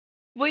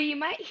What you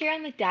might hear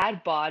on the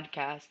Dad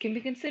Podcast can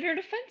be considered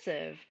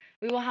offensive.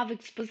 We will have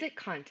explicit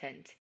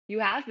content. You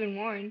have been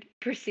warned.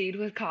 Proceed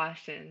with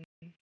caution.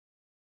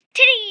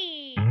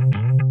 Titty!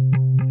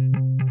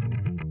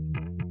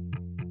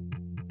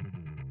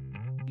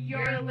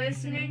 You're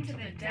listening to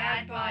the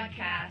Dad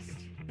Podcast.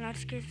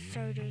 Let's get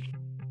started.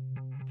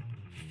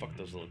 Fuck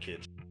those little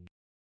kids.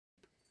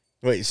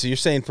 Wait, so you're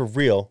saying for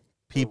real,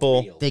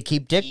 people They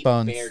keep dick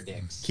bones. Bear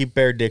dicks. keep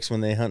bear dicks when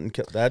they hunt and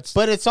kill? That's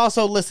But it's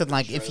also, listen,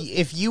 like,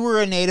 if you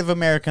were a Native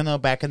American, though,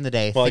 back in the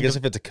day. well, I guess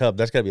if it's a cub,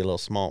 that's got to be a little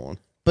small one.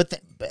 But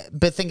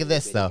think of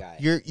this, Big though. guy.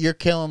 You're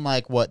killing,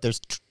 like, what?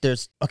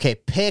 There's okay,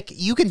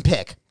 you can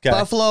pick. Okay.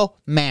 Buffalo,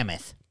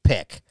 mammoth,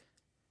 pick.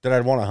 That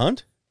I'd want to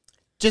hunt?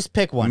 Just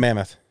pick one.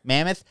 Mammoth.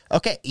 Mammoth?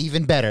 Okay,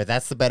 even better.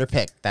 That's the better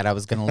pick that I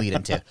was going to lead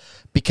into.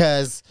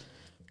 Because,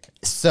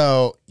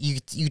 so, you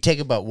take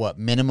about, what,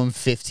 minimum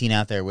 15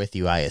 out there with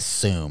you, I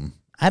assume.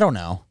 I don't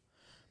know.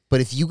 But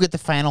if you get the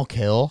final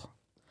kill,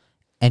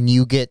 and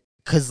you get,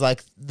 because,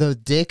 like, the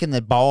dick and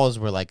the balls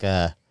were like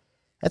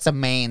that's a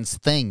man's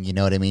thing, you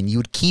know what I mean? You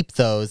would keep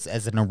those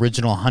as an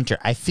original hunter.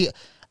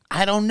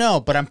 I don't know,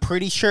 but I'm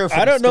pretty sure.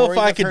 I don't know if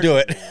I could do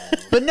it.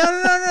 But no,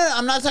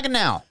 I'm not talking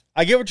now.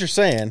 I get what you're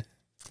saying.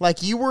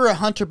 Like, you were a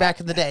hunter back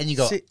in the day, and you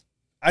go, See,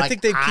 I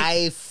think they keep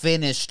I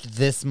finished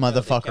this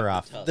motherfucker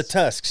off. the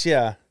tusks,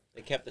 yeah.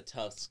 They kept the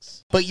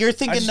tusks. But you're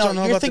thinking, just don't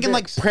know you're about the thinking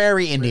like dicks.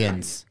 prairie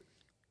Indians.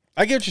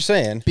 I get what you're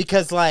saying.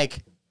 Because,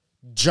 like,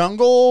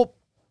 jungle,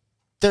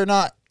 they're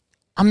not,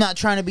 I'm not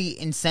trying to be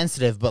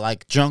insensitive, but,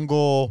 like,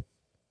 jungle,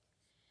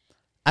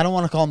 I don't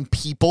want to call them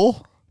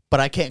people, but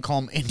I can't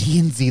call them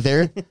Indians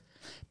either.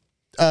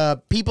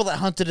 People that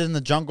hunted in the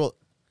jungle,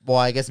 well,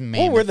 I guess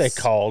mammoths. What were they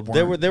called?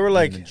 They were in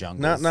like the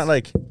jungles. not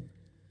like.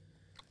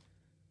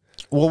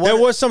 Well, There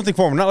was something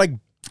for them, not like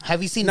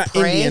have you seen not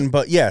prey? Indian,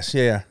 but yes,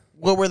 yeah.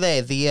 What were they?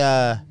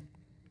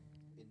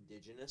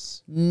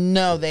 Indigenous.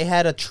 No, they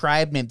had a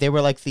tribe name. They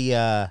were like they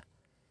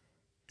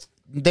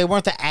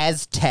weren't the The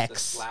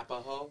Aztecs,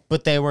 Slapaho.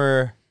 but they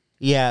were,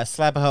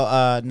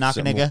 Slapaho,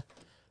 Nakaniga.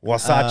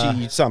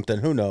 Wasachi something.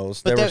 Who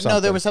knows? But There was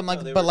something. there was something like,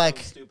 No, they but were like,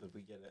 something stupid.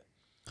 We get it.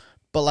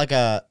 but like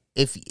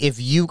if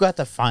you got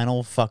the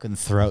final fucking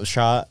throat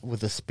shot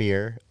with a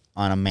spear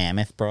on a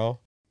mammoth, bro,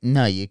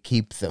 no, you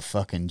keep the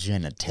fucking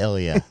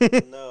genitalia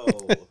No.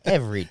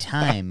 every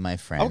time, my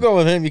friend. I'm going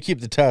with him. You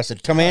keep the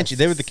tusks. Comanche.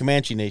 They were the tusks.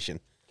 Comanche nation.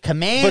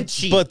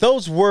 Comanche. But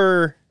those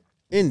were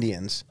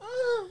Indians.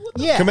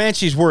 yeah,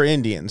 Comanches were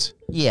Indians,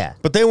 yeah.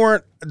 but they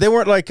weren't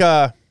like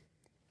the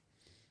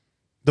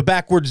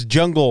backwards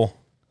jungle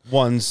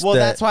ones. Well,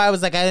 that's why I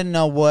was like, I didn't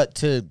know what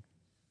to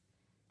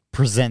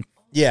present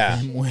yeah.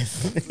 them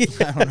with.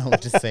 I don't know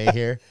what to say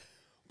here.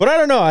 But I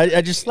don't know.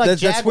 I just Like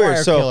that's jaguar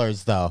weird. So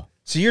killers, though.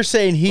 you're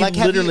saying he Like,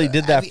 have literally you-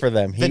 did have that you- for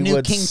them? the He new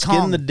would King skin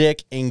Kong. the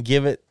dick and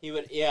give it. He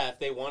would. Yeah, if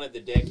they wanted the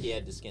dick, he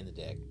had to skin the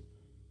dick.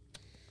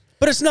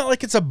 But it's not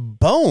like it's a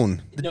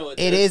bone. No,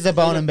 It is a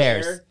bone in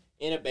bears.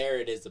 In a bear,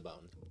 it is a bone.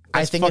 I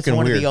That's think it's fucking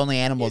one of weird. the only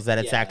animals that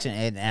it's Yeah. actually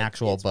an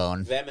actual It's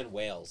bone. Them and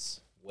whales.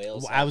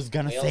 Whales. I was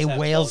gonna say have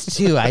whales bones.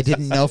 too. I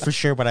didn't know for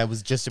sure, but I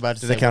was just about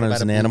to Do say. they count what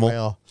as about an a blue animal?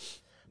 whale?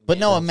 But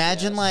no, Mammals,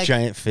 imagine yes. like,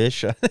 Giant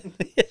fish.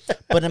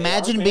 but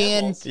imagine are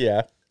being mammals.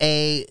 yeah.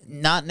 a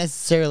not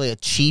necessarily a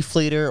chief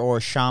leader or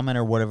a shaman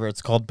or whatever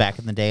it's called back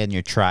in the day in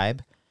your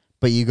tribe,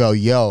 but you go,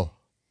 yo,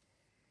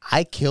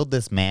 I killed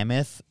this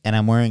mammoth and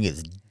I'm wearing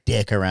its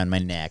dick around my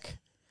neck.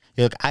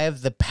 You're like, I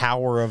have the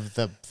power of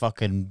the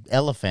fucking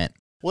elephant.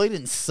 Well, he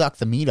didn't suck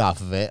the meat off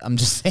of it. I'm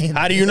just saying.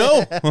 How do you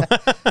know?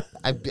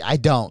 I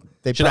don't.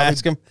 They Should I probably-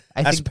 ask him?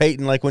 I Ask think-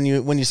 Peyton. Like when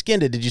you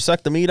skinned it, did you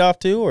suck the meat off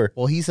too, or?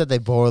 Well, he said they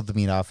boiled the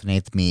meat off and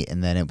ate the meat,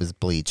 and then it was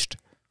bleached.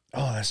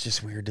 Oh, that's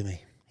just weird to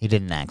me. He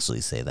didn't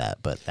actually say that,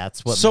 but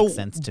that's what So, makes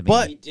sense to me.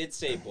 but- He did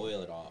say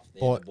boil it off. They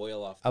Boil- had to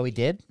boil off. Oh, he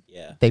did?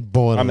 Yeah. They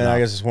boiled I mean, it off. I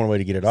guess it's one way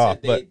to get it Said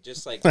off, they but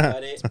just like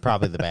cut it.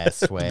 Probably the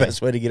best way.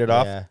 best way to get it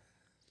off. Yeah.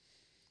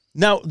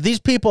 Now, these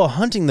people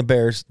hunting the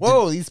bears.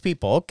 Whoa, these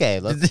people. Okay,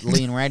 let's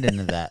lean right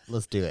into that.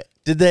 Let's do it.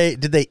 Did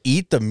they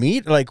eat the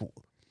meat? Like,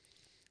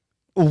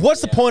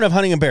 what's the Yeah. point of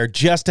hunting a bear?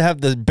 Just to have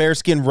the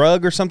bearskin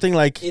rug or something?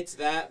 Like, It's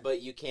that,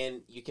 but you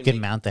can Can make-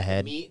 mount the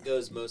head. Meat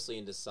goes mostly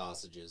into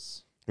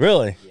sausages.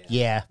 really?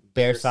 Yeah,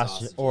 bear sausage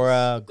sausages. or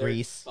They're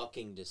grease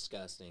fucking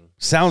disgusting.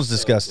 Sounds So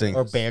disgusting.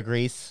 or gross. bear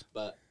grease.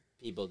 But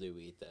people do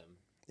eat them.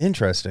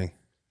 Interesting.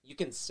 You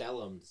can sell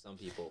them to some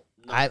people,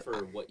 not I-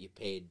 for what you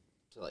paid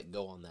to like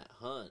go on that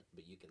hunt,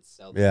 but you can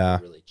sell them Yeah.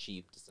 really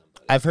cheap to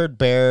somebody. I've heard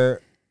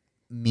bear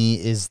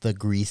meat is the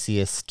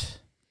greasiest,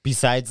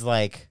 besides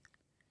like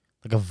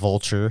a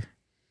vulture.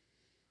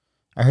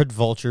 I heard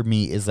vulture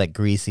meat is like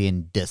greasy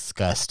and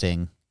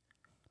disgusting.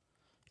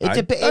 I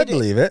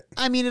believe it.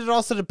 I mean, it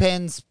also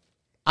depends.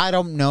 I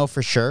don't know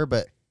for sure,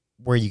 but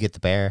where you get the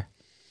bear.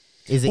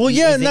 Is it, Well,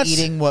 yeah, is and it that's-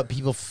 eating what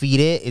people feed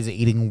it? Is it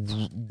eating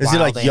Is it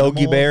like wild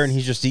Yogi Bear animals? and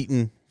he's just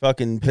eating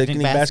fucking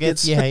picnic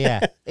baskets? Yeah,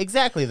 yeah.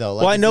 Exactly, though.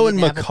 Like, Well, I is know he in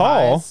eating apple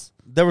McCall, pies?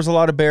 there was a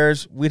lot of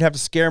bears. We'd have to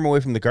scare them away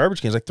from the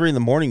garbage cans. Like 3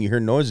 a.m, you hear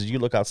noises. You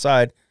look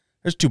outside.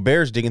 There's 2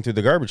 bears digging through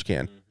the garbage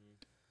can.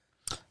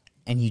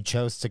 And you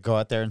chose to go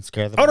out there and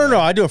scare them Oh, no, away? no.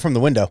 I do it from the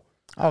window.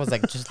 I was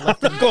like, just let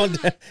them. I'm going.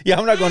 Yeah,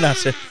 I'm not going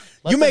downstairs.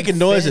 let You them make a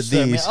noise at finish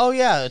their these. meal. Oh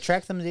yeah,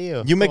 attract them to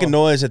you. You make a Cool.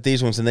 noise at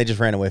these ones, and they just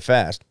ran away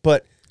fast.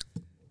 But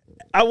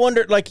I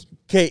wonder, like,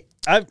 okay,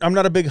 I'm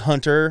not a big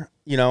hunter,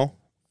 you know,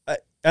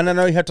 and I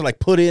know you have to like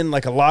put in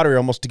like a lottery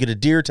almost to get a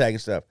deer tag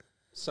and stuff.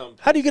 Some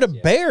How do you get a places,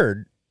 yeah.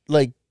 bear?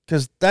 Like,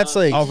 because that's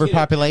like You can get a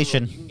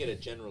Overpopulation. You can get a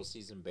general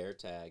season bear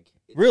tag.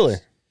 It's Really?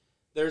 just-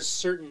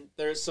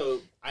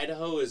 so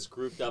Idaho is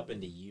grouped up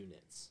into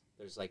units.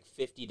 There's like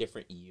 50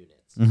 different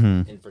units,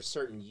 Mhm. and for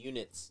certain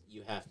units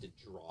you have to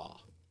draw.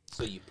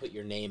 So you put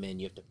your name in.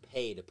 You have to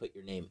pay to put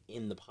your name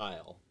in the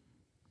pile,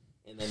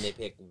 and then they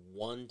pick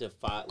 1 to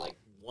 5, like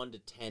 1 to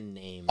 10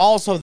 names.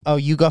 Also,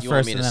 you go You first.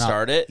 want me and to then I'll-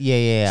 start it?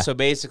 Yeah. So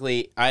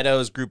basically,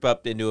 Idaho's grouped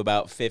up into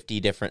about 50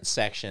 different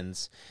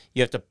sections.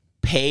 You have to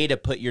pay to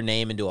put your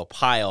name into a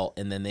pile,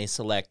 and then they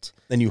select.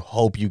 then you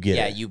hope you get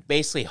it. You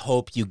basically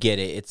hope you get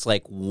it. It's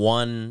like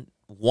one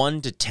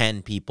to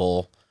 10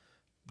 people,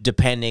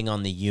 depending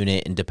on the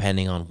unit and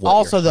depending on what.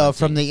 Also, you're though,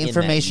 from hunting the in that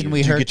information unit.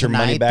 we Do you heard get your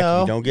money tonight, back though,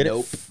 if you don't get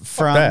Nope. it? Fuck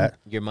from that.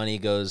 Your money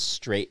goes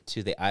straight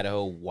to the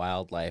Idaho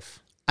Wildlife.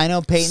 I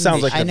know Peyton.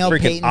 Sounds like I a know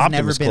freaking Peyton's never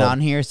Optimus been Club.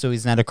 on here, so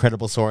he's not a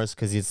credible source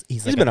because he's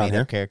like been a on made-up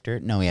here. character.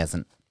 No, he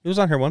hasn't. He was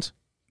on here once.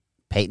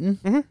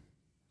 Peyton.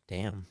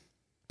 Damn.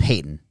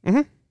 Peyton.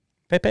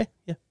 Pepe.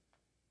 Yeah.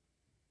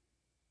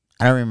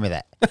 I don't remember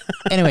that.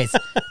 Anyways,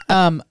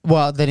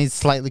 well, then he's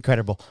slightly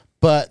credible.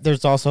 But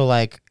there's also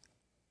like,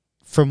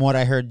 from what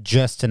I heard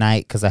just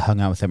tonight, because I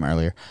hung out with him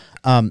earlier,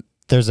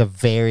 there's a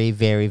very,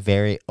 very,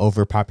 very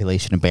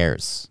overpopulation of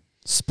bears,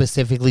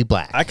 specifically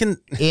black, I can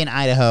in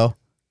Idaho.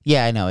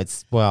 Yeah, I know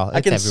it's I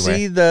it's can everywhere.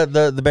 see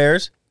the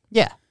bears.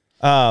 Yeah,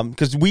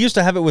 Because we used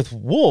to have it with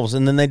wolves,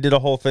 and then they did a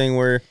whole thing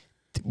where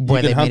where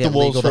you they could hunt made the it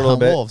wolves legal for a to little hunt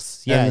bit,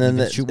 wolves. Yeah, and then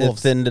you can shoot it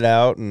wolves. thinned it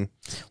out, and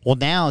Well,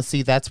 now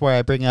see that's where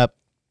I bring up.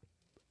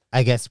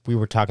 I guess we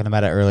were talking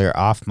about it earlier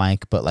off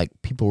mic, but like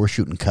people were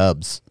shooting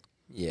cubs.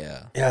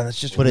 Yeah. yeah, that's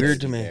just But it's-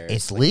 weird to me. Bears,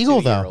 It's like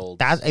legal though. 2-year-olds.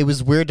 That it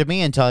was weird to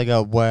me until I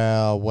go,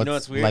 well, what's know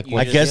what's weird? like? You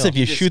what's I the guess deal? if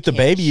you just shoot the can't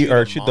baby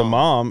or a shoot the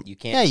mom, you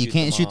can't. Yeah, you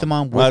can't shoot the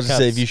mom well, I with was gonna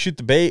say cubs. if you shoot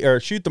the baby or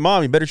shoot the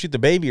mom, you better shoot the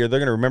baby, or they're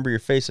gonna remember your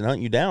face and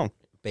hunt you down.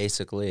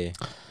 Basically,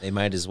 they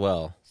might as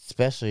well.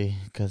 Especially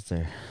because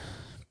they're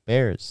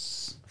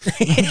bears.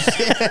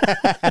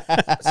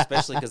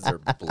 Especially because they're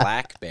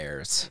black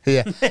bears.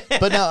 Yeah,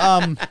 but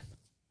no.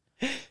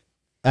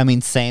 I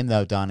mean, same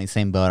though, Donnie.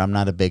 Same boat. I'm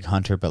not a big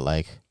hunter, but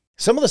like,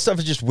 Some of the stuff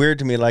is just weird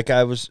to me. Like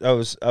I was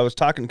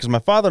talking because my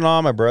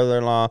father-in-law, my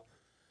brother-in-law,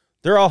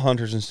 they're all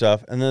hunters and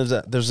stuff. And there's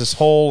this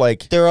whole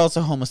like they're also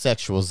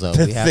homosexuals though.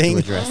 The We have thing- to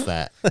address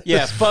that.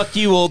 Yeah, fuck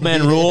you, old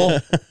man rule.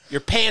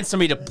 You're paying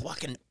somebody to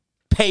fucking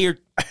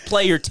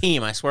play your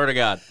team. I swear to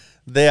God.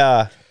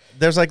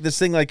 there's like this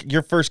thing like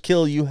your first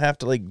kill, you have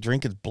to like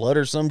drink its blood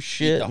or some Eat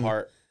shit. the and-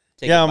 heart.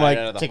 Take Yeah, a I'm bite like,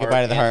 out of the take a heart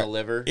bite of the and heart. the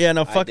liver. Yeah,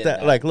 no, I fuck did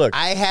that. Like, look,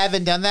 I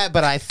haven't done that,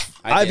 but I've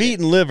did it.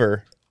 eaten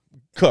liver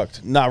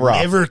cooked, not raw.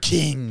 Liver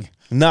King.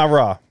 Not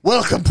raw.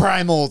 Welcome,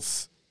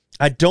 primals.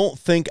 I don't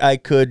think I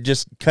could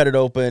just cut it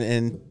open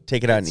and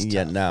take it out and eat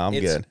it. No, I'm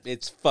good.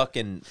 It's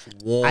fucking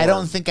warm. I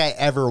don't think I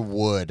ever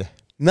would.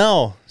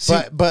 No. See,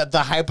 But the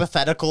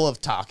hypothetical of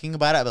talking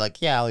about it, I'd be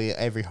like, yeah, I'll eat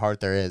every heart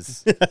there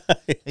is.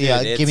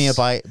 Yeah, Dude, give me a it's-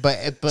 bite.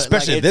 But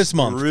especially like, this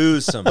month.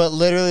 gruesome. but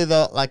literally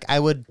though, like I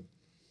would.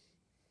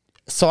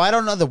 So I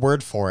don't know the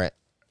word for it.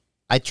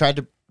 I tried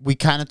to. We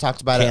kind of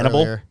talked about Cannibal?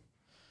 it earlier.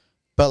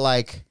 But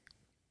like,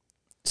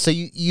 so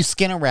you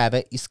skin a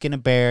rabbit, you skin a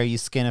bear, you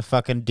skin a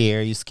fucking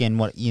deer, you skin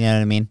what you know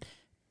what I mean.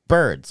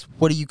 Birds.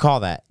 What do you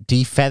call that?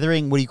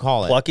 Defeathering. What do you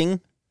call it? Plucking.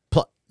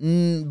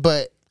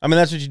 But I mean,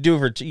 that's what you do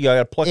for. You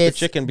gotta pluck the it's-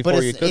 chicken but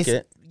before you it's- cook it's-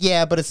 it.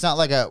 Yeah, but it's not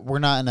like a. We're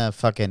not in a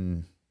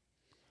fucking.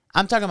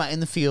 I'm talking about in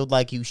the field,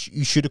 like you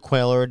shoot a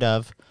quail or a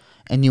dove,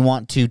 and you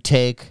want to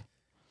take.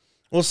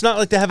 Well, it's not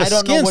like they have a I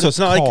don't know skin, what so it's it's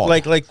not called.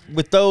 like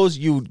with those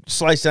you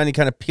slice down, you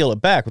kind of peel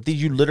it back. With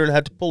these, you literally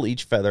have to pull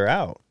each feather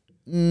out,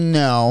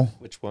 No,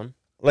 Which one?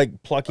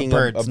 like plucking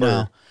birds. a bird.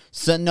 No,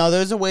 so no,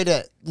 there's a way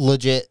to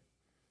legit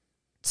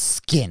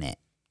skin it,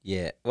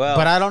 Yeah. Well,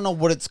 but I don't know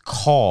what it's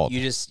called.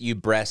 you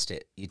breast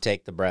it. You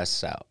take the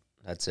breasts out.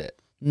 That's it.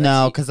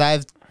 No, That's because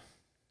I've.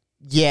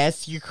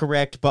 Yes, you're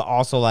correct, but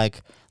also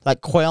like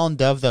quail and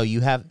dove though, you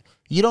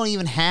don't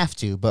even have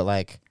to, but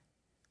like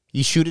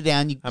you shoot it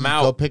down, you I'm go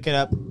out. pick it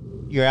up,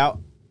 you're out.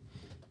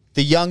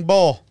 The young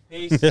bull,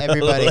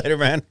 everybody, Later,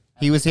 man.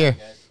 he was here.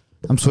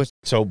 I'm switching.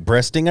 So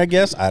breasting, I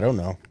guess. I don't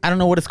know. I don't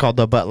know what it's called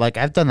though, but like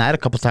I've done that a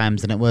couple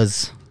times and it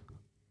was.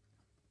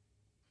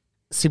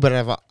 See,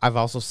 but I've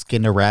also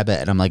skinned a rabbit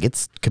and I'm like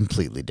it's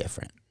completely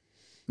different.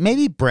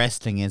 Maybe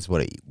breasting is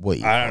what you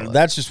I call don't, it.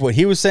 that's just what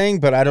he was saying,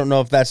 but I don't know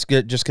if that's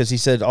good. Just because he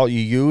said all you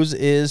use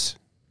is,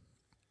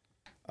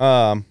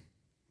 the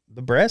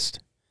breast.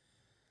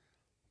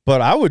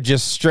 But I would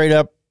just straight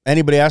up.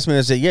 Anybody ask me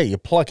to say, yeah, you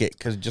pluck it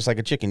because just like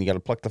a chicken, you got to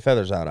pluck the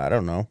feathers out. I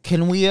don't know,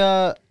 Can we?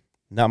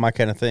 not my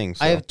kind of thing.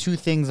 So. I have two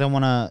things I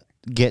want to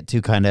get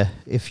to, kind of.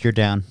 If you're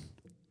down.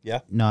 Yeah.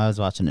 No, I was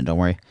watching it. Don't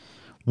worry.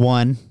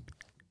 One.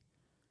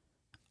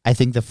 I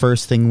think the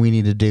first thing we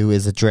need to do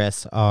is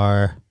address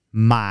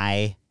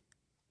my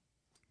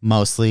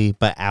mostly,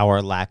 but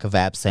our lack of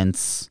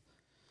absence.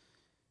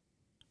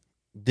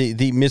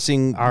 The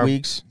missing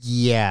weeks.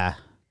 Yeah.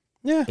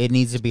 Yeah. It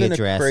needs to be been a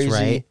addressed, crazy-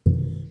 right?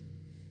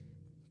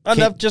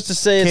 Enough just to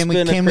say it's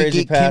been a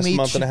crazy past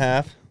month and a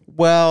half.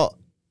 Well,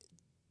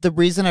 the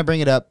reason I bring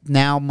it up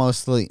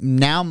mostly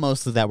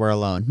that we're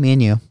alone, me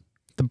and you,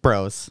 the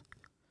bros.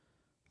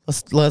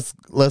 Let's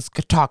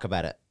talk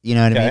about it. You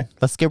know what I mean?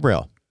 Let's get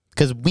real.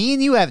 Because me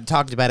and you haven't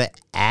talked about it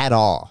at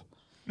all.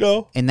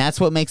 No. And that's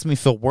what makes me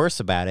feel worse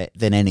about it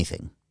than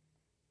anything.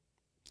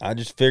 I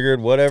just figured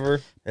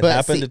whatever. It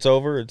happened, it's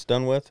over, it's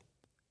done with.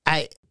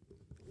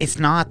 It's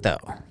not, though.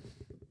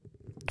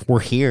 We're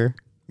here.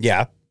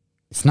 Yeah.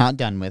 It's not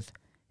done with.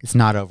 It's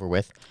not over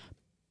with.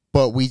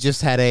 But we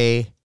just had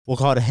we'll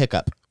call it a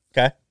hiccup.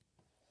 Okay.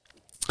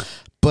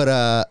 But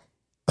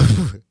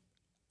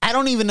I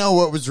don't even know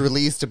what was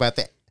released about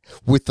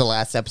with the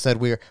last episode.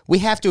 We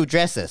have to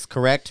address this,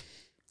 correct?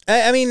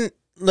 I mean,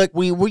 look,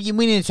 we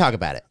need to talk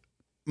about it.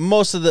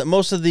 Most of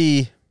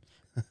the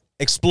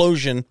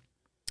explosion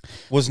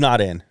was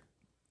not in.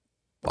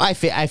 I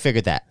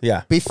figured that.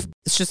 Yeah.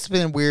 It's just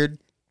been a weird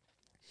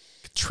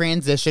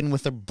transition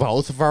with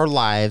both of our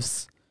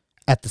lives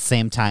at the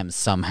same time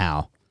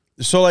somehow.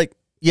 So, like,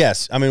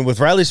 yes, I mean, with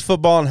Riley's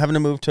football and having to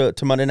move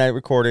to Monday night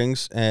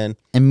recordings and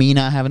me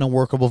not having a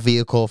workable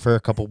vehicle for a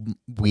couple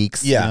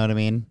weeks, you know what I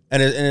mean?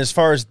 And as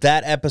far as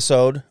that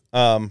episode,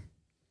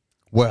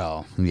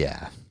 well,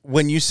 yeah.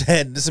 When you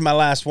said, this is my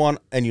last one,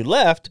 and you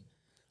left,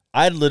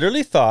 I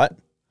literally thought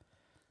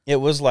it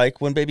was like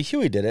when Baby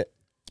Huey did it.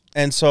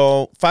 And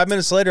so 5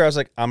 minutes later, I was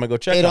like, I'm going to go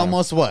check It on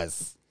almost him.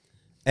 was.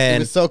 And it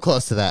was so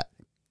close to that.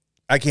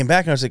 I came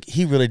back and I was like,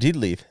 he really did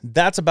leave.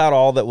 That's about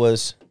all that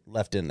was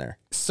left in there.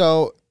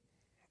 So,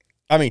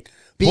 I mean,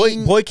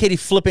 boy Katie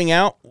flipping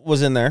out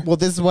was in there. Well,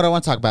 this is what I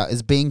want to talk about,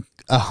 is being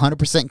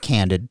 100%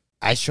 candid.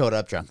 I showed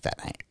up drunk that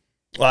night.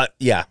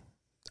 Yeah.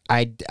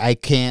 I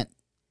can't.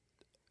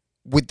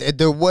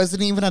 There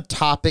wasn't even a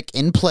topic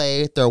in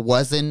play. There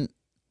wasn't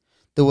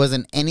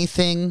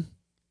anything.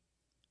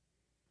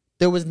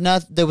 There was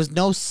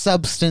no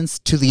substance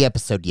to the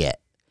episode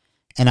yet.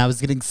 And I was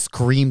getting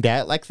screamed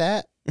at like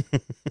that.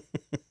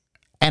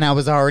 And I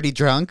was already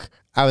drunk.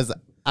 I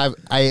at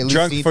least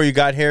drunk before you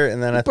got here,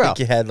 and then I think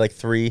you had like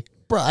 3.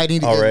 Bro, I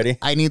need already.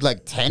 I need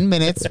like 10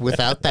 minutes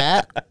without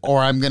that, or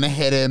I'm gonna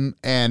hit him.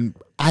 And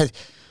I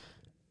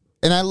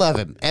love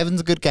him.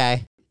 Evan's a good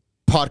guy.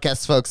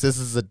 Podcast folks, this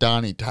is a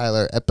Donnie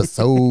Tyler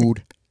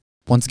episode.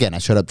 Once again, I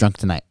showed up drunk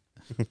tonight.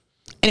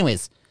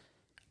 Anyways,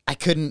 I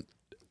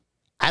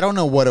don't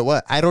know what it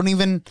was. I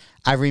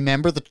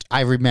remember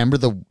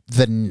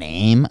the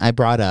name I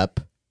brought up,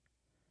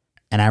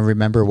 and I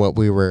remember what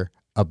we were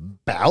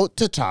about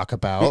to talk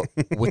about,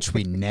 which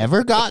we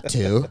never got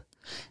to.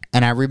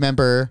 And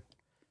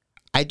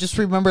I just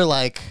remember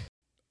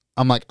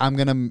I'm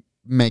gonna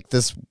make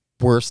this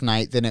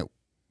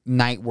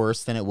night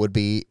worse than it would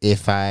be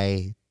if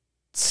I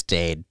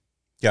stayed.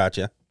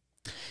 Gotcha.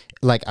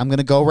 I'm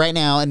gonna go right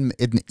now and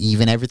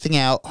even everything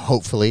out.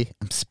 Hopefully,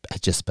 I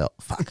just spelled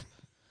fuck.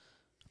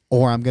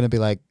 Or I'm gonna be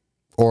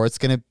or it's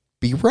gonna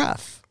be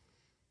rough.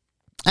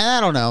 And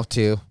I don't know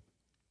too.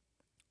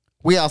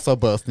 We also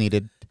both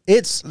needed.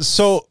 It's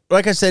so,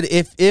 like I said,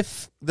 if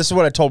this is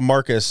what I told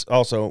Marcus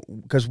also,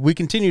 because we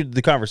continued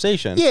the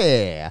conversation.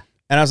 Yeah.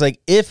 And I was like,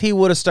 if he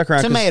would have stuck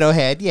around. Tomato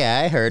head.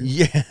 Yeah, I heard.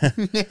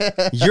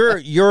 Yeah.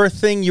 your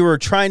thing you were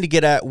trying to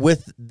get at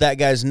with that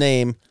guy's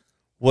name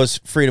was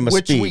freedom of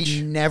speech. Which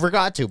we never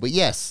got to, but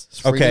yes,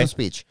 freedom of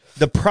speech.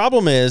 The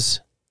problem is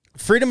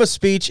freedom of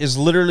speech is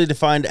literally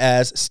defined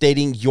as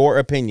stating your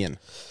opinion.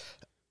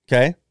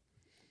 Okay?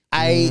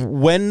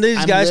 When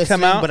these guys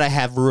come out. But I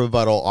have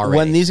rebuttal already.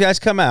 When these guys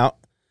come out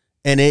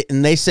and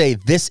they say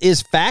this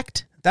is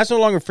fact, that's no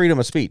longer freedom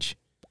of speech.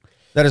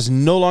 That is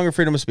no longer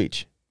freedom of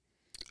speech.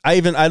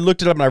 I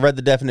looked it up and I read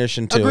the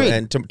definition too. Agreed.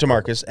 And to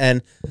Marcus,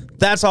 and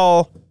that's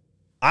all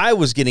I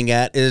was getting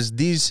at is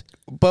these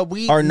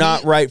are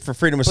not right for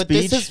freedom of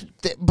speech.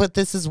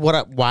 This is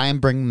why I'm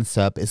bringing this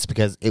up is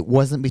because it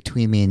wasn't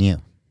between me and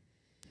you.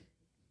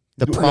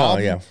 The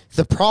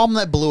problem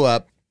that blew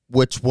up,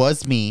 which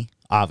was me,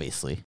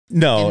 obviously.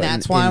 No, and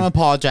that's why I'm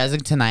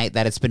apologizing tonight.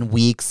 That it's been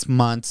weeks,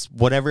 months,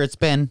 whatever it's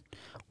been.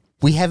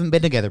 We haven't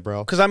been together,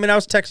 bro. Because I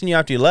was texting you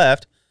after you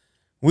left.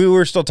 We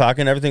were still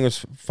talking. Everything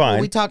was fine.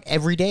 Well, we talk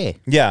every day.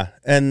 Yeah,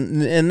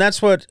 and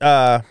that's what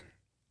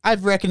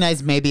I've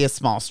recognized maybe a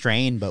small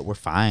strain, but we're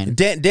fine.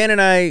 Dan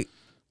and I,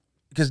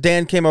 because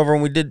Dan came over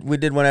and we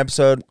did one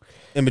episode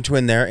in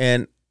between there,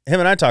 and him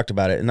and I talked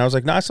about it, and I was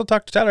like, no, I still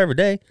talk to Tyler every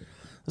day.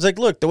 I was like,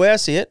 look, the way I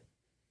see it,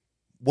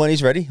 when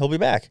he's ready, he'll be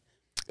back.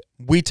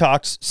 We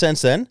talked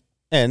since then,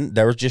 and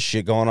there was just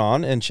shit going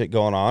on, and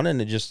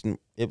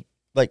it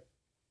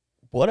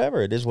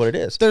whatever, it is what it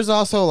is. There's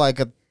also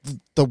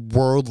the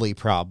worldly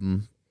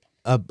problem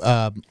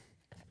above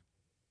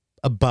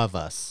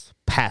us,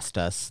 past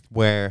us,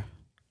 where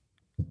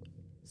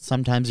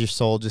sometimes your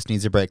soul just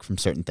needs a break from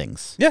certain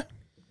things. Yeah.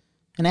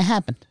 And it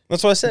happened.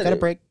 That's what I said. Got a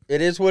break. It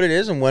is what it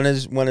is, and when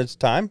it's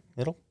time,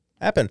 it'll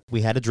happen.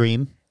 We had a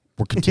dream.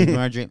 We're continuing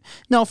our dream.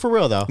 No, for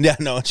real though. Yeah,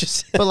 no, it's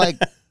just But like,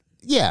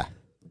 yeah.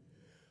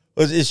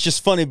 it's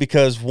just funny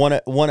because one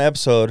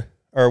episode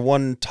or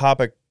one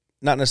topic,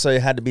 not necessarily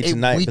had to be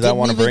tonight, but I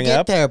want to bring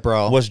up there,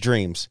 bro. was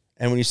dreams.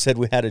 And when you said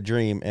we had a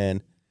dream,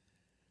 and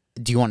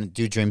Do you want to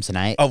do dreams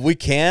tonight? oh, we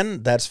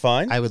can. That's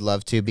fine. I would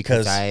love to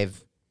because 'Cause-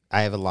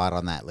 I have a lot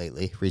on that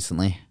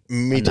recently.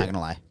 Me I'm too. not gonna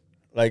lie.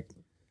 Like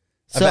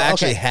So, I've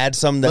actually okay. had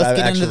some that Let's I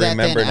get actually into that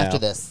remember then now. after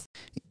this.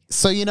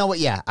 So you know what?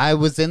 Yeah, I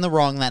was in the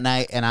wrong that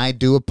night, and I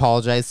do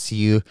apologize to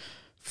you.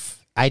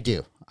 I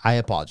do. I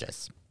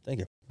apologize. Thank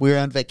you. We were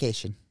on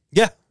vacation.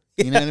 Yeah.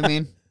 You know what I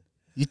mean?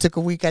 You took a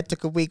week. I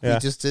took a week. Yeah. We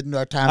just didn't.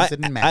 Our times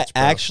didn't match. I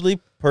bro. actually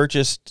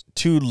purchased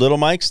 2 little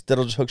mics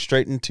that'll just hook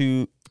straight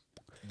into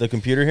the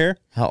computer here,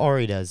 How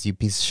Ori does, you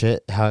piece of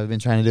shit. How I've been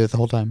trying to do it the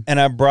whole time. and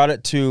I brought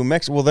it to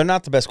Mexico. Well, they're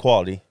not the best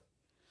quality.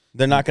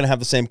 They're not going to have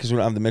the same because we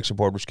don't have the mixer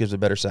board, which gives a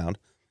better sound.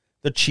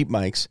 They're cheap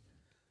mics.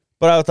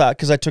 But I thought,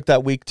 because I took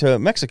that week to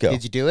Mexico.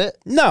 Did you do it?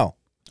 No.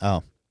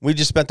 Oh, We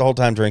just spent the whole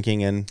time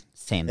drinking, and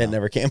same. it though.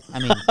 never came. I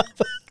mean,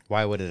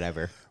 why would it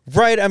ever?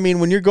 Right. I mean,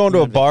 when you're going to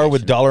You're a on bar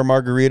with vacation. dollar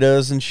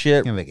margaritas and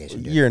shit, You're on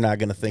vacation, dude. you're not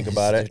going to think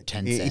about They're it.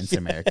 10 cents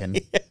American.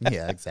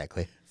 Yeah,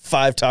 exactly.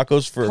 5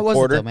 tacos for How a was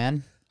quarter. it though,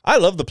 man? I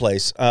love the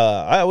place.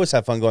 I always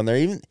have fun going there.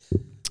 Even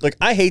like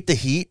I hate the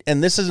heat,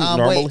 and this isn't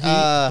normal wait,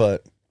 heat,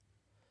 but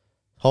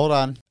Hold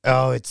on.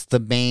 Oh, it's the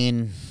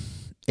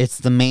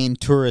main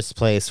tourist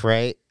place,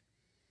 right?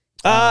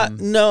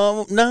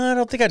 no, I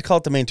don't think I'd call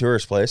it the main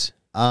tourist place.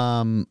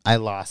 I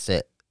lost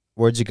it.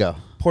 Where'd you go?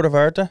 Puerto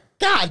Vallarta.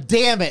 God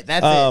damn it!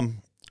 That's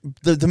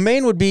it. The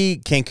main would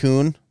be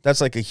Cancun.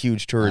 That's like a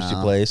huge touristy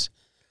Oh. place.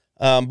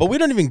 But we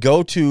don't even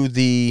go to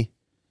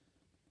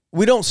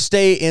we don't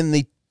stay in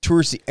the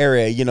touristy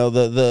area, you know,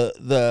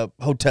 the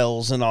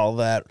hotels and all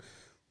that.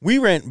 We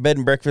rent bed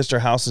and breakfast or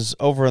houses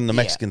over on the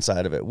Mexican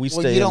side of it. We Well,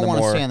 stay you don't in the want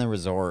to more stay in the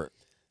resort.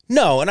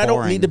 No, and I don't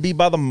boring. need to be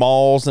by the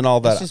malls and all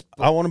that. just-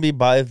 I want to be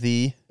by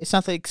the It's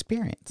not the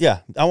experience.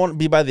 yeah, I want to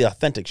be by the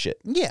authentic shit.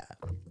 Yeah.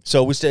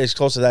 So we stay as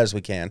close to that as we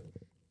can.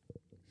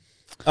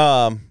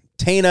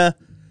 Tana.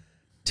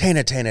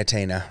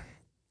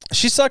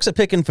 She sucks at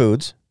picking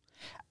foods.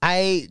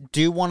 I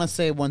do want to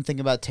say one thing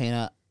about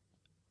Tana.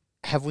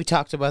 Have we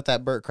talked about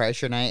that Burt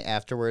Kreischer night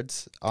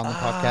afterwards on the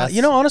podcast?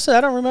 You know, honestly,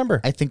 I don't remember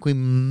I think we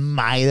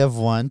might have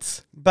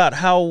once. about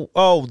how.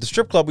 Oh, the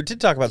strip club. We did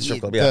talk about the strip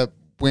club. Yeah.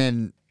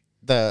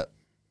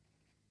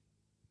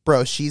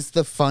 Bro, she's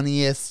the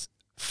funniest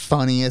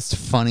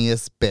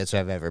bitch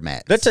I've ever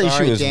met. Did I tell you she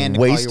Sorry, was Dan, to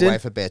call wasted? your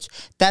wife a bitch.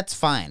 That's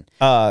fine.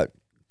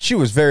 She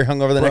was very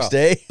hungover the Bro, next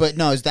day. But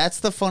no, that's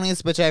the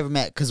funniest bitch I ever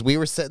met because we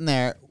were sitting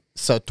there.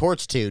 So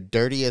Torch 2,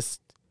 dirtiest.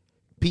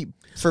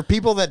 For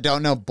people that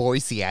don't know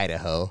Boise,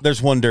 Idaho.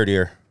 There's one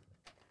dirtier.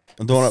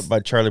 The one up by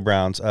Charlie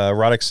Brown's,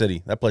 Erotic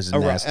City. That place is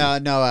nasty.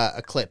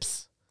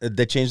 Eclipse.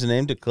 They changed the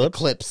name to Clips.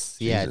 Eclipse.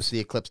 Yeah, Jesus. it's the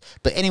Eclipse.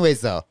 But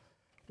anyways, though,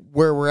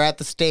 where we're at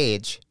the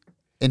stage,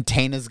 and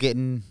Tana's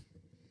getting.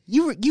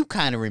 You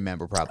kind of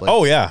remember probably.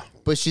 Oh yeah.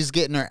 But she's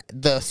getting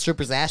the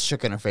stripper's ass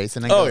shook in her face,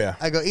 and I Oh, go, yeah.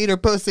 I go, eat her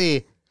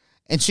pussy,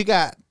 and she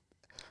got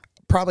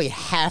probably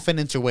half an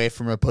inch away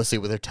from her pussy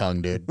with her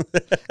tongue, dude,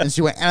 and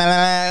she went,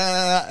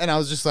 and I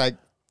was just like,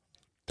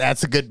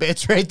 that's a good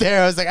bitch right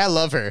there. I was like, I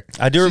love her.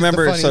 I do She's the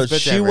remember. So funniest bitch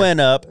she ever. went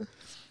up.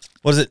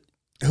 Was it?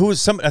 Who was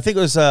some? I think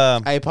it was.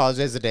 I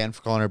apologize to Dan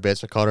for calling her a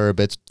bitch. I called her a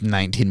bitch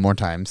 19 more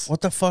times.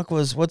 What the fuck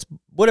was?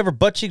 Whatever?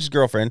 Butt Cheek's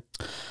girlfriend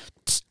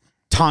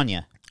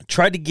Tanya.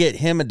 tried to get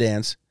him a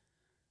dance.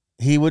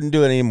 He wouldn't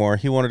do it anymore.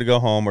 He wanted to go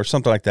home or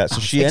something like that. So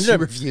she ended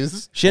up.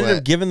 refused. She ended What?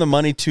 up giving the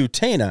money to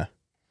Tana.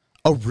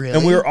 Oh, really?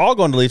 And we were all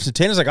going to leave. So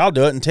Tana's like, I'll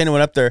do it. And Tana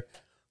went up there.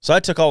 So I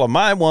took all of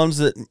my ones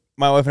that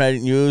my wife and I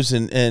didn't use.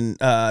 And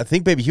I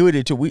think Baby Huey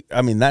did too.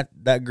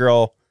 That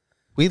girl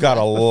We got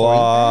a left before you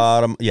guys?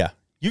 lot of, yeah.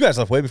 You guys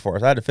left way before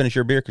us. I had to finish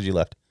your beer because you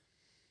left.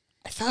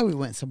 I thought we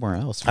went somewhere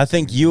else. I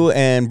think you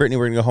and Brittany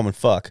were going to go home and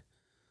fuck.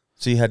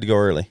 So you had to go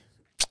early.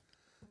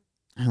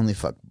 I only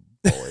fuck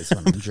boys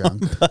when I'm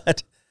drunk.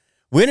 But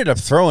we ended up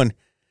throwing,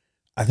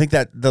 I think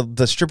that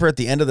the stripper at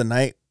the end of the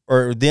night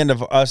or the end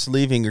of us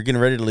leaving or getting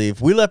ready to leave,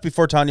 we left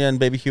before Tanya and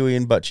Baby Huey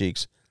and Butt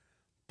Cheeks.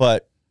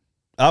 But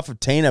off of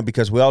Tana,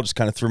 because we all just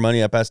kind of threw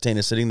money up as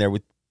Tana sitting there,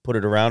 we put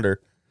it around her.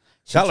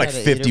 She Got like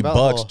tried to eat her $50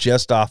 butthole.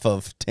 just off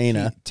of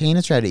Tana.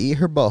 Tana tried to eat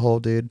her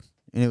butthole, dude,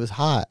 and it was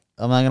hot.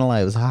 I'm not gonna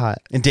lie, it was hot.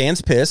 And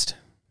Dan's pissed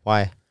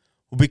Why?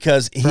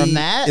 because he From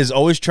that? is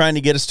always trying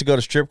to get us to go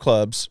to strip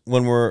clubs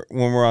when we're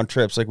on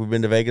trips, like we've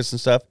been to Vegas and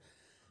stuff.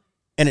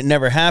 And it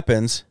never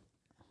happens.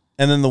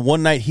 And then the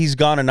one night he's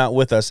gone and not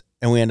with us,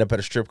 and we end up at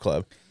a strip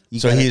club.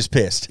 So gotta- he's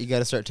pissed. You got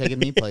to start taking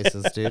me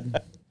places, dude.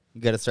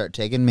 You got to start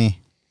taking me.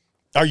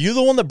 Are you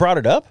the one that brought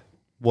it up?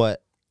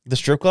 What? The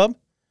strip club?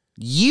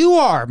 You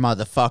are,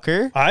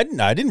 motherfucker. I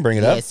didn't bring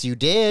it up. Yes, you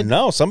did.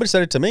 No, somebody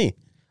said it to me.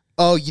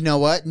 Oh, you know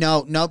what?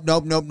 No.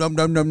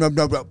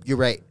 You're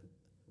right.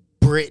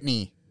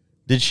 Brittany.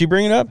 Did she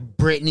bring it up?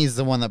 Brittany's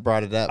the one that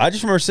brought it up. I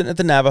just remember sitting at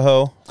the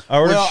Navajo. I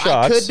ordered well,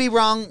 shots. I could be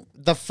wrong.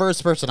 The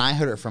first person I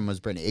heard it from was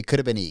Brittany. It could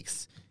have been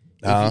Eeks.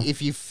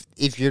 If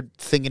you're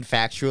thinking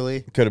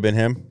factually, Could have been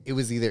him. it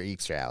was either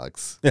Eeks or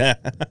Alex. Yeah.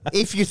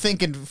 If you're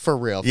thinking for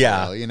real,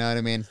 you know what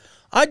I mean?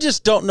 I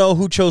just don't know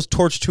who chose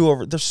Torch 2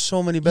 over. There's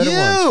so many better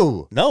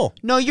ones. No.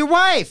 No, your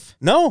wife.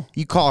 No.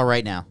 You call her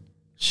right now.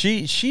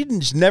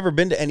 She's never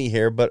been to any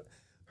hair, but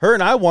her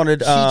and I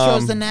wanted She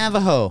chose the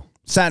Navajo.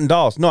 Satin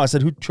Dolls. No, I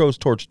said who chose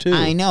Torch 2?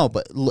 I know,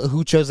 but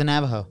who chose the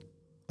Navajo?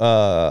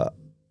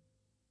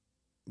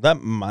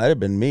 That might have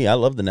been me. I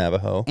love the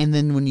Navajo. And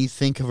then when you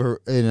think of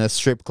her in a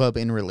strip club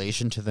in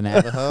relation to the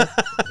Navajo,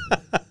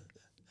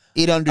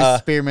 you don't do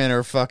spearmint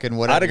or fucking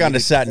whatever. I'd have gone to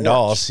Satin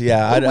Dolls.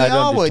 Yeah, I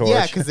don't do Torch.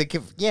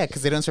 Yeah,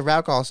 because they don't serve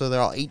alcohol, so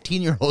they're all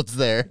 18-year-olds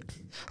there.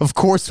 Of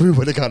course, we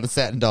would have gone to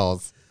Satin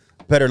Dolls.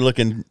 Better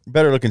looking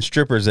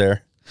strippers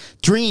there.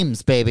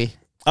 Dreams, baby.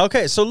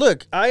 Okay, so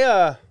look,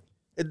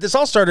 this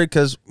all started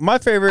because my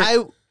favorite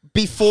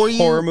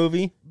horror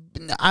movie.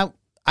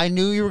 I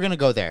knew you were gonna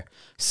go there.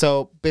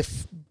 So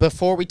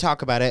before we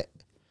talk about it,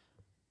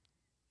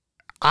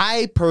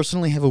 I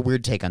personally have a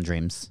weird take on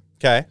dreams.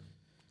 Okay.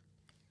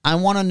 I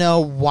want to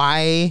know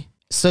why.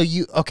 So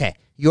you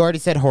already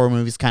said horror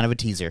movies, kind of a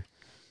teaser.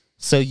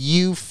 So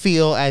you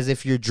feel as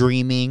if you're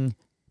dreaming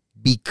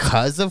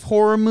because of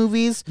horror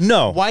movies?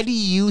 No. Why do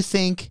you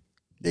think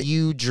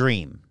you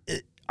dream?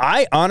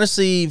 I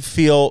honestly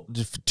feel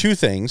two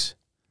things.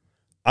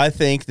 I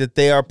think that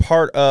they are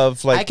part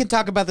of I can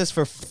talk about this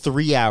for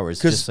 3 hours,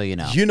 just so you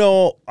know. You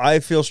know, I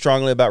feel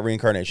strongly about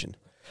reincarnation.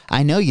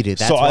 I know you do.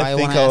 That's so why I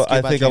want think to ask you about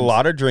I think dreams. a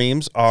lot of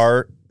dreams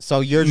are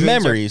your dreams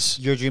memories.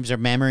 Your dreams are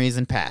memories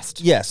and past.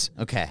 Yes.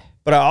 Okay.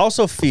 But I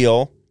also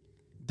feel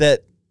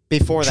that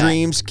before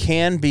dreams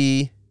can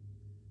be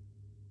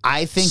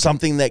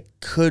something that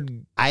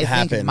could happen.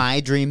 I think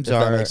my dreams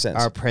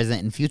are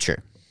present and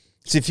future.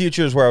 See,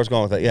 future is where I was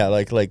going with that. Yeah,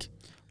 like.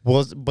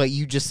 Well, but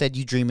you just said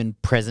you dream in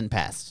present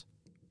past.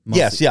 Mostly.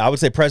 Yes, yeah, I would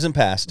say present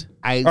past.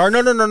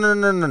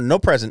 No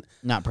present.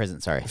 Not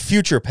present, sorry.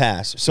 Future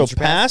past. So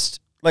past,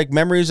 like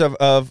memories of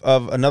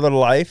another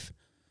life.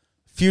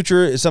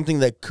 Future is something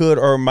that could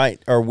or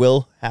might or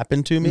will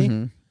happen to me.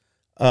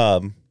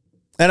 Mm-hmm.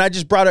 And I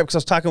just brought it up because I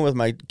was talking with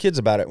my kids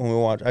about it when we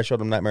watched. I showed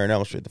them Nightmare on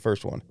Elm Street, the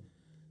first one,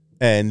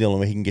 and the only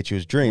way he can get you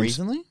is dreams.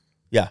 Recently?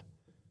 Yeah.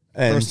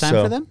 And first time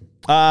for them?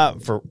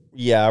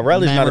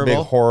 Riley's not a big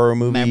horror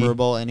movie.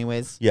 Memorable,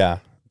 anyways. Yeah.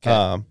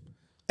 Okay.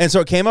 And so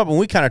it came up, and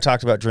we kind of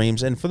talked about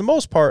dreams, and for the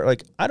most part,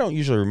 like I don't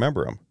usually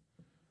remember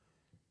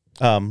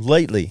them.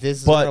 Lately,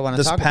 this is what I want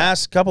to talk this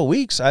past couple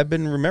weeks, I've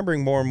been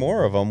remembering more and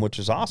more of them, which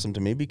is awesome to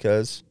me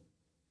because.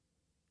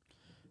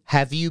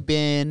 Have you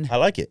been? I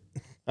like it.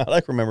 I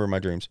like remembering my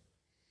dreams.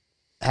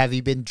 Have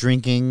you been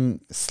drinking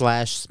 /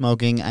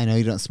 smoking? I know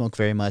you don't smoke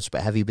very much,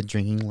 but have you been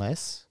drinking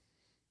less?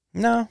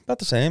 No, about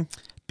the same.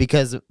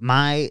 Because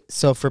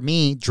for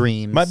me,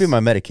 dreams might be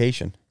my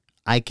medication.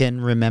 I can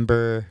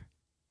remember.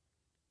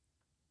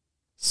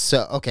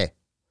 So, okay.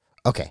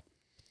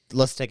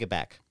 Let's take it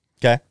back.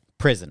 Okay.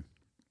 Prison.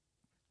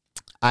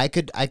 I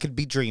could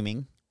be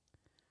dreaming,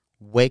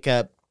 wake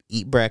up,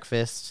 eat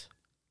breakfast,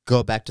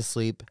 go back to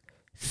sleep,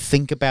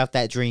 think about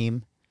that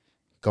dream,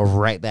 go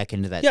right back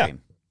into that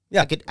dream.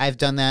 Yeah. I've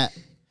done that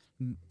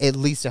at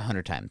least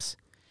 100 times.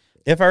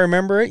 If I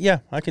remember it, yeah,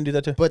 I can do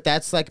that too. But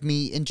that's like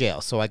me in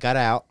jail. So I got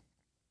out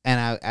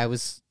and I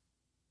was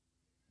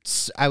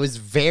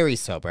very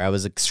sober. I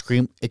was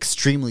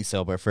extremely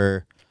sober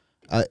for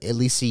at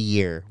least a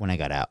year when I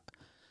got out.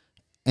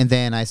 And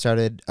then I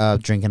started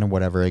drinking or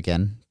whatever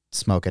again,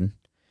 smoking.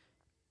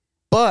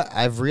 But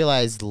I've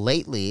realized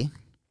lately,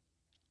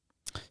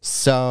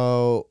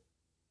 so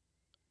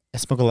I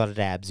smoke a lot of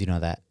dabs, you know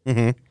that.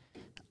 Mm-hmm.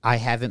 I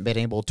haven't been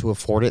able to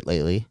afford it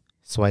lately,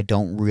 so I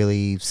don't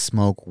really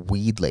smoke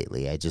weed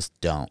lately. I just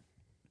don't.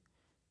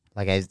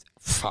 Like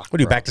what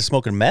are you, back to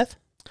smoking meth?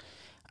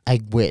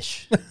 I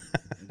wish.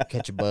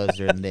 Catch a buzz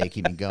during the day,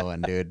 keep me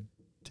going, dude.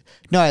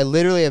 No, I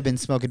literally have been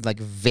smoking like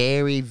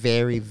very,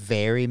 very,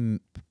 very,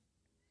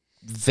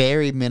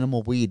 very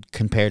minimal weed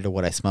compared to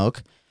what I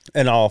smoke.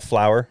 And all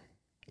flour?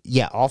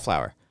 Yeah, all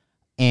flour.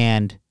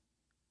 And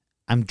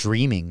I'm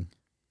dreaming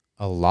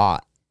a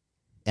lot.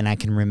 And I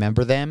can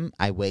remember them.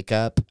 I wake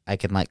up. I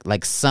can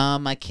like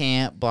some I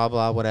can't, blah,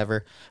 blah,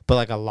 whatever. But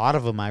like a lot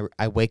of them,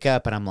 I wake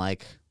up and I'm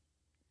like,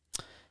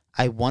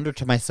 I wonder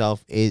to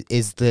myself,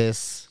 is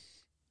this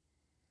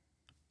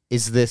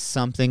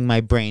something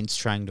my brain's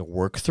trying to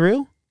work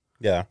through?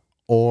 Yeah.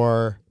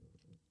 Or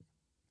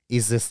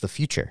is this the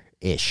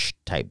future-ish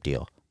type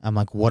deal? I'm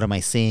like, what am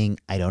I seeing?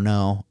 I don't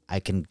know.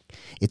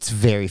 It's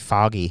very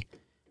foggy.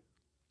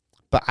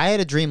 But I had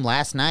a dream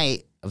last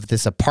night of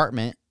this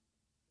apartment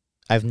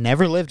I've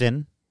never lived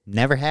in,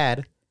 never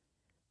had.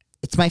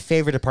 It's my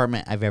favorite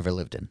apartment I've ever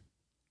lived in.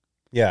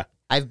 Yeah.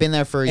 I've been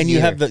there for a year. And you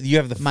have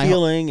the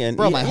feeling and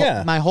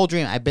my whole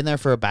dream. I've been there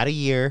for about a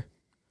year.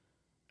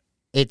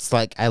 It's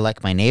like I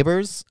like my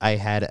neighbors. I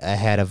had a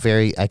yard.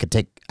 Very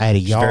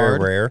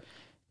rare.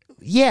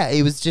 Yeah,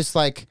 it was just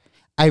like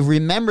I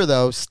remember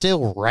though,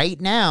 still right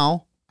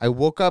now, I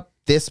woke up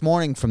this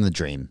morning from the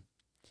dream.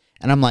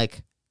 And I'm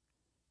like,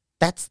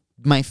 that's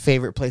my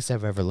favorite place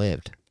I've ever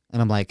lived.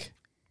 And I'm like,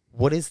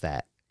 what is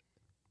that?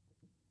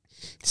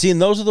 See,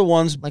 and those are the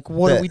ones. Like,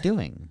 what that- are we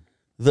doing?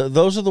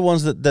 Those are the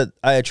ones that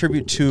I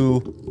attribute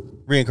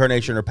to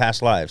reincarnation or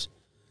past lives,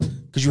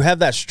 because you have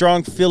that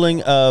strong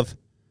feeling of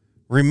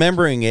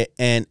remembering it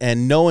and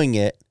knowing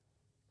it,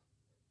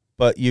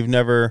 but you've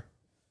never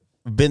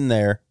been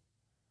there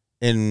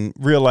in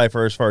real life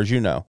or as far as you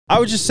know. I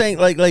was just saying,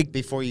 like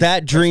Before you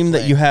that press dream that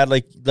play. you had,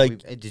 like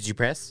Did you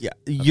press? yeah,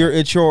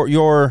 it's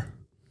your.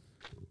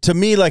 To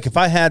me, like if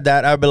I had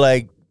that, I'd be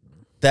like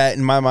that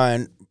in my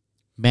mind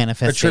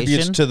Manifestation.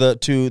 attributes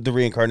to the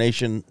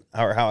reincarnation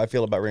or how I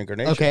feel about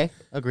reincarnation. Okay,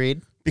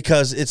 agreed.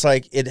 Because it's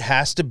like it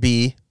has to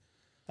be.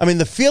 I mean,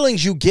 the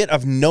feelings you get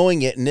of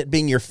knowing it and it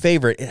being your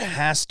favorite, it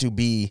has to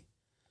be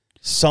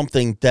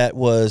something that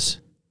was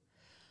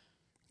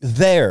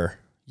there.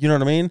 You know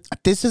what I mean?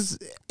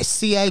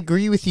 I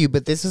agree with you,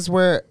 but this is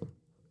where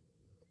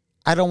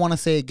I don't want to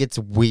say it gets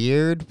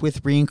weird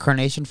with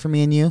reincarnation for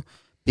me and you,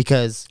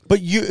 because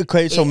But you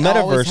okay? So It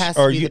always metaverse has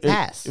to or be you the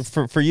past.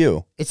 for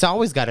you it's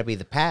always got to be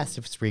the past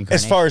if it's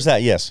reincarnation. as far as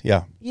that? Yes,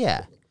 yeah.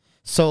 yeah.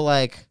 So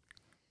like,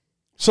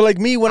 So like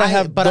me when I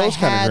have but those I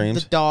kind had of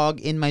dreams, the dog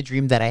in my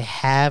dream that I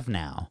have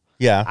now.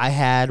 yeah. I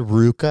had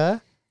Ruka.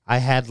 I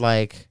had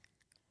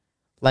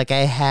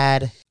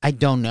I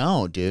don't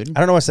know, dude. I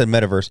don't know why I said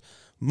metaverse,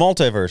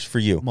 multiverse for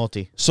you.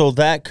 Multi. So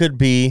that could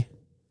be,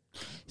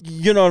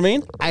 you know what I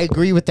mean? I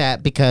agree with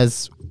that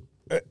because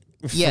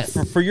yes.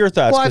 For your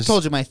thoughts. Well, I've 'cause-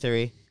 told you my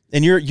theory.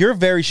 and you're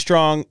very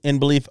strong in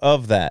belief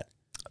of that.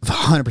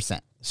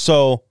 100%.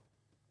 So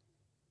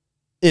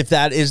if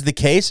that is the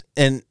case,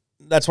 and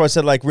that's why I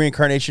said like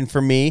reincarnation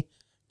for me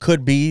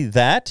could be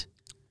that.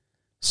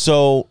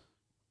 So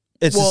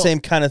it's the Well, same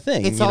kind of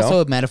thing. It's you also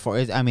know? a metaphor.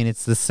 I mean,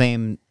 it's the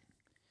same.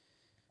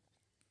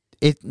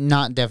 It's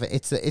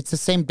the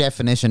same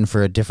definition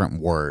for a different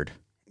word.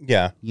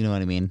 Yeah. You know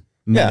what I mean?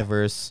 Yeah.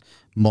 Metaverse,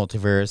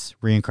 multiverse,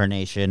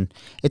 reincarnation.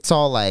 It's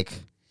all like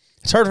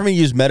It's hard for me to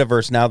use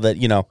metaverse now that,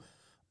 you know,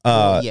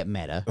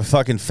 meta.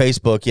 fucking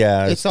Facebook,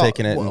 yeah, it's all-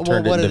 taking it and well,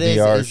 turned what it into is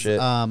VR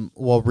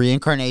shit.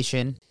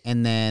 Reincarnation,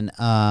 and then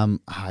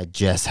I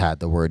just had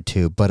the word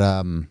too, but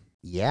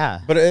yeah,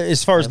 But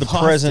as far as I the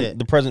lost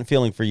it. present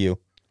feeling for you,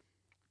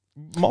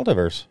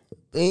 multiverse.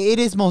 it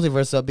is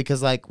multiverse though,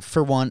 because like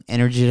for one,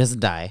 energy doesn't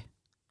die.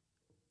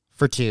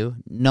 For two,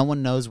 no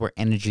one knows where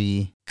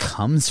energy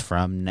comes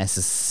from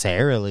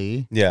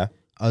necessarily, Yeah.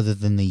 other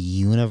than the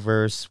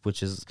universe,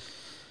 which is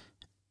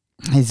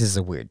this is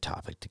a weird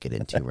topic to get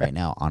into right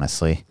now,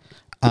 honestly.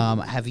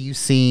 Have you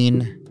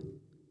seen?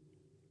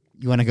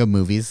 You want to go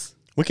movies?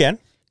 We can.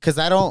 Because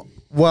I don't.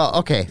 Well,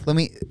 okay. Let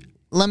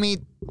me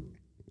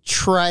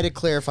try to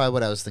clarify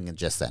what I was thinking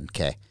just then.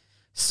 Okay,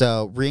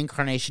 so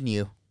reincarnation,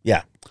 you,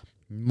 Yeah.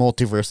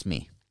 multiverse,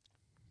 me.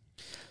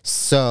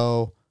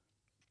 So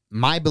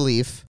my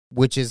belief,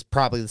 which is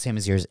probably the same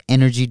as yours,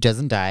 energy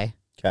doesn't die.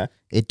 Okay.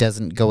 It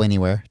doesn't go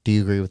anywhere. Do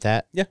you agree with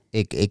that? Yeah.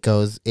 It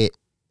goes. It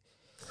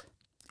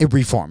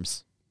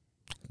reforms.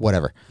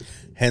 Whatever.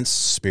 Hence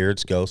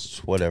spirits,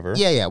 ghosts, whatever.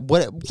 Yeah.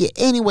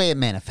 Any way it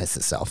manifests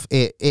itself,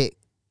 it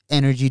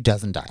energy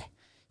doesn't die.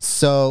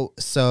 So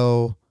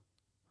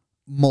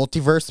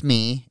multiverse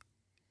me,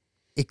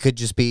 it could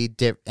just be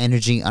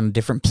energy on a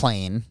different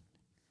plane,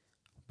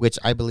 which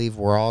I believe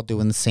we're all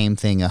doing the same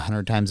thing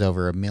 100 times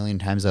over, 1,000,000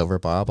 times over,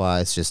 blah, blah.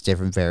 It's just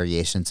different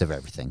variations of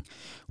everything,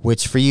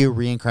 which for you,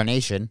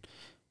 reincarnation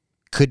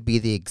could be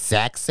the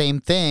exact same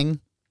thing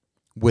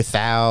with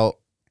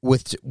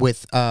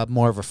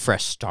more of a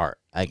fresh start,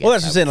 I guess. Well,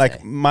 that's I what I'm saying. would Like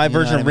say. my You know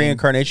version what of I mean?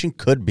 reincarnation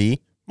could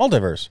be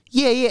multiverse.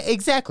 Yeah,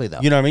 exactly, though.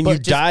 You know what I mean? But You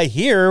just- die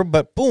here,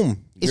 but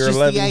boom, It's you're just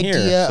 11 the idea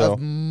here. So. of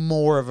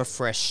more of a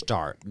fresh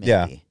start, maybe.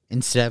 Yeah.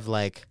 Instead of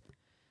like,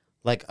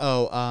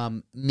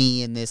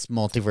 me in this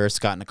multiverse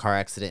got in a car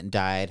accident and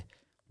died,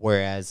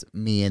 whereas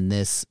me in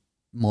this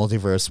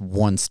multiverse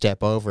one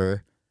step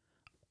over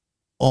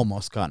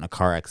almost got in a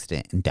car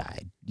accident and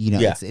died. You know,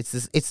 Yeah. it's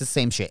the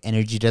same shit.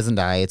 Energy doesn't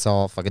die. It's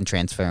all fucking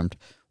transformed.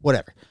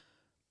 Whatever.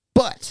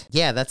 But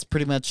yeah, that's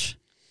pretty much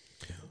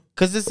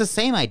because it's the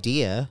same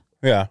idea.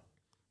 Yeah.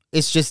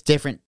 It's just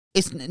different.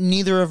 It's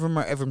neither of them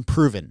are ever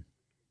proven.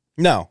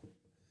 No.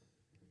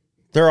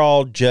 They're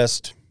all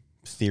just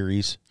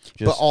theories.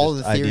 But all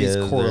just the theories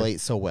ideas.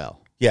 correlate so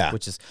well. Yeah.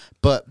 Which is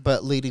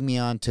but leading me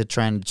on to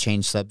trying to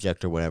change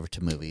subject or whatever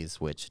to movies,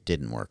 which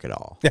didn't work at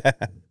all.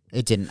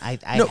 It didn't. I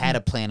No, had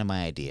a plan in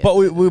my idea. But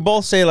we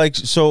both say, like,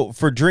 so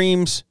for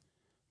dreams,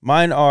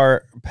 mine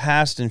are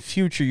past and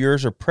future.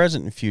 Yours are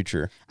present and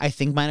future. I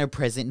think mine are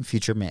present and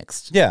future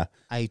mixed. Yeah.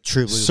 I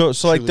truly So like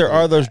truly there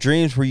are believe those that.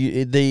 dreams where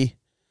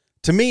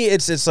to me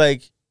it's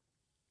like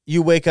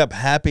you wake up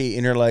happy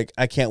and you're like,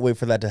 I can't wait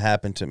for that to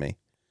happen to me.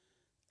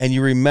 And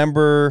you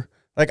remember,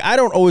 like, I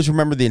don't always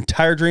remember the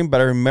entire dream,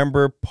 but I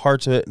remember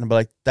parts of it and I'm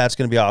like, that's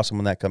going to be awesome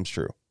when that comes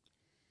true.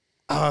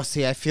 Oh,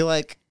 see, I feel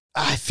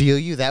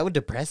you. That would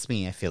depress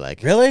me, I feel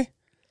like. Really?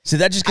 See,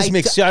 that just gets I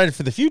me d- excited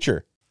for the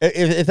future.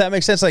 If that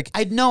makes sense, like,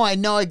 I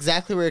know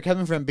exactly where you're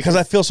coming from because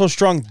I feel so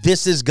strong,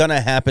 this is going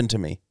to happen to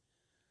me.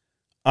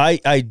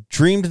 I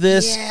dreamed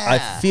this. Yeah.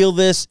 I feel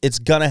this. It's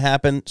going to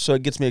happen. So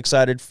it gets me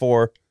excited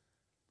for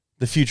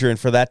the future and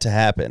for that to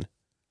happen.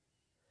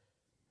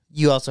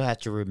 you also have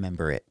to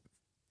remember it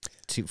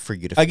for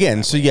you to feel Again,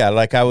 that so way. yeah,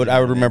 like I would You know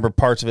what I mean? remember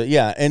parts of it.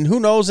 Yeah. And who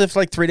knows if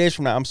like 3 days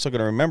from now I'm still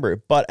gonna remember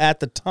it. But at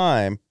the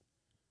time,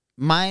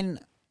 Mine,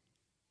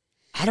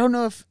 I don't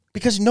know if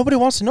because nobody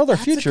wants to know their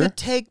that's future. a good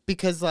take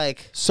because,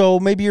 like, So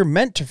maybe you're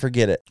meant to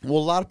forget it. well,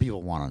 a lot of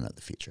people want to know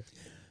the future.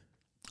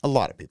 A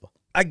lot of people.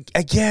 I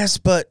guess,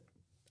 but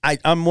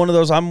I'm one of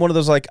those.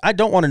 Like I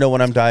don't want to know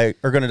when I'm gonna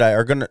die,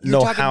 or gonna You're know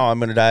talking- how I'm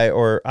gonna die,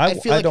 or I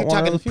feel like don't you're want to know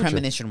talking the future.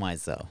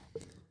 premonition-wise, though.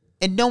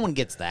 And no one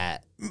gets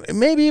that.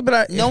 Maybe,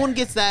 but No one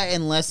gets that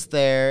unless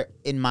they're,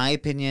 in my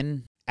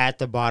opinion, at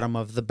the bottom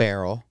of the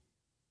barrel,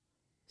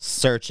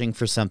 searching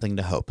for something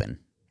to hope in.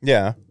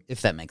 Yeah,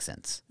 If that makes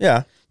sense.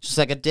 yeah, Just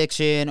like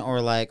addiction, or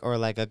like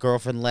a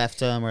girlfriend left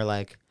them, or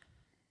like,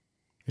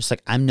 just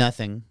like, I'm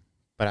nothing,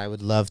 but I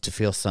would love to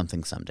feel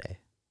something someday.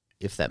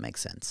 If that makes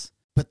sense.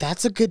 But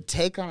that's a good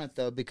take on it,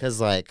 though, because,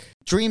 like,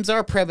 dreams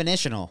are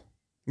premonitional.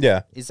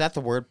 yeah. Is that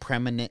the word?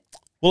 Premonit?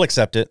 We'll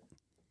accept it.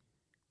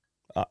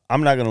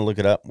 I'm not gonna look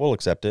it up. We'll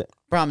accept it.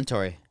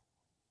 Promontory.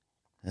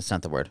 That's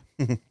not the word.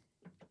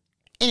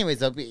 Anyways,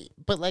 though,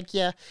 but, like,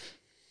 yeah.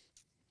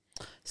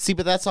 See,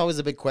 but that's always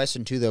a big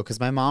question, too, though, because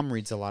my mom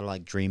reads a lot of,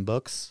 like, dream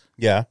books.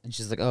 Yeah, And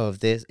she's like, oh,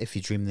 if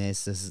you dream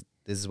this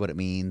is what it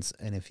means.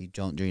 And if you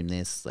don't dream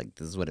this, like,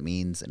 this is what it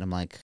means. And I'm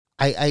like,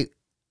 I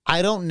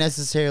don't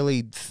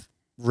necessarily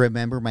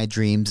remember my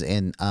dreams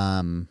in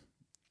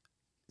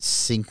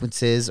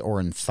sequences or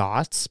in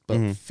thoughts, but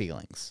Mhm.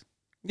 feelings.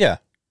 yeah.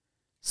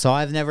 So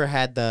I've never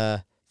had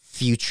the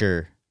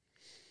future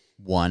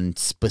one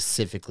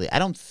specifically. I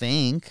don't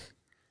think.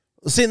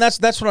 See, and that's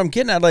what I'm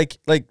getting at. Like,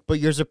 But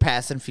yours are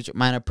past and future.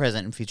 Mine are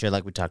present and future,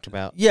 like we talked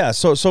about. yeah.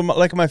 So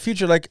like my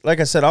future, like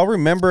I said, I'll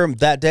remember 'em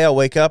that day. I'll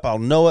wake up, I'll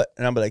know it,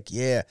 and I'll be like,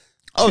 yeah.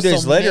 2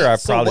 days later, I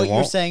so probably what you're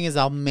won't. saying is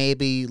I'll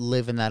maybe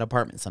live in that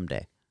apartment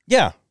someday.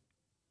 Yeah,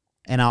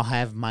 And I'll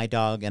have my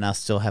dog, and I'll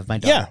still have my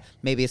dog. Yeah.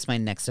 Maybe it's my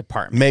next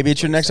apartment. maybe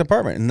it's your next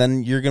apartment, and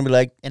then you're gonna be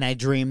like, And I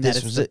dream that This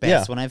it's was the it,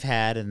 best yeah. one I've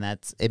had, and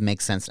it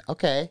makes sense.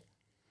 Okay.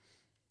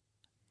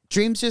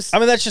 Dreams just. I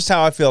mean, that's just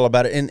how I feel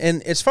about it. And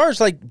as far as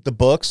like the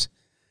books,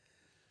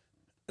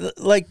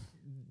 like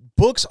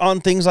books on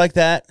things like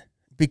that,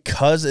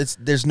 because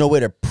there's no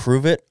way to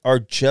prove it, are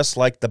just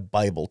like the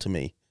Bible to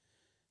me.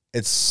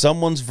 It's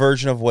someone's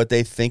version of what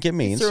they think it it's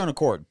means. their own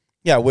accord.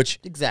 Yeah, which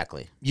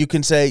Exactly. you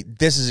can say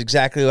this is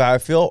exactly how I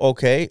feel,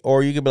 okay,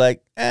 or you could be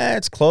like,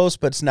 it's close,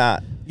 but it's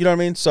not. You know what I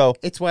mean? So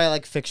It's why I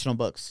like fictional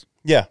books,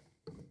 yeah,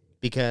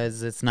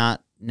 because it's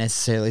not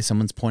necessarily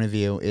someone's point of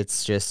view.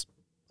 It's just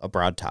a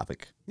broad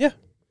topic. yeah,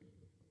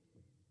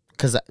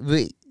 Because,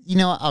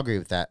 I'll agree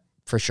with that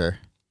for sure.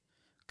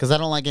 Because I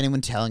don't like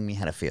anyone telling me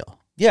how to feel,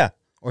 yeah,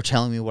 or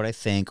telling me what I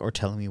think, or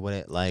telling me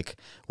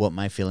what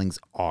my feelings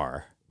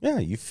are. yeah.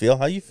 You feel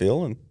how you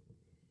feel, and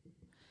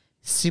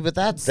See, but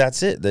that's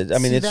that's it. I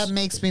mean, it's that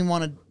makes me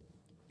want to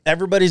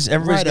everybody's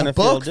write gonna a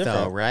feel book, different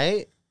though,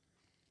 right?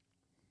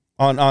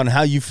 on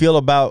how you feel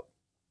about.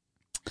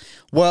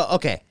 Well,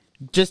 okay.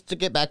 Just to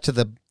get back to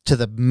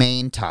the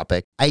main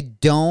topic, I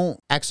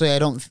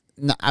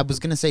was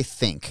gonna say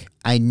think.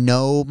 I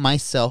know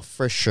myself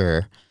for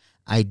sure.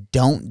 I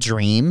don't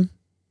dream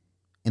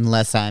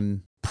unless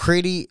I'm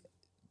pretty,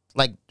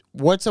 like,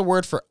 what's a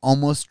word for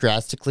almost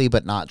drastically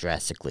but not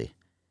drastically?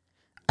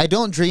 I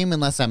don't dream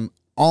unless I'm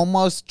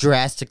almost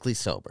drastically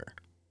sober.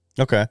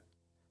 Okay.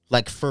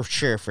 Like, for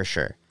sure.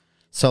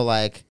 So,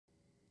 like,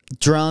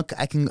 drunk,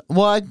 I can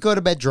go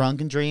to bed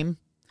drunk and dream,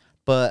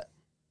 but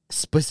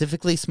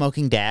specifically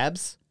smoking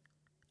dabs,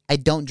 I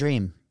don't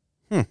dream.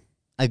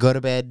 I go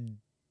to bed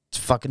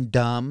fucking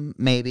dumb,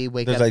 maybe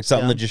wake There's up like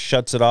something dumb. that just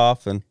shuts it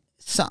off, and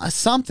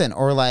Something,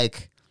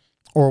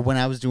 or when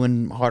I was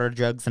doing harder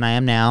drugs than I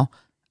am now,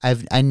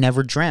 I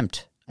never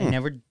dreamt.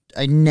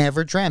 I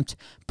never dreamt.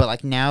 But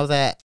like now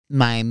that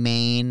my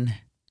main,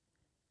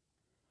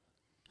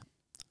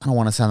 I don't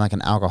want to sound like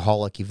an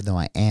alcoholic, even though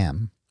I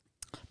am.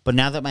 But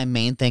now that my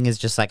main thing is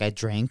just like I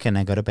drink and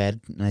I go to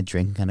bed, and I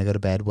drink and I go to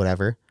bed,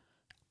 whatever.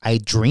 I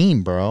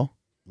dream, bro.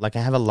 Like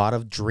I have a lot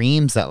of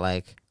dreams that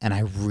and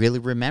I really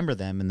remember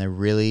them, and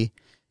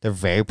they're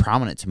very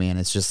prominent to me, and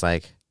it's just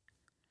like,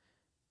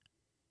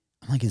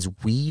 I'm like, is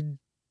weed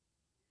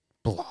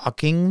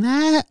blocking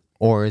that?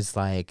 Or is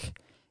like,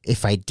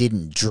 if I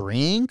didn't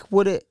drink,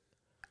 would it?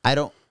 I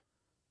don't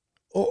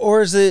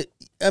or is it?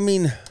 I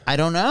mean, I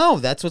don't know.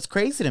 That's what's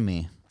crazy to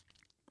me.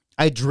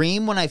 I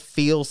dream when I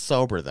feel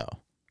sober, though.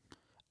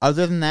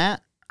 Other than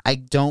that, I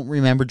don't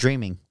remember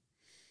dreaming.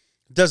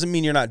 doesn't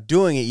mean you're not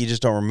doing it. You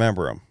just don't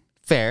remember them.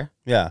 Fair.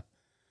 Yeah.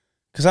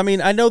 Because I mean,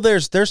 I know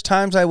there's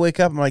times I wake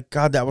up, I'm like,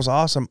 God, that was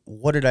awesome.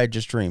 What did I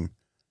just dream?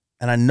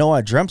 And I know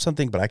I dreamt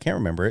something, but I can't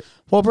remember it.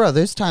 Well, bro,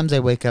 there's times I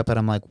wake up and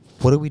I'm like,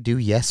 what did we do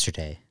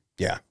yesterday?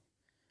 Yeah.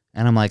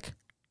 And I'm like,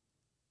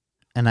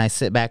 and I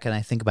sit back and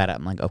I think about it.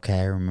 I'm like, okay,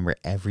 I remember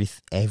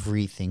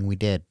everything we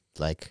did.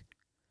 Like,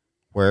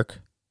 work,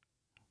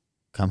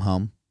 come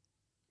home,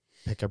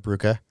 pick up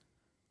Ruka,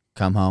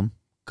 come home,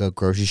 go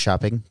grocery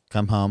shopping,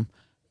 come home,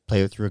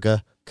 play with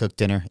Ruka, cook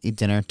dinner, eat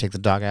dinner, take the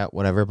dog out,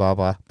 whatever, blah,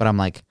 blah. But I'm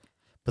like,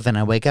 but then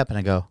I wake up and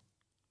I go,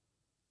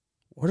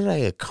 what did I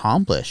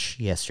accomplish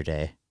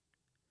yesterday?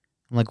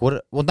 I'm like,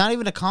 what? Well, not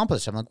even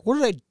accomplish. I'm like, what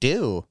did I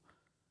do?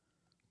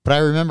 But I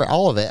remember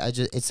all of it.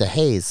 It's a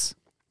haze.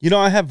 You know,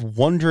 I have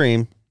one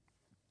dream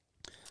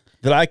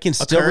that I can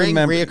still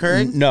remember.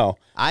 Reoccurring? No.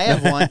 I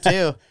have one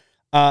too.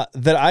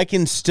 That I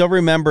can still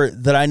remember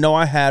that I know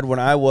I had when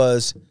I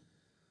was,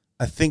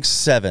 I think,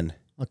 7.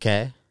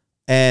 Okay.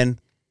 And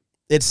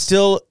it's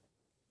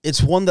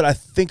one that I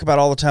think about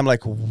all the time.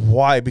 Like,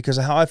 why? Because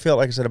of how I feel,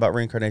 like I said, about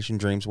reincarnation,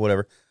 dreams,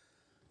 whatever.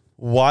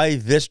 Why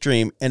this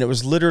dream? And it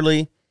was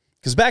literally,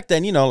 because back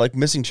then, you know, like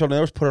missing children, they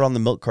always put it on the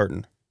milk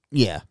carton.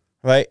 Yeah.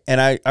 Right? And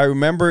I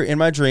remember in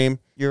my dream,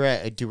 You're right.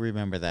 I do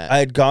remember that. I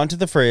had gone to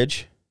the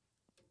fridge.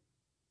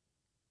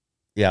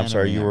 Yeah, I'm I don't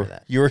sorry. remember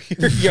that. You're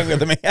younger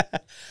than me.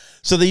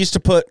 So they used to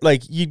put,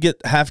 like, you'd get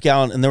half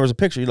gallon, and there was a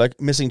picture, like,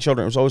 missing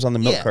children. It was always on the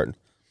milk carton.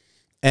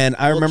 And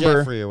I remember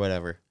Jeffrey or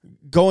whatever.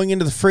 going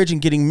into the fridge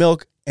and getting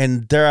milk,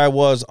 and there I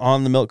was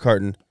on the milk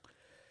carton.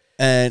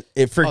 And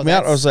it freaked me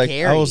out. That's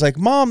scary. I was like,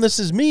 Mom, this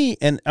is me.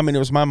 And I mean, it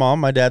was my mom,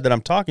 my dad that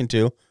I'm talking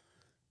to.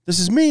 This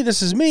is me.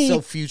 This is me.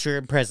 So future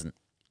and present.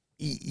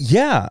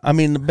 Yeah. I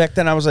mean, back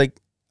then I was like,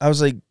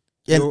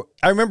 and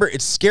I remember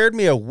it scared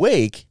me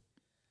awake,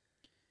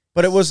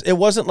 but it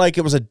wasn't like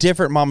it was a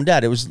different mom and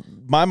dad. It was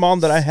my mom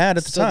that I had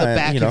at the time. So the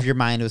back of your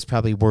mind was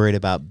probably worried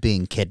about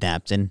being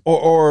kidnapped and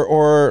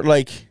or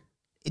like,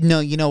 no,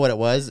 you know what it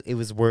was? It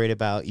was worried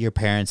about your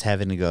parents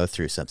having to go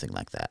through something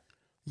like that.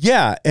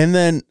 yeah. And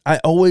then I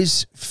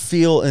always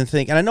feel and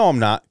think, and I know I'm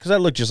not, because I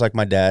look just like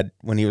my dad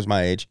when he was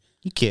my age.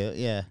 You cute,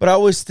 yeah. But I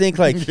always think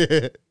like,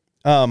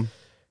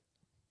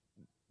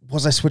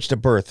 was I switched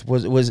at birth?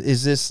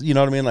 Is this, you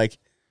know what I mean? Like,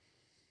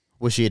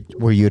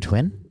 Were you a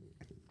twin?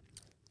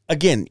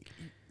 again,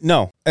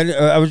 no. And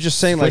I was just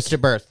saying, Switched like, to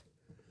birth.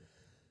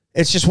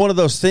 it's just one of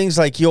those things.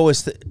 Like, you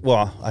always,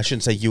 well, I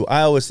shouldn't say you.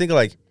 I always think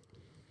like,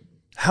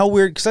 how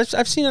weird, because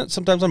I've seen it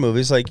sometimes on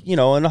movies, like, you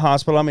know, in the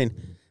hospital. I mean,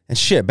 and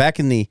shit, back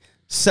in the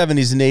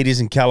 70s and 80s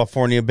in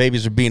California,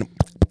 babies are being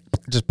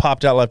just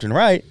popped out left and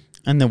right.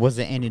 And there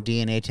wasn't any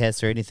DNA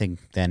tests or anything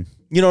then.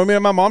 You know what I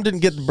mean? My mom didn't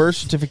get the birth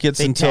certificates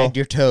They until tagged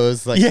your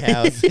toes like Yeah.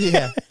 cows.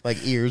 Yeah, like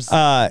ears.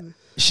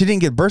 she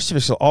didn't get birth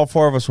certificates until all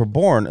 4 of us were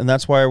born, and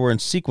that's why we're in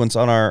sequence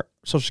on our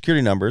social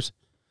security numbers.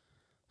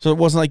 So it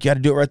wasn't like you had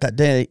to do it right that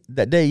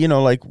day. You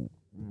know, like,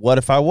 what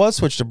if I was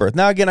switched to birth?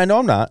 Now, again, I know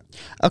I'm not.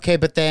 Okay,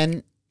 but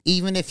then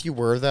even if you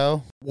were,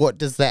 though, what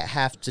does that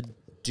have to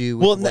do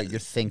with what you're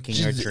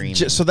thinking or dreaming?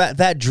 So that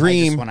I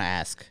dream, just want to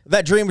ask.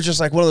 that dream was just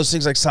like one of those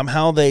things. Like,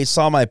 somehow they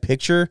saw my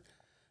picture,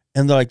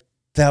 and they're like,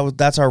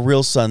 that's our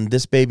real son.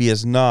 This baby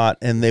is not,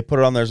 and they put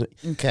it on there.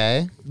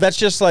 Okay. That's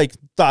just like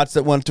thoughts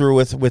that went through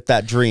with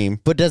that dream.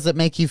 But does it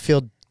make you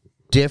feel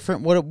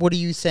different? What are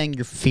you saying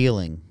you're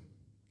feeling?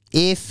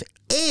 If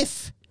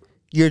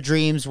your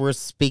dreams were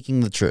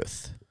speaking the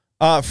truth.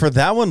 For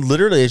that one,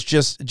 literally, it's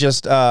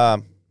just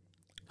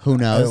Who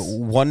knows?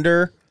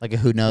 wonder, Like a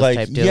who knows like,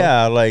 type deal?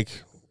 yeah, like,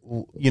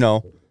 you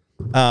know,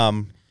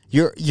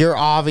 You're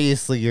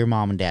obviously your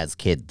mom and dad's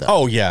kid, though.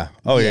 oh yeah,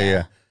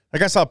 yeah.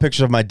 Like, I saw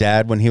pictures of my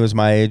dad when he was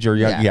my age or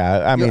young. Yeah,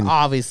 I You're mean,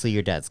 obviously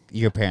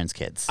your parents'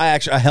 kids. I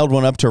held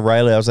one up to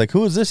Riley. I was like,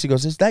 "Who is this?" He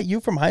goes, "Is that you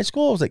from high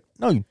school?" I was like,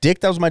 "No, you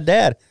dick, that was my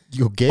dad."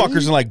 You gay?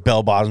 Fuckers in like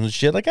bell bottoms and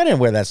shit. Like, I didn't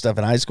wear that stuff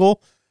in high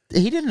school.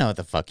 He didn't know what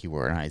the fuck you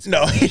were in high school.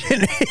 No, he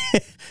didn't.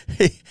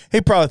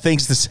 he probably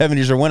thinks the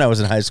 70s are when I was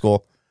in high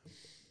school.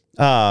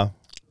 But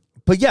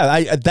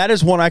yeah, that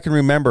is one I can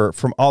remember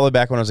from all the way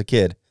back when I was a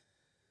kid.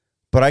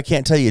 But I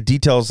can't tell you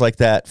details like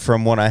that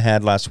from one I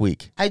had last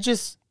week.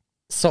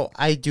 So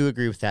I do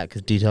agree with that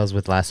because details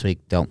with last week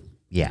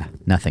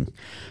nothing.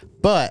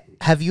 But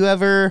have you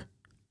ever?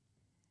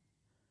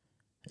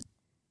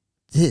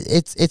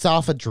 It's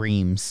off of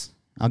dreams.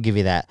 I'll give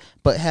you that.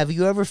 But have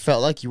you ever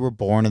felt like you were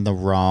born in the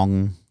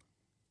wrong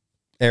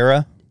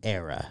Era?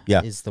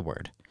 Yeah, is the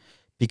word.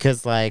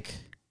 Because like,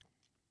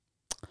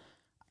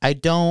 I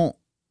don't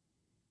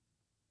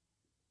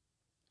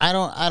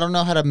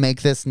know how to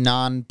make this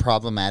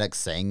non-problematic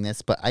saying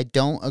this, but I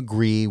don't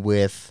agree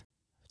with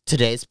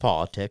today's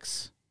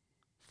politics,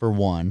 for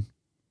one.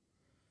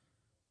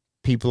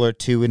 People are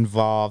too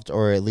involved,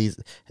 or at least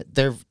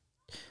they're,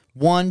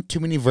 one, too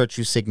many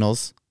virtue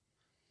signals.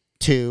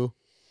 Two,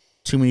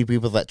 too many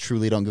people that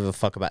truly don't give a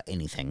fuck about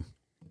anything.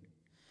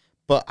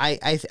 But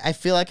I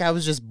feel like I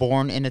was just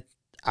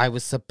I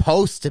was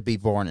supposed to be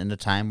born in a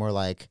time where,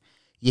 like,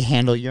 you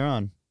handle your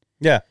own.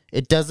 Yeah.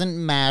 It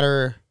doesn't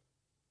matter.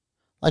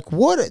 Like,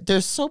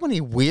 there's so many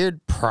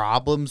weird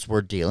problems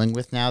we're dealing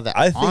with now that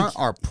aren't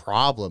our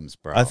problems,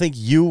 bro. I think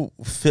you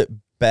fit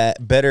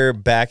better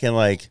back in,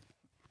 like,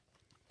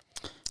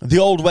 the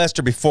old West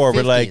or before,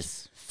 but, like,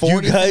 40s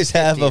you guys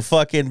and have a 50s.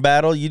 fucking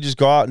battle. You just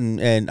go out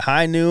and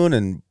high noon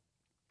and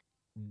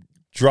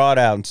draw it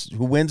out. And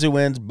who wins,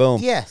 boom.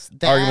 Yes.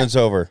 Argument's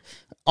over.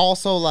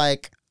 Also,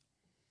 like,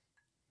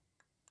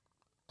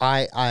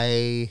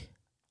 I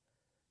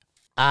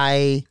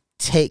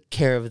take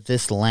care of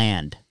this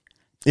land.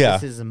 Yeah.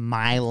 This is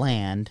my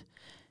land.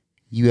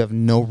 You have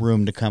no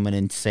room to come in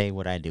and say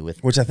what I do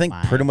with Which I think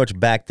mine. pretty much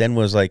back then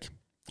was like,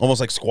 Almost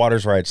like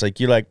squatters' rights. Like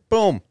you're like,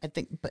 boom, I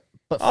think, but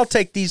I'll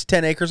take these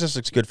 10 acres. This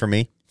looks good for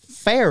me.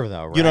 fair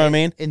though, right? You know what I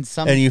mean? In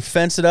some, And you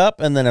fence it up,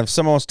 and then if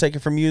someone wants to take it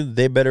from you,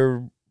 they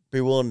better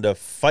be willing to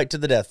fight to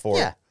the death for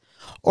yeah, it.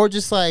 or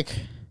just like,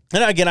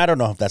 And again, I don't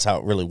know if that's how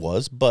it really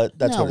was, but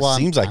that's No, what well, it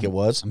seems like it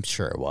was. I'm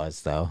sure it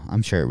was though.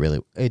 I'm sure it really.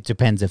 It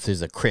depends if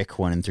there's a creek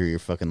running through your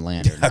fucking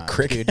land or not.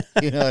 creek. dude.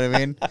 You know what I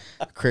mean?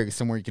 A creek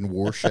somewhere you can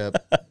worship.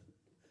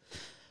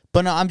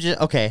 But no, I'm just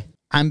okay.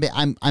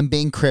 I'm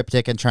being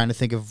cryptic and trying to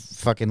think of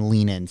fucking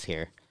lean-ins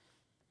here.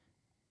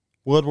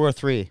 World War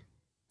III.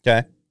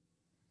 Okay.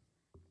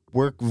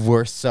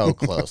 We're so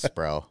close,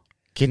 bro.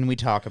 Can we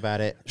talk about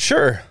it?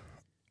 Sure.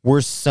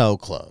 We're so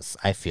close,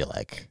 I feel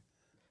like.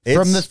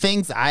 From the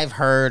things I've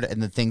heard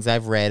and the things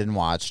I've read and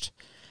watched,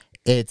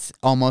 it's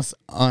almost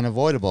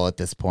unavoidable at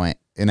this point,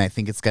 and I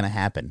think it's going to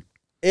happen.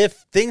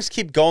 If things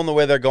keep going the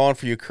way they're going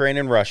for Ukraine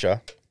and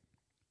Russia,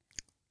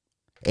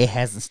 It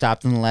hasn't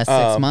stopped in the last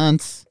 6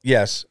 months.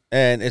 yes,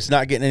 and it's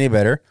not getting any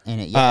better.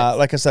 And it,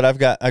 Like I said,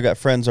 I got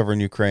friends over in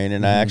Ukraine,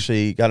 and I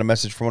actually got a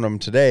message from one of them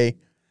today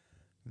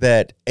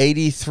that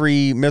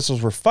 83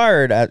 missiles were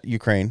fired at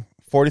Ukraine.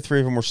 43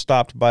 of them were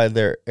stopped by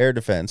their air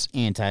defense.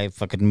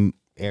 anti-fucking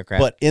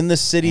aircraft. But in the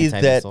city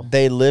Anti-missile. that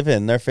they live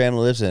in, their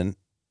family lives in,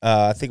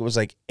 I think it was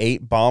like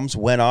 8 bombs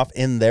went off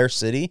in their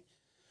city,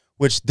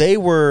 which they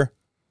were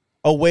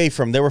away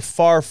from. They were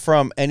far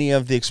from any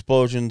of the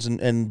explosions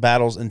and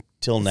battles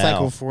until it's now.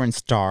 like before in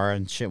Star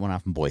and shit went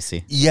off in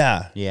Boise.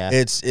 Yeah. Yeah.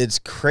 It's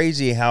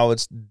crazy how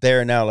it's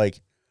there now.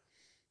 Like,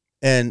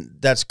 and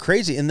that's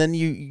crazy. And then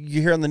you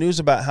hear on the news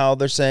about how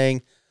they're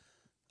saying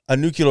a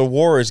nuclear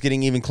war is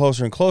getting even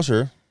closer and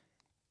closer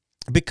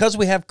because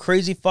we have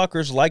crazy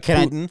fuckers like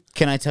Putin.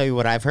 Can I tell you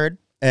what I've heard?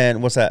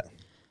 And what's that?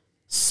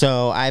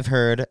 So I've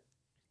heard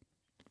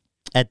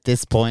at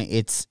this point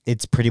it's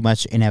pretty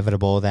much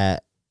inevitable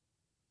that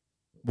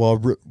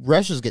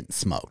Russia's getting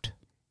smoked.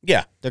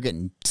 Yeah. They're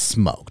getting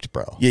smoked,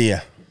 bro.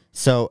 Yeah.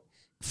 So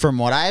from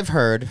what I've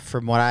heard,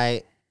 from what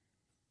I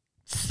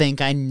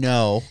think I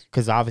know,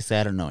 because obviously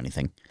I don't know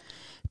anything,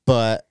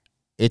 but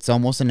it's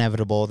almost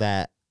inevitable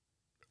that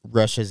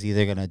Russia's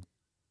either going to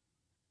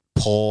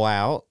pull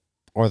out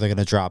or they're going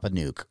to drop a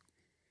nuke.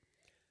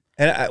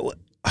 And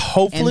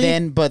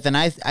hopefully. But then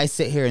I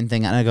sit here and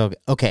think, and I go,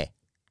 okay,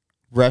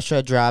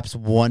 Russia drops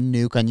 1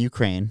 nuke on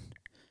Ukraine.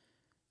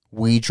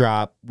 We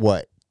drop,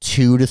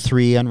 2 to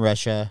 3 on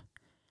Russia.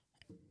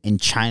 And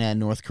China and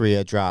North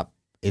Korea drop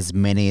as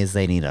many as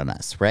they need on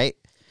us, right?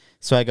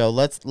 So I go,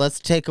 let's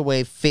take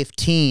away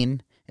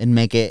 15 and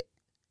make it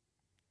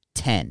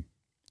 10.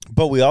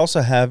 But we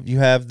also have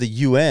the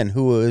UN,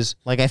 who is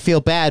Like, I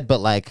feel bad, but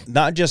like,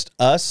 not just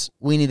us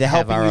we need to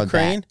have helping our own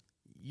Ukraine. back.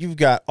 You've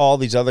got all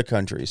these other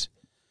countries.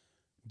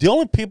 The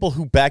only people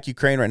who back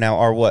Ukraine right now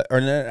are what?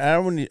 Or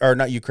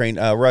not Ukraine,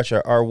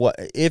 Russia are what?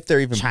 If they're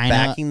even China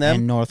backing them,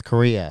 and North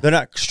Korea. they're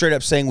not straight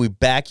up saying we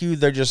back you.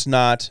 They're just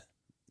not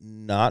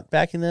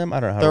backing them. I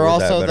don't know how They're to word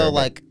that also better, though, but-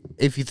 like,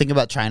 if you think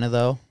about China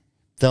though,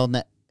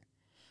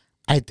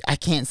 I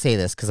can't say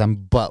this because I'm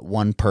but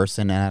one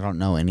person and I don't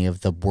know any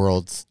of the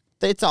world's.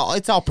 It's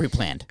all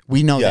pre-planned.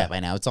 We know Yeah. that by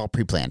now. It's all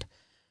pre-planned.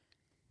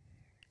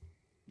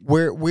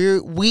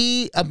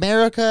 We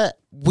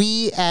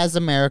as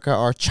America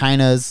are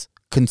China's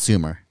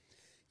consumer.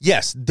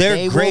 yes, their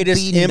They will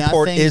greatest be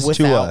import nothing is to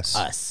without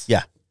us.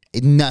 Yeah,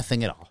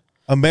 Nothing at all.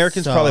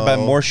 Americans probably buy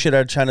So- more shit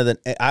out of China than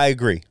I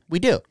agree. We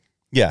do.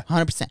 Yeah,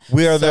 100%.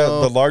 we are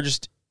So- the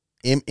largest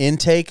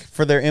intake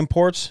for their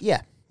imports.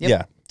 Yeah. Yep.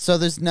 Yeah. So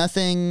there's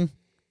nothing.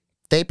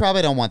 They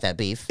probably don't want that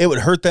beef. It would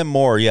hurt them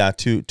more,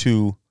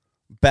 to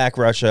back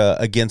Russia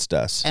against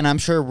us. And I'm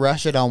sure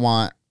Russia don't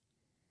want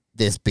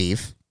this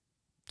beef.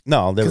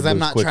 No, they would Because I'm lose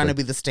not quickly. trying to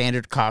be the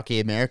standard cocky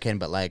American,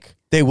 but like,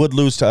 They would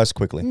lose to us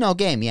quickly. no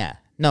game, yeah.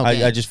 No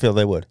game. I just feel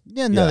they would.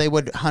 yeah, no, yeah. they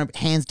would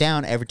hands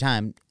down every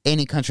time.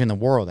 Any country in the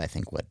world, I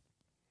think, would.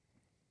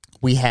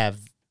 We have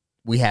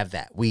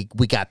that. We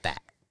got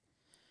that.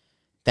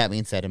 That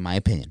being said, in my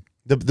opinion.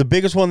 The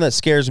biggest one that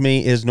scares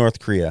me is North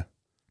Korea.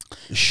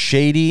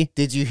 Shady.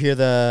 Did you hear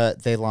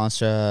they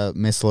launched a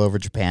missile over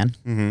Japan?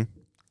 Mm-hmm.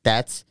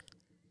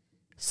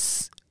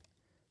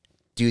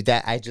 Dude,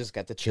 that I just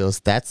got the chills.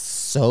 That's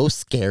so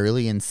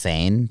scarily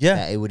insane. Yeah.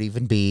 That it would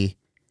even be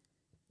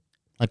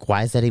like,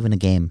 why is that even a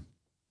game?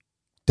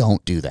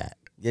 Don't do that.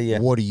 Yeah.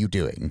 What are you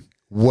doing?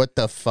 What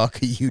the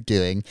fuck are you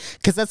doing?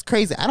 Because that's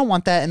crazy. I don't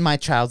want that in my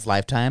child's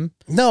lifetime.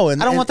 No,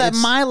 and I don't want that in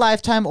it's- my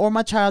lifetime or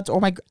my child's or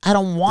my. I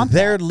don't want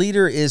Their that.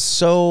 leader is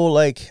so,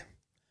 like,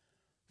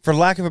 for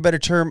lack of a better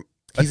term,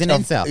 He's an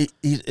incel.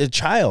 He's a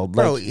child.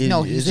 Bro, like,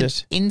 no, he's he's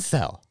just. an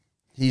incel.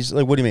 He's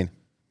like, what do you mean?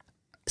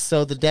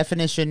 So the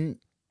definition,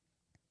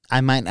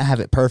 I might not have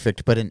it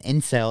perfect, but an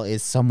incel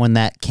is someone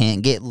that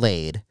can't get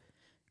laid.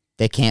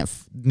 They can't.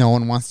 No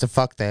one wants to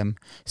fuck them,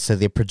 so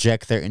they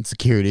project their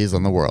insecurities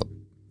on the world.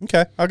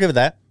 Okay, I'll give it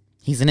that.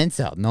 He's an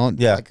incel. No one,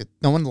 Yeah.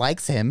 no one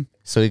likes him,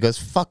 so he goes,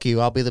 "Fuck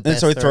you, I'll be the And best."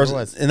 so he there throws, ever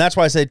was. and that's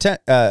why I say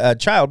a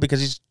child, because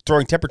he's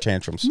throwing temper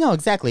tantrums. No,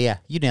 exactly. Yeah,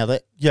 you nailed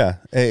it. Yeah,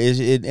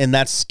 and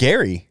that's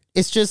scary.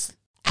 It's just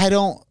I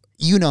don't.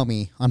 You know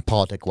me on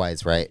politic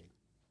wise, right?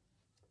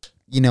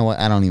 you know what?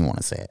 I don't even want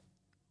to say it.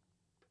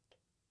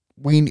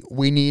 We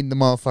need the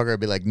motherfucker to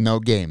be like, no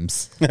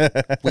games.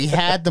 We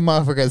had the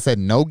motherfucker that said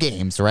no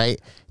games,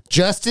 right?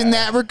 Just in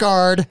that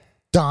regard,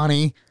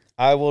 Donnie,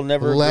 I will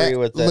never agree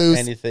with that, loose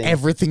anything.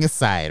 everything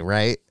aside,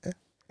 right?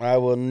 I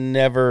will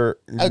never.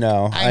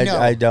 No,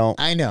 I don't.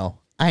 I know.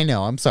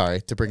 I'm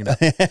sorry to bring it up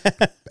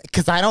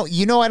because I don't.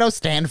 You know, I don't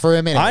stand for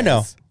him. Anyways. I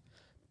know,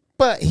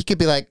 but he could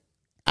be like,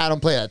 I don't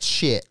play that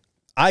shit.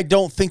 I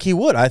don't think he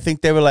would. I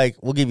think they were like,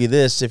 we'll give you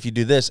this if you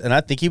do this, and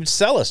I think he would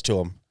sell us to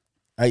him.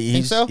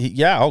 Think so?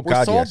 Yeah. Oh We're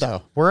God, sold yes.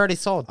 though. We're already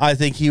sold. I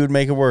think he would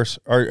make it worse,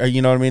 or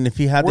you know what I mean? If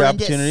he had We're the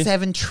gonna opportunity, get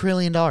 $7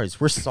 trillion.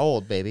 We're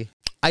sold, baby.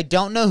 I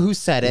don't know who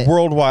said it.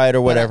 worldwide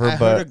or whatever. I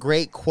heard a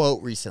great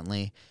quote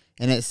recently,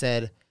 and it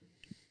said,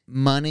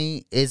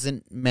 money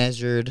isn't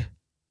measured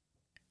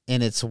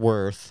in its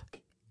worth,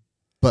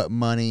 but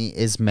money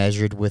is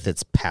measured with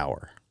its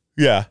power.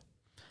 yeah,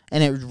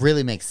 And it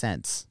really makes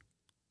sense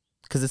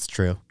because it's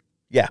true.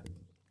 yeah.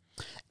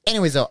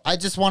 Anyways, though, I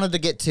just wanted to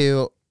get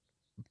to,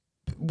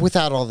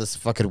 without all this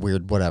fucking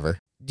weird whatever,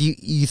 do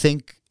you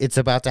think it's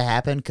about to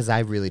happen? Because I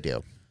really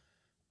do.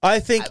 I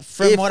think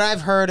From what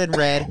I've heard and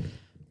read,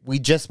 we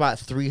just bought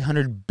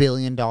 $300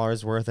 billion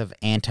worth of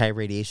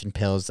anti-radiation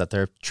pills that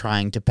they're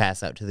trying to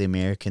pass out to the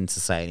American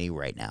society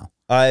right now.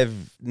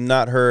 I've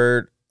not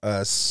heard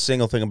a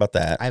single thing about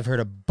that. I've heard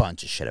a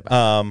bunch of shit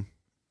about it.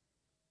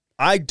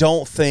 I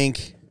don't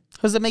think.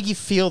 How does that make you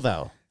feel,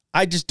 though?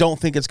 I just don't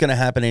think it's going to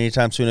happen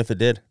anytime soon. If it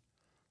did,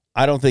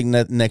 I don't think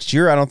next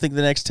year. I don't think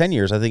the next 10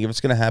 years. I think if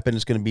it's going to happen,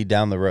 it's going to be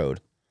down the road.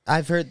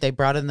 I've heard they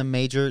brought in the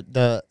major's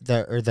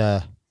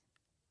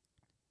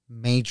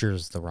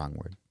the wrong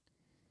word.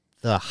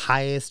 The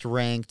highest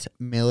ranked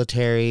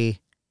military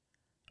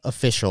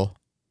official,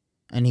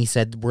 and he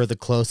said we're the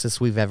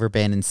closest we've ever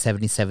been in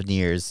 77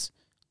 years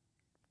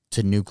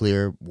to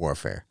nuclear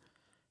warfare.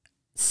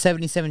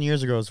 77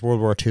 years ago was World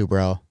War II,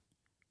 bro.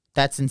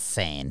 That's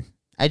insane.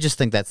 I just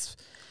think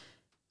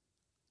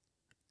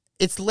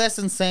it's less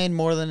insane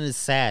more than it is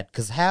sad,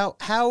 because how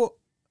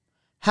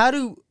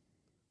do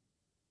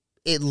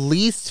at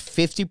least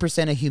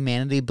 50% of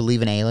humanity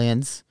believe in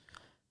aliens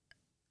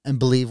and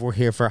believe we're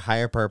here for a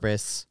higher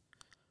purpose,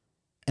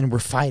 and we're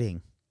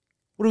fighting?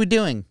 What are we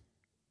doing?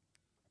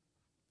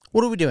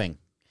 What are we doing?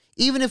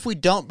 Even if we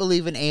don't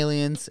believe in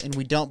aliens and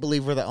we don't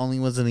believe we're the only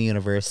ones in the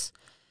universe,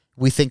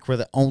 we think we're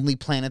the only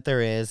planet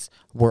there is,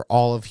 we're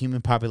all of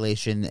human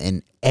population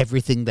and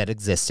everything that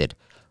existed.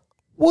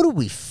 What are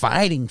we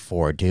fighting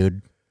for,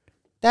 dude?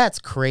 That's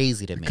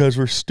crazy to me. Because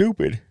we're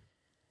stupid.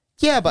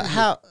 Yeah, but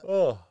how...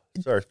 Oh,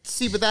 sorry.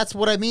 See, but that's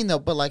what I mean, though.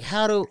 But, like,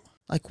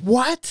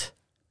 what?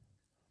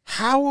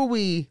 How are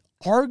we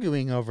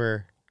arguing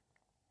over...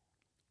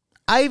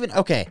 I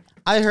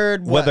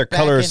heard... Whether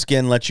color of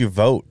skin lets you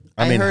vote.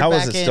 I mean, how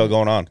is it still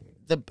going on?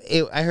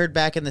 I heard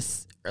back in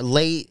the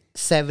late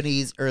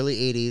 70s, early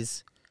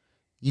 80s,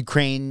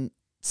 Ukraine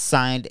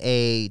signed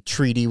a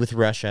treaty with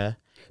Russia,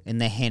 and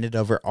they handed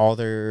over all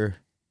their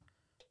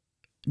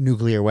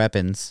nuclear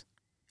weapons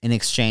in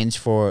exchange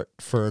for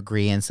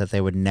agreements that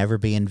they would never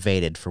be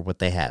invaded for what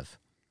they have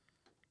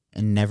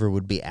and never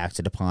would be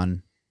acted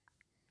upon,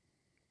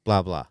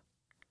 blah, blah.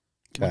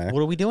 Okay.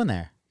 What are we doing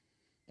there?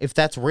 If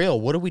that's real,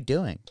 what are we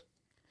doing?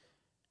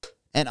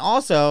 And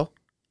also,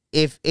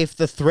 if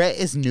the threat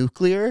is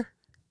nuclear,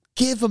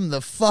 give them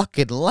the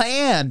fucking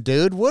land,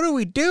 dude. What are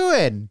we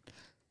doing?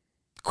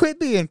 Quit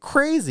being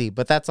crazy.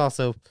 But that's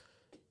also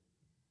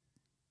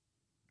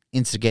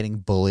instigating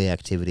bully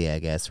activity, I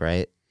guess,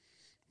 right?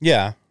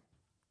 Yeah.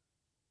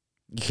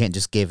 You can't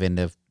just give in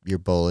to your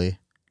bully.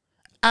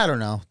 I don't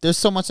know. There's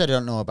so much I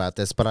don't know about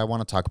this, but I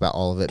want to talk about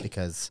all of it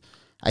because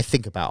I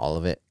think about all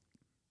of it.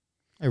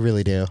 I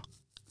really do.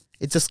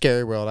 It's a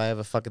scary world. I have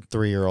a fucking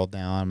 3-year-old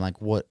now. I'm like,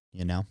 what,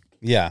 you know?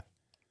 Yeah.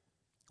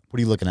 What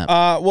are you looking at?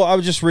 Well, I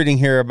was just reading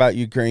here about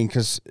Ukraine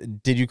because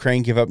did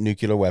Ukraine give up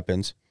nuclear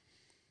weapons?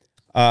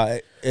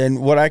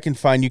 And what I can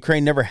find,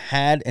 Ukraine never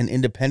had an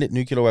independent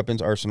nuclear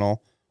weapons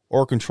arsenal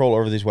or control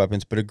over these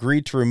weapons, but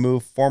agreed to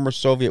remove former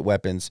Soviet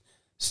weapons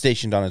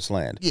stationed on its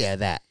land. Yeah,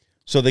 that.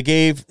 So they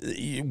gave,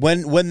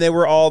 when they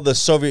were all the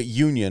Soviet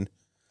Union,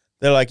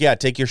 they're like, yeah,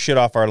 take your shit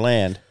off our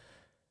land,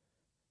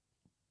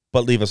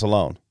 but leave us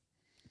alone.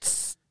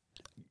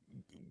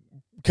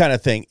 Kind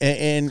of thing.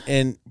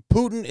 And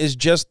Putin is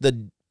just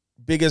the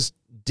biggest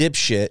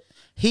dipshit.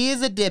 He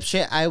is a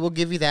dipshit. I will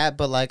give you that.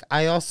 But, like,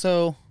 I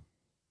also,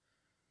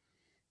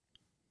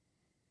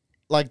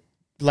 like,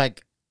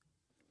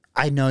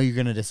 I know you're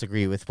going to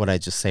disagree with what I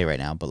just say right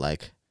now, but,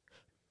 like,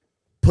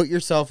 put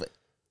yourself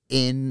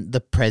in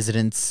the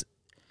president's.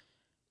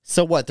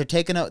 So what? They're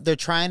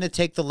trying to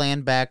take the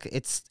land back.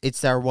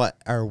 It's our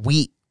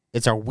wheat.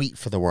 It's our wheat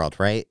for the world,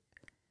 right?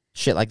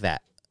 Shit like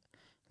that.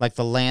 Like,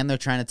 the land they're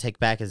trying to take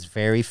back is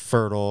very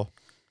fertile.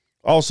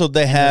 Also,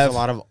 they There's have a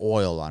lot of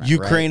oil on it.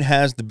 Ukraine right?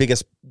 has the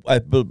biggest, I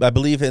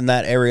believe, in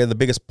that area, the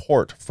biggest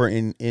port for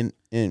in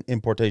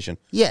importation.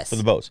 Yes. For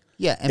the boats.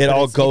 Yeah. It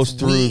all goes it's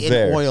through wheat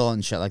there. And oil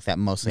and shit like that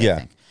mostly, Yeah. I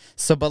think.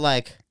 So, but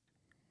like,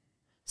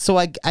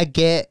 I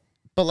get,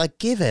 but like,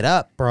 give it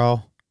up,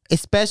 bro.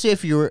 especially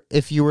if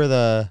you were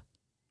the,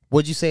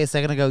 what'd you say a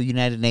second ago?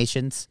 United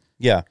Nations.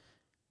 Yeah.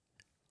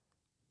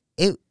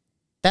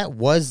 That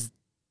was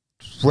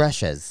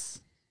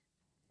Russia's.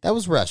 That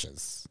was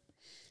Russia's.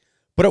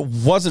 But it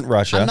wasn't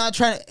Russia. I'm not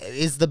trying to.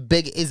 Is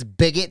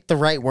bigot the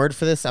right word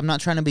for this? I'm not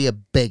trying to be a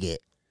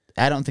bigot.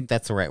 I don't think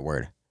that's the right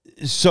word.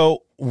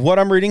 So what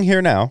I'm reading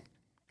here now,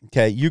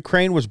 okay,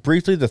 Ukraine was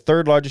briefly the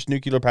third largest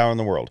nuclear power in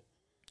the world.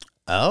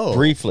 Oh.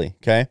 Briefly,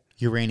 okay?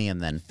 Uranium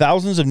then.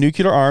 Thousands of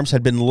nuclear arms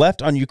had been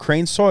left on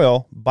Ukraine's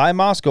soil by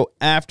Moscow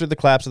after the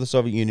collapse of the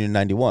Soviet Union in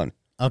 91.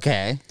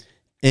 Okay.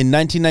 In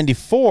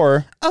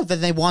 1994... Oh,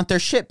 then they want their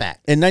shit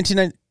back.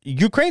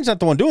 Ukraine's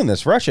not the one doing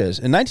this. Russia is.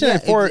 In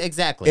 1994,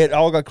 exactly. It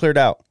all got cleared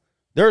out.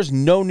 There's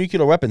no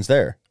nuclear weapons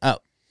there. Oh,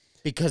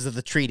 because of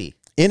the treaty.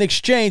 In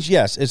exchange,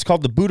 yes, it's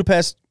called the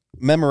Budapest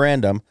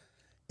Memorandum.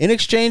 In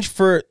exchange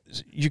for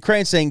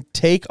Ukraine saying,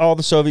 take all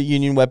the Soviet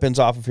Union weapons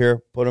off of here,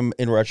 put them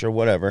in Russia,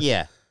 whatever.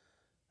 Yeah.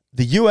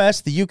 The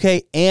U.S., the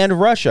U.K., and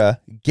Russia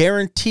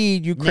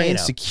guaranteed Ukraine's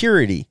NATO.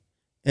 security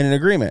in an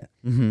agreement.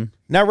 Mm-hmm.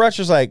 Now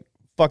Russia's like,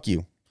 fuck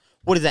you.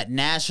 What is that?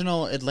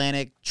 National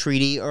Atlantic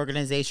Treaty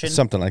Organization?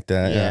 Something like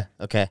that, yeah.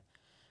 Okay.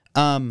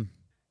 I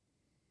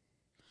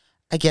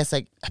guess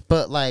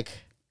but like,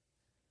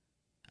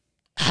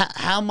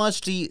 how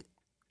much do you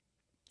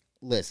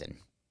listen?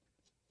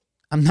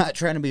 I'm not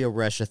trying to be a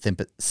Russia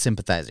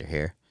sympathizer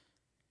here.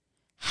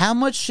 How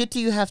much shit do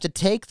you have to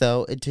take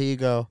though until you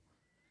go,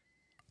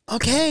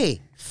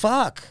 okay,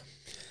 fuck.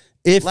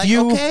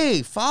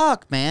 Okay,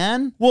 fuck,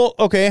 man. Well,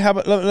 okay, how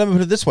about let me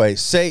put it this way.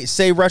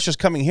 Say Russia's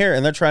coming here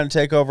and they're trying to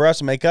take over us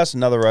and make us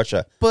another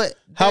Russia. But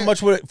how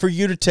much would it for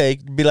you to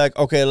take be like,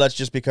 okay, let's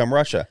just become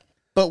Russia?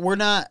 But we're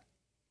not,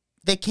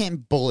 they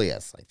can't bully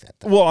us like that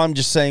though. Well, I'm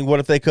just saying,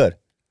 what if they could?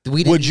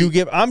 Would you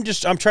give I'm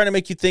trying to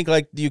make you think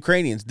like the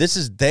Ukrainians. This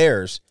is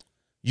theirs.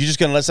 You just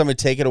gonna let somebody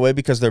take it away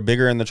because they're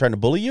bigger and they're trying to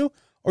bully you?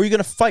 Or are you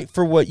gonna fight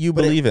for what you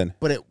believe in?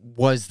 But it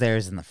was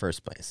theirs in the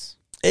first place.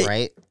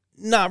 Right?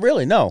 Not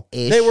really, no.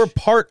 Ish. They were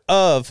part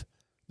of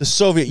the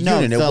Soviet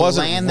Union. It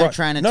wasn't land they're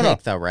trying to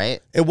take, though,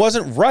 right? It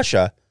wasn't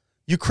Russia.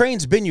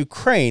 Ukraine's been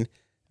Ukraine.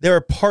 They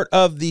were part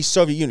of the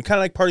Soviet Union, kind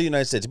of like part of the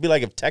United States. It'd be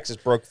like if Texas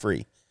broke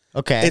free.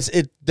 Okay,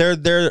 they're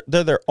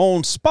their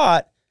own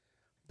spot,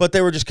 but they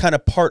were just kind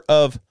of part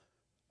of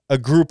a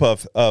group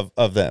of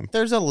them.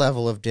 There's a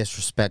level of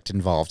disrespect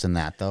involved in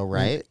that, though,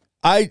 right?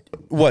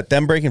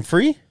 Them breaking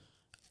free?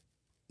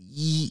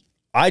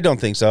 I don't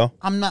think so.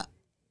 I'm not.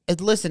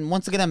 Listen,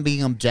 once again, I'm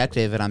being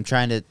objective, and I'm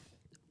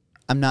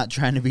not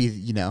trying to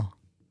be,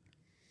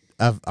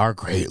 of our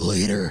great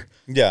leader.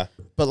 Yeah.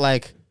 But,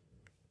 like,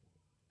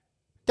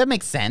 that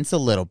makes sense a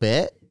little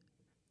bit.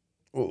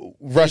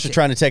 Russia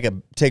trying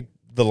to take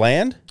the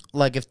land?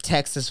 Like if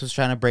Texas was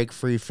trying to break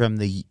free from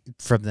the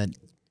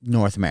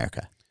North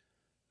America.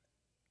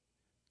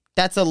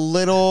 That's a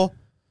little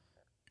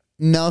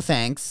no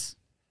thanks.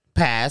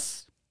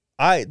 Pass.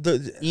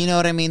 You know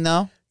what I mean,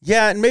 though?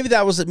 Yeah, and maybe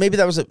that was a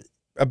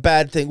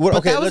bad thing.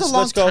 But that was a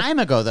long time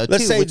ago, though.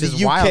 Let's too, say which the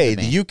is wild to UK.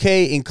 me. The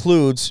UK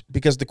includes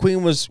because the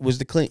Queen was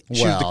the queen.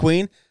 She was the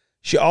Queen.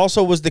 She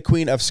also was the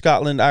Queen of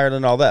Scotland,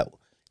 Ireland, all that.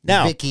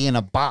 Now, Vicky in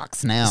a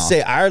box. Now,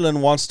 say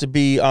Ireland wants to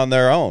be on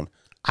their own.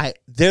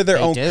 They're their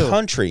own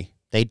country.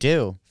 They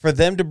do. For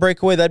them to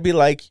break away, that'd be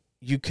like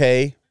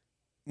UK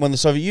when the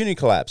Soviet Union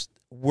collapsed.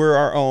 We're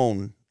our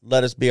own.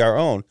 Let us be our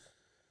own.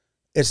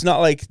 It's not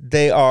like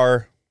they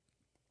are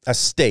a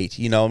state.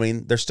 You know what I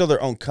mean? They're still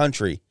their own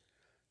country.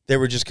 They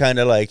were just kind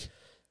of like,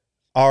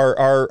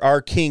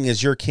 our king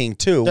is your king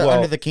too. They're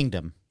under the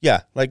kingdom.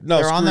 Yeah, like no,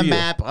 they're on the you.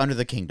 map under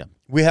the kingdom.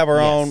 We have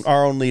our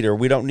own leader.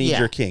 We don't need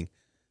your king.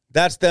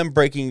 That's them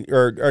breaking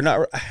or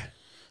not.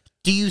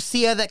 Do you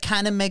see how that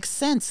kind of makes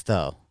sense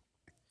though?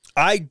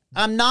 I'm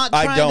not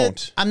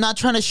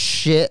trying to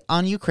shit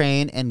on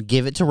Ukraine and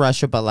give it to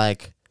Russia, but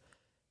like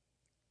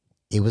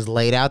it was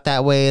laid out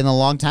that way in a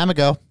long time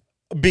ago.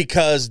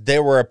 Because they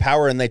were a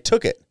power and they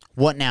took it.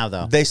 What now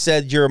though? They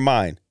said you're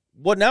mine.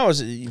 What now is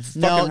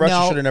fucking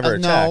Russia should have never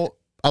attacked. No,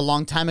 a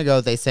long time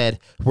ago they said,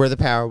 we're the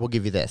power, we'll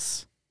give you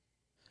this.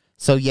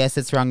 So yes,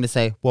 it's wrong to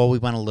say, well, we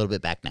want a little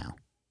bit back now.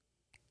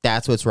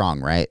 That's what's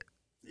wrong, right?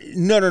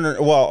 No.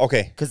 Well,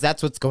 okay. Because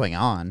that's what's going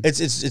on.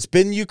 It's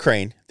been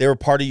Ukraine. They were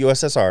part of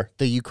USSR.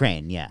 The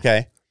Ukraine, yeah.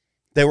 Okay.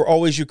 They were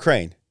always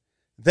Ukraine.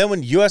 Then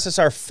when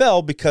USSR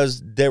fell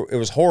because it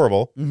was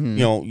horrible,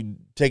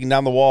 taking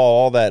down the wall,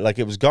 all that, like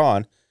it was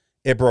gone,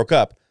 it broke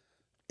up.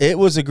 It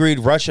was agreed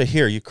Russia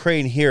here,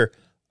 Ukraine here,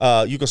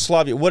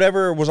 Yugoslavia,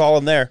 whatever was all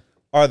in there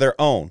are their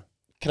own.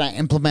 Can I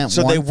implement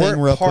so one they thing real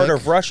weren't part quick?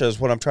 of Russia is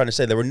what I'm trying to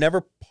say. They were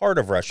never part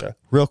of Russia.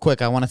 Real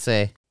quick, I want to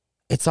say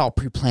it's all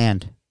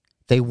pre-planned.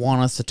 They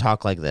want us to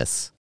talk like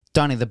this.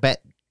 Donnie,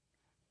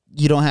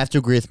 you don't have to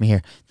agree with me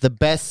here. The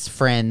best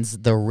friends,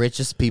 the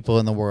richest people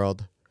in the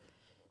world,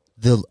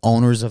 the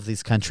owners of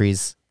these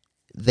countries,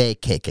 they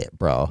kick it,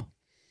 bro.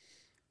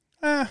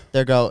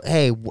 They go,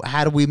 hey,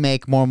 how do we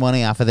make more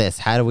money off of this?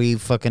 How do we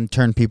fucking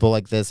turn people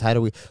like this? How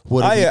do we?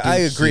 What do we do I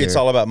agree. here? It's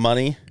all about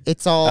money.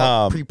 It's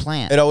all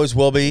pre-planned. It always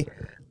will be.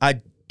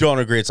 I don't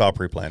agree. It's all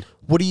pre-planned.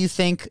 What do you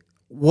think?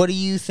 what do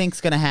you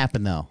think's gonna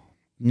happen though?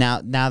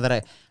 Now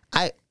that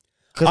I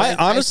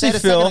honestly said a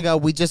feel second ago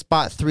we just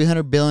bought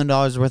 $300 billion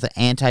worth of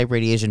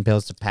anti-radiation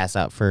pills to pass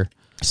out for.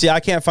 See, I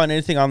can't find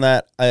anything on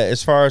that.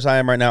 As far as I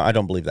am right now, I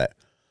don't believe that.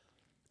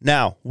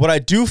 Now, what I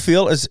do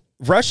feel is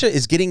Russia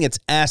is getting its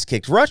ass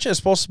kicked. Russia is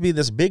supposed to be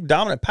this big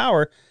dominant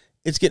power.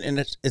 It's getting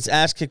its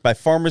ass kicked by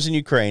farmers in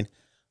Ukraine.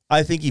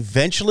 I think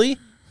eventually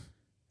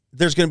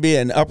there's going to be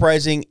an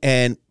uprising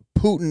and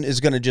Putin is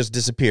going to just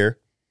disappear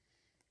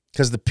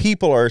because the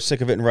people are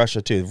sick of it in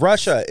Russia too.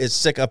 Russia is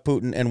sick of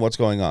Putin and what's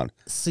going on.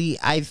 See,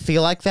 I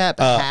feel like that,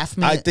 but half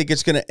me. I think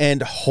it's going to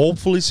end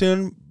hopefully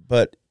soon,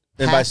 but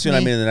and by soon I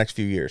mean in the next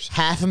few years.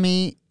 Half of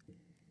me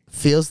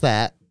feels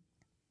that.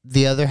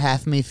 The other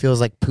half of me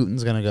feels like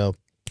Putin's going to go.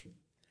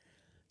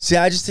 See,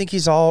 I just think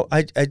he's all.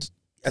 I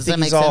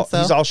think he's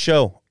all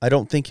show. I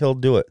don't think he'll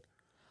do it.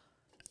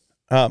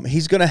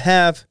 He's gonna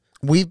have.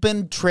 We've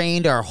been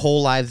trained our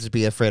whole lives to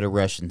be afraid of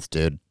Russians,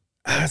 dude.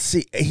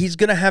 See, he's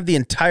gonna have the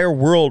entire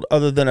world,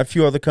 other than a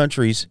few other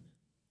countries,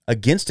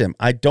 against him.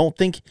 I don't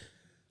think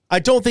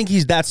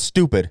he's that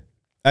stupid.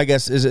 I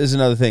guess is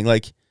another thing.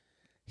 Like,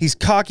 he's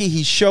cocky,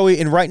 he's showy,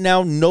 and right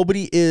now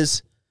nobody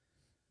is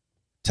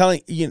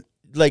telling you.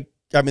 Like,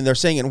 I mean, they're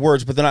saying it in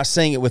words, but they're not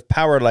saying it with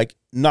power. Like,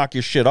 knock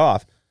your shit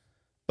off.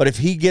 But if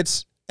he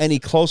gets any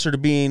closer to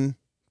being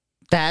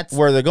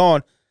where they're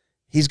going,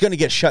 he's going to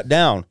get shut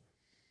down.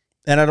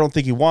 And I don't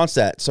think he wants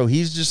that. So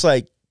he's just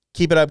like,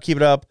 keep it up, keep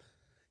it up.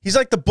 He's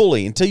like the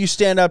bully. Until you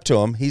stand up to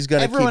him, he's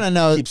going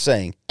to keep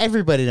saying.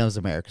 Everybody knows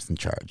America's in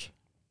charge.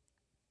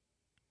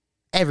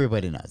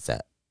 Everybody knows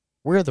that.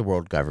 We're the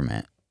world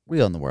government.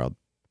 We own the world.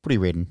 What are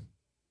you reading?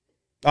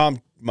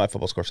 My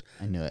football scores.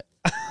 I knew it.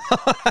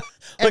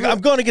 Like,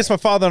 I'm going against my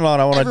father-in-law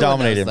and I want to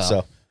dominate him. Though.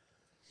 So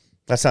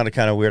that sounded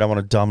kind of weird. I want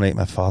to dominate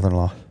my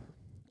father-in-law.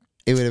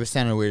 It would have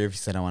sounded weird if you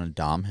said I want to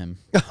dom him.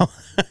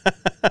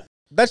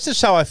 That's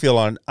just how I feel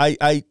on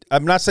it.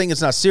 I'm not saying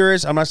it's not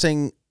serious. I'm not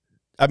saying,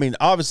 I mean,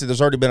 obviously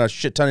there's already been a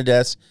shit ton of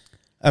deaths,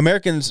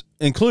 Americans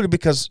included,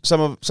 because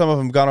some of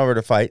them gone over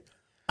to fight.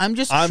 I'm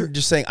just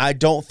saying I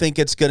don't think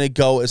it's going to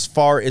go as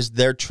far as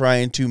they're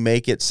trying to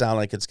make it sound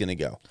like it's going to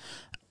go.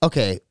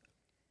 Okay.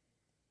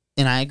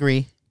 And I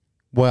agree.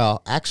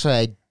 Well,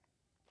 actually,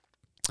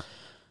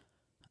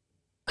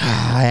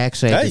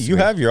 Hey, you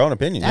have your own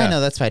opinion. I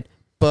know, that's fine.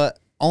 But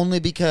only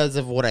because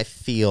of what I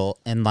feel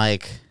and,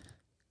 like,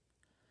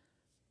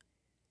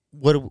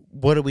 what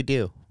do we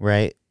do,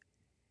 right?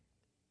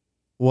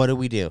 What do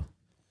we do?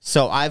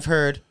 So I've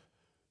heard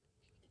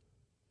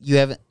you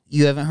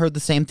haven't heard the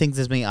same things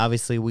as me.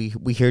 Obviously, we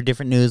hear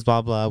different news,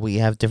 blah blah. We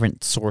have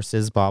different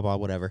sources, blah blah,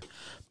 whatever.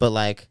 But,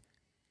 like,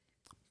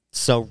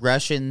 so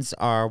Russians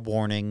are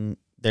warning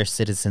their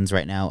citizens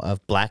right now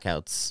of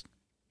blackouts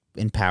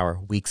in power,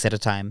 weeks at a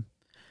time.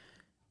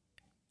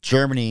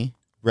 Germany,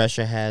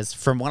 Russia has,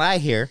 from what I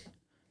hear,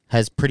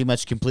 has pretty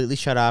much completely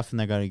shut off, and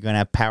you're going to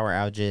have power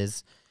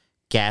outages,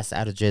 gas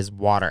outages,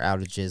 water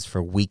outages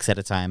for weeks at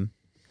a time.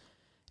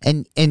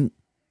 And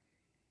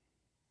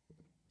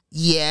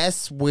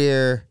yes,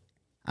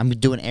 I'm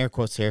doing air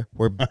quotes here,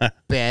 we're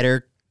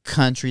better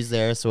countries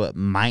there, so it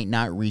might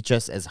not reach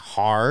us as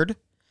hard.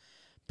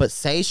 But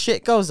say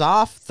shit goes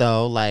off,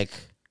 though, like,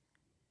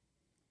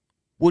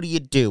 what do you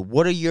do?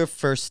 What are your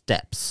first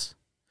steps?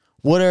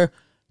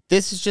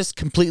 This is just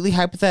completely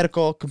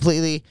hypothetical,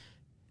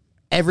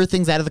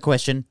 everything's out of the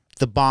question.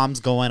 The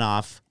bomb's going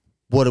off.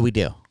 What do we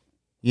do?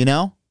 You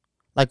know?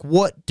 Like,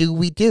 what do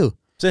we do?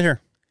 Sit here.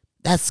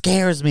 That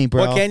scares me,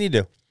 bro. What can you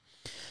do?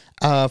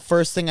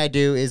 First thing I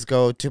do is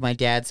go to my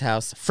dad's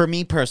house, for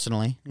me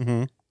personally,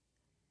 and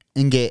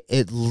get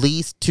at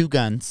least 2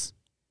 guns.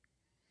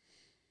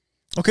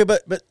 Okay,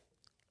 but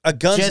a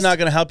gun's not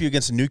going to help you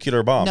against a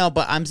nuclear bomb. No,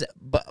 but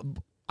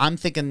I'm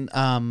thinking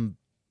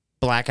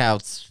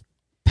blackouts,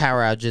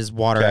 power outages,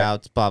 water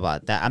outs, blah blah.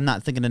 That I'm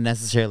not thinking of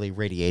necessarily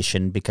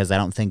radiation, because I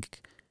don't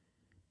think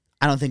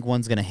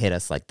one's going to hit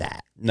us like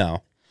that.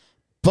 No.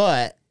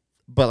 But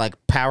like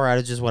power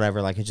outages,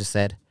 whatever, like I just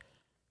said,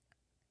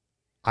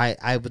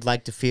 I would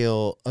like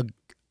to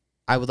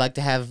I would like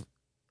to have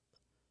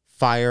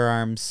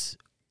firearms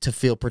to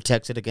feel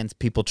protected against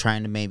people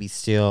trying to maybe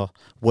steal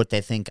what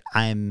they think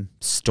I'm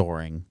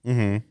storing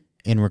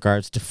in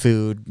regards to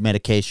food,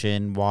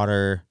 medication,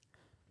 water,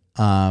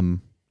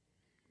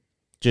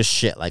 just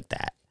shit like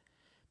that.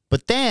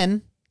 But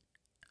then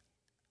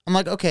I'm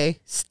like, okay,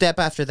 step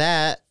after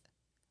that,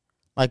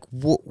 like,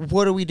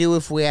 what do we do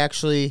if we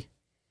actually,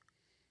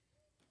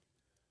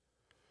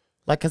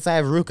 like, because I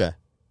have Ruka.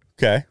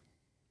 Okay.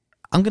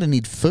 I'm going to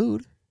need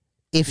food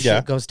if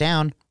shit goes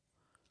down.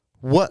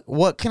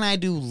 What can I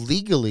do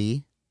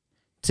legally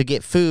to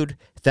get food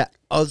that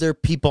other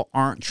people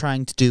aren't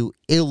trying to do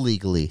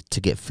illegally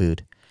to get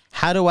food?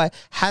 How do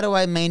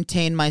I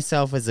maintain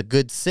myself as a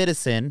good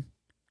citizen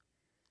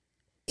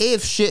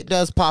if shit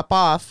does pop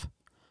off?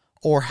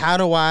 Or how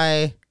do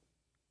I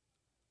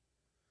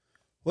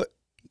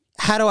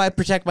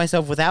protect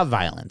myself without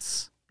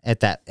violence at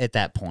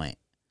that point?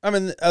 I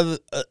mean,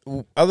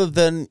 other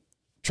than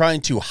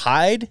trying to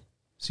hide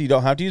so you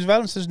don't have to use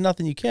violence. There's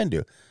nothing you can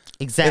do.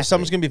 Exactly. If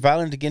someone's going to be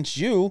violent against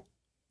you,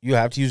 you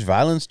have to use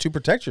violence to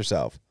protect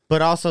yourself.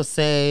 But also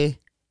say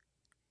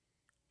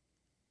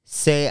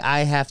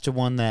I have to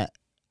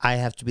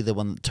be the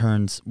one that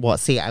turns. Well,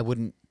 see, I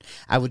would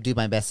do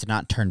my best to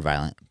not turn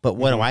violent. But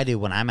what do I do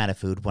when I'm out of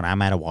food, when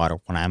I'm out of water,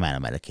 when I'm out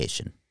of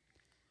medication?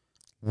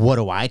 What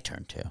do I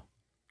turn to?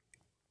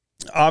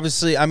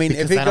 Obviously, I mean,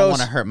 Because if it I don't goes,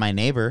 want to hurt my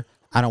neighbor.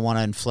 I don't want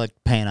to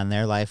inflict pain on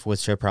their life,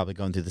 which they're probably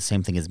going through the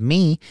same thing as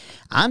me.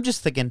 I'm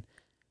just thinking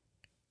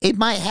it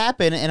might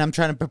happen, and I'm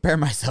trying to prepare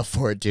myself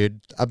for it,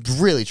 dude. I'm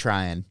really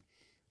trying.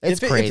 It's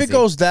crazy. if it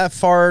goes that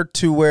far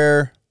to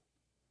where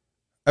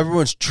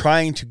everyone's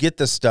trying to get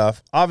this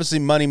stuff, obviously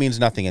money means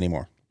nothing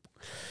anymore.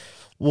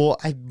 Well,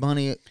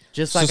 money,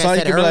 just like so I you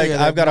said can earlier, be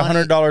like, I've got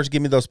money- $100,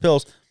 give me those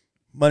pills.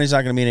 Money's not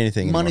going to mean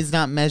anything anymore. Money's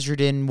not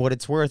measured in what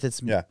it's worth.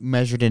 It's Yeah.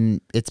 measured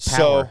in its So,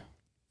 power.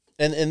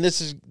 and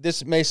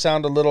this may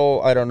sound a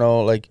little, I don't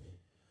know, like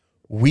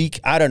weak.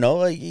 I don't know,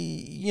 like,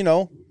 you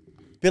know,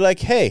 be like,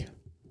 hey,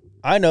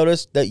 I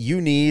noticed that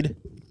you need,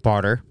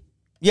 Barter.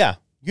 yeah,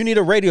 you need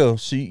a radio,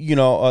 so you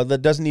know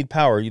that doesn't need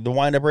power. The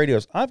wind-up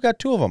radios. I've got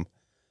 2 of them.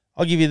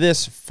 I'll give you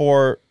this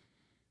for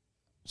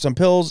some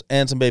pills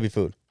and some baby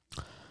food.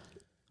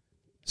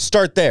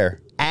 Start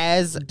there.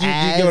 As Do you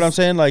get what I'm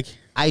saying? Like,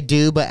 I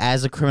do, but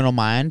as a criminal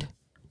mind,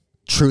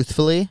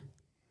 truthfully,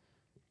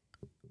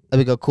 let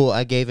me go. Cool.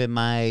 I gave him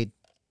my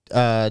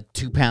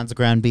 2 pounds of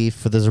ground beef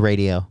for this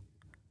radio.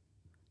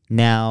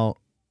 Now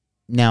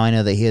I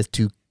know that he has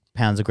 2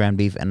 pounds of ground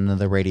beef and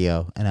another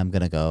radio, and I'm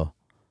gonna go.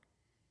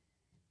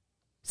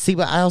 See,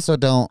 but I also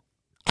don't.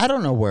 I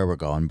don't know where we're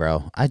going,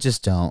 bro. I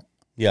just don't.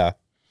 yeah.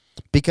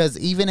 Because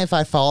even if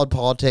I followed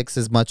politics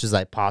as much as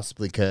I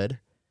possibly could,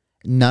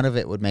 none of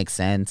it would make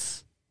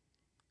sense.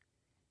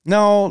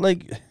 No,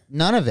 like,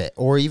 None of it.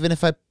 Or even if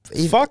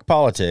fuck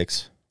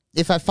politics.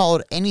 if I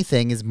followed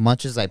anything as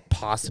much as I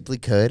possibly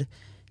could,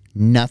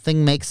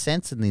 nothing makes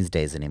sense in these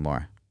days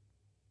anymore.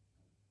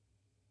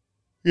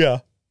 Yeah.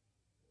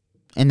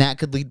 And that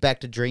could lead back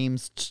to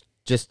dreams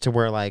just to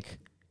where, like,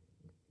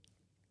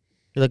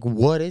 you're like,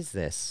 what is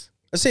this?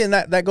 See, and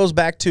that goes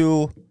back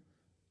to,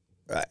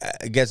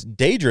 I guess,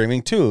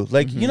 daydreaming too.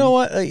 Like, you know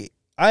what?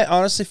 I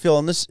honestly feel,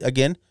 and this,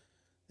 again,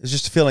 is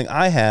just a feeling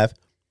I have.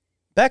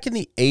 Back in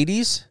the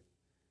 80s,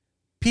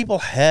 people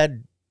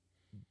had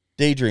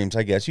daydreams,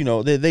 I guess. You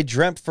know, they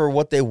dreamt for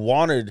what they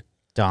wanted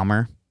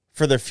Dahmer.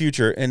 for their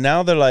future. And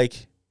now they're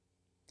like,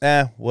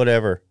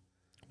 whatever.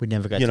 We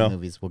never got You to know,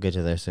 movies. We'll get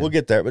to there soon. We'll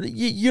get there. But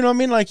you know what I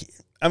mean? Like,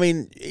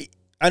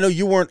 I know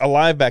you weren't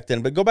alive back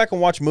then, but go back and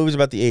watch movies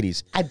about the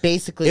 80s. I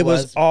basically It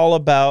was all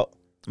about,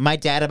 my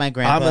dad and my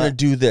grandpa. I'm going to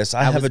do this.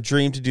 I have was- a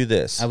dream to do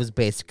this. I was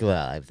basically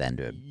alive then,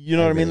 dude. You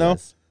know what I mean, though?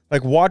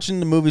 Like, watching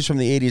the movies from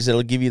the 80s,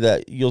 it'll give you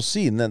that, you'll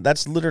see. And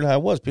that's literally how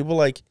it was.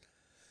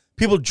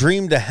 People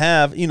dream to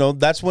have, you know,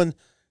 that's when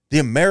the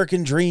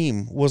American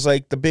dream was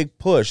like the big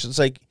push. It's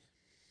like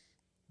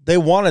they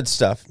wanted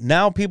stuff.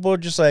 Now people are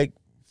just like,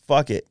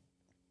 fuck it.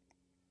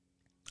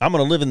 I'm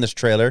going to live in this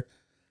trailer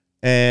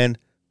and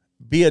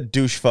be a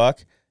douche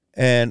fuck,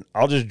 and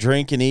I'll just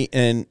drink and eat,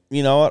 and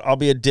you know what? I'll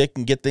be a dick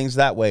and get things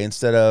that way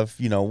instead of,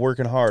 you know,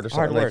 working hard or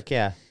something. Hard work,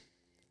 yeah.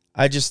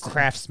 I just,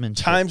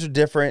 Craftsmanship. times are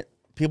different.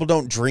 People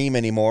don't dream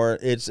anymore.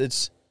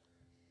 It's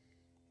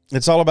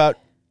all about,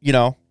 you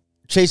know,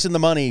 chasing the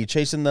money,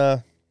 chasing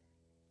the,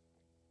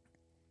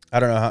 I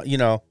don't know how, you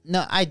know,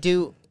 No, I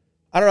do.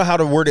 I don't know how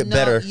to word it No,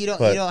 better. You don't.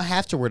 but You don't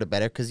have to word it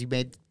better because you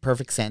made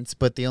perfect sense.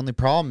 But the only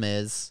problem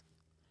is,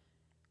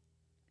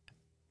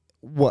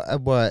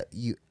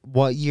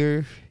 what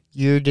year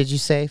did you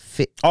say?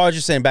 Oh, I was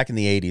just saying back in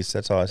the 80s.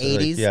 That's all I said. Like,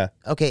 80s. yeah.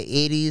 Okay,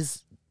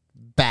 80s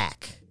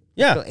back.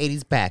 Yeah. Let's go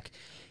 80s back.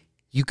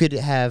 You could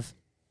have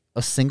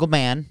a single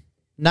man.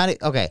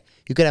 Okay.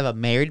 You could have a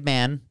married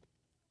man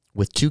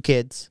with 2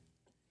 kids.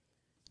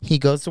 He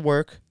goes to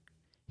work.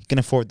 He can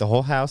afford the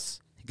whole house.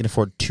 He can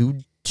afford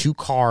two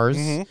cars.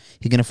 Mhm.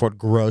 He can afford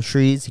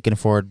groceries. He can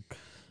afford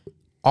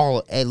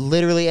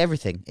literally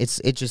everything. It's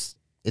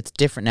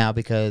different now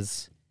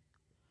because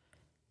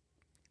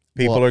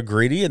People well, are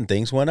greedy and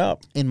things went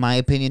up. in my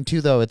opinion too,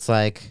 though, it's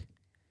like,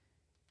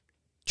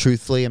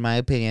 truthfully, in my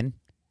opinion,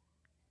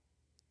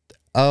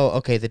 oh,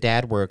 okay, the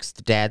dad works.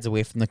 The dad's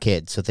away from the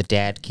kids, so the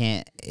dad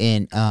can't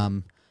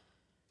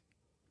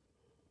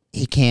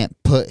he can't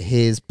put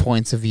his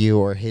points of view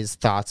or his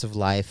thoughts of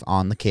life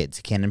on the kids.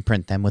 He can't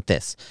imprint them with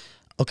this.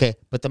 Okay,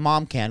 but the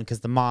mom can,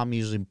 because the mom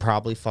usually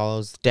probably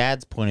follows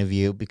dad's point of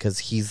view because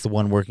he's the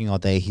one working all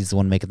day. He's the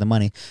one making the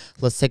money.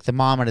 Let's take the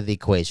mom out of the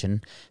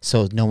equation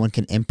so no one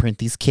can imprint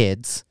these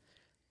kids,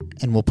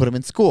 and we'll put them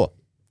in school.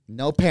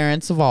 No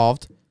parents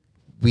involved.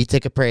 We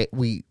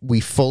we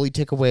fully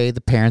take away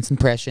the parents'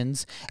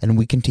 impressions, and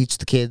we can teach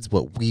the kids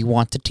what we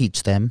want to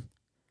teach them.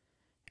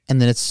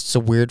 And then it's just a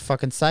weird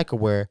fucking cycle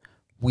where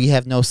we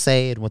have no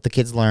say in what the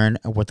kids learn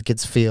or what the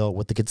kids feel,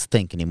 what the kids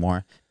think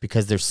anymore,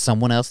 because there's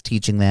someone else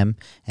teaching them,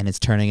 and it's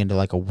turning into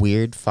like a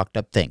weird, fucked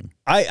up thing.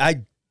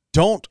 I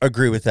don't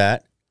agree with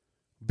that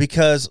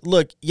because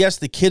look, yes,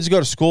 the kids go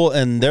to school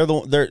and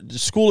their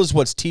school is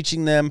what's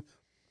teaching them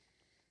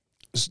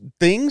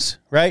things,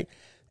 right?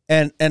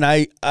 And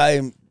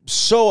I'm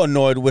so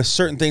annoyed with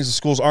certain things the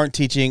schools aren't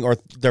teaching or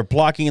they're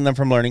blocking them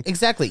from learning.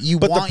 Exactly. You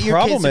But want the your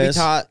kids problem to be is-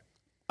 taught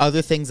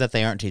other things that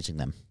they aren't teaching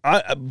them.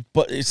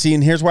 But see,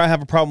 and here's where I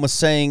have a problem with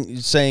saying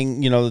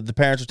the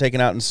parents are taking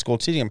out in school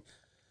teaching them.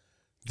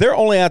 They're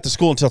only at the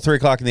school until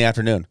 3:00 in the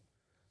afternoon.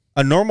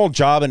 A normal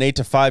job, an 8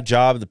 to 5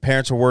 job, the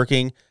parents are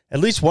working. At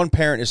least one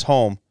parent is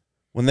home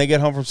when they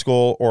get home from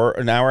school or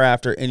an hour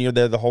after, and you're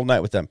there the whole night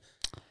with them.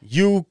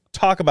 You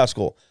talk about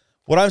school.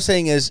 What I'm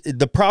saying is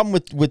the problem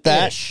with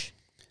that. Ish.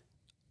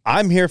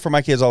 I'm here for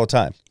my kids all the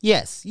time.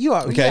 Yes, you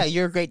are. Okay. Yeah,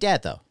 you're a great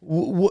dad, though.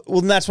 Well,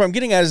 and that's what I'm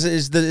getting at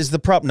is the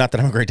problem. Not that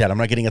I'm a great dad. I'm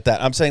not getting at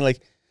that. I'm saying, like,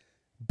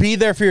 be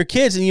there for your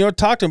kids and,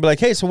 talk to them. Be like,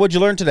 hey, so what'd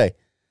you learn today?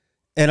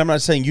 And I'm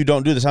not saying you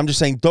don't do this. I'm just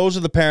saying those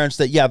are the parents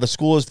that, the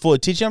school is fully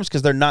teaching them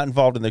because they're not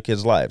involved in their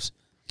kids' lives.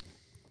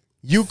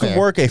 You can Fair.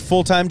 work a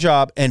full-time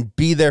job and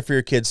be there for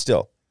your kids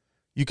still.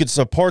 You can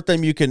support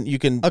them. You can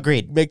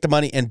Agreed. make the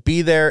money and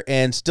be there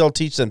and still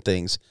teach them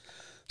things.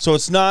 So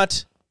it's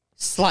not...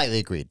 Slightly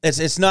agreed.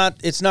 It's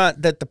not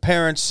that the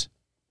parents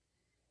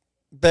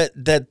that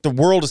the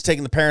world is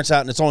taking the parents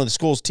out and it's only the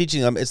schools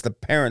teaching them. It's the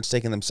parents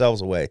taking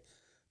themselves away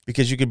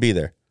because you could be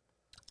there.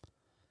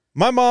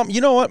 My mom,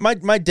 you know what?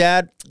 My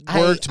dad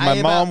worked.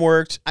 My mom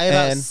worked. I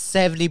about and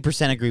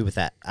 70% agree with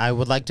that. I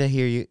would like to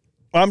hear you.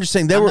 I'm just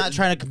saying I'm not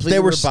trying to completely they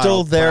were rebuttal,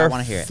 still but I there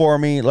wanna hear it. for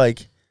me,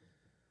 like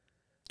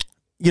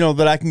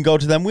that I can go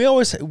to them. We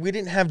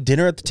didn't have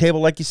dinner at the table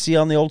like you see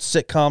on the old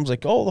sitcoms,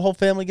 like, oh, the whole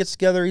family gets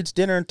together, eats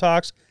dinner, and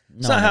talks.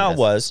 It's No, not no, how it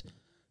was.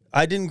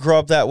 I didn't grow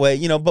up that way,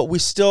 but we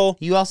still.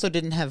 You also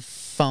didn't have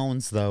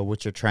phones, though,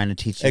 which are trying to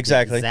teach you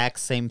Exactly. the exact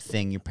same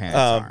thing your parents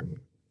aren't.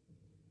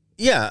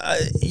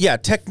 Yeah,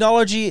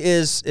 technology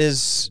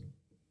is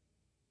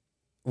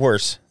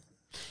worse.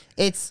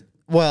 It's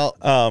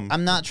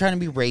I'm not trying to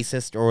be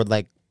racist or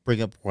like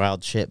bring up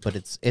wild shit, but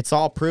it's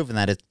all proven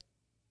that it's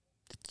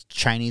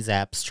Chinese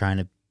apps trying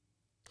to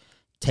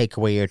take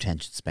away your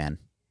attention span.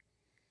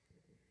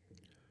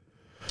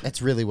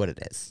 That's really what it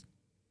is.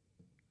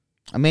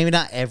 Maybe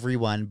not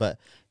everyone, but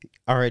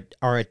our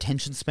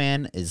attention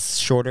span is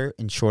shorter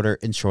and shorter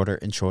and shorter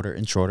and shorter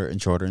and shorter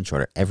and shorter and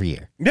shorter every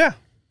year. Yeah.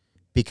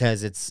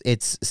 Because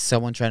it's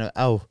someone trying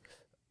to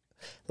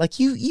like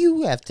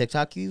you have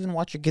TikTok, you even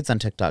watch your kids on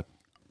TikTok.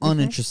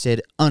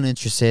 Uninterested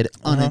until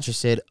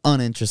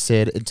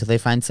they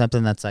find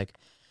something that's like,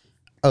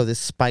 oh, this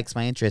spikes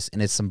my interest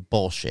and it's some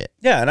bullshit.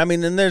 Yeah, and I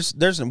mean, and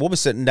we'll be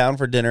sitting down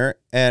for dinner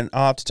and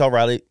I'll have to tell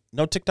Riley,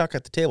 no TikTok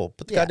at the table.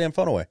 Put the goddamn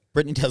phone away.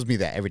 Brittany tells me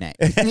that every night.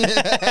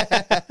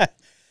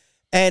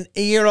 And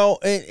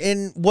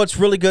and what's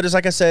really good is,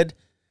 like I said,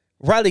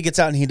 Riley gets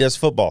out and he does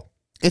football.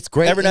 It's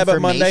great. Every night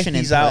but Monday, information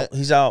he's input. out.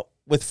 He's out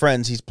with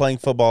friends. He's playing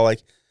football.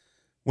 Like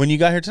when you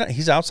got here tonight,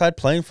 he's outside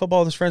playing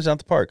football with his friends down at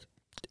the park.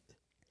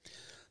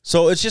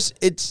 So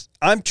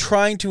I'm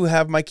trying to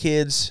have my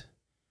kids,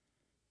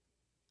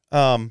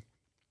 the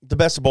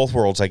best of both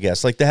worlds, I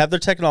guess. Like they have their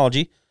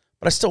technology,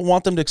 but I still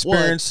want them to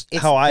experience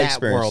it's how I that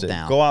experienced world it.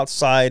 now. Go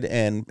outside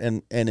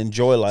and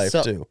enjoy life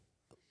So- too.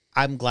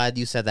 I'm glad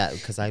you said that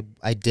because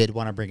I did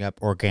want to bring up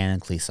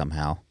organically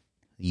somehow.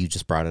 You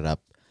just brought it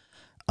up.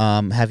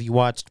 Have you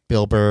watched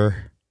Bill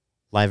Burr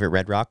live at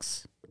Red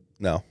Rocks?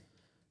 No,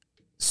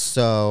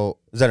 So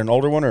is that an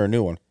older one or a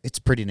new one? it's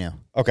pretty new.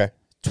 Okay,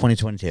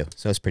 2022.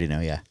 So it's pretty new,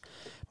 yeah.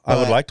 I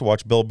would But like to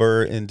watch Bill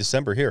Burr in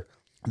December here.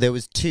 there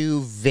was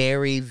two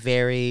very,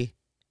 very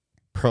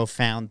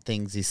profound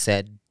things he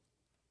said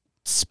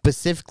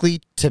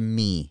specifically to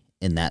me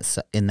in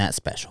that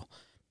special.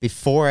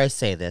 Before I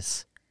say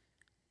this,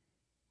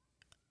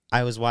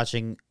 I was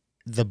watching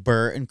the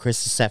Burr and Chris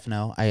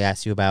Stefano I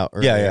asked you about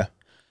earlier. Yeah.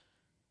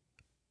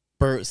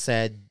 Bert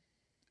said,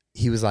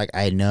 he was like,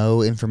 I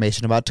know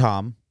information about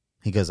Tom.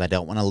 He goes, I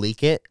don't want to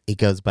leak it. He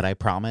goes, but I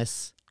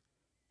promise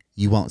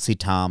you won't see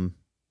Tom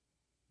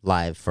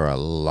live for a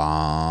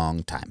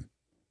long time.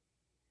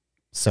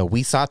 So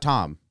we saw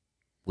Tom.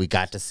 We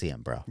got to see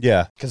him, bro.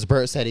 Yeah, Because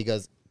Bert said, he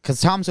goes, because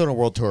Tom's doing a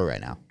world tour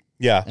right now.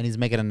 yeah. And he's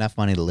making enough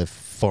money to live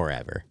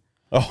forever.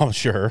 Oh, I'm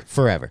sure.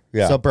 Forever.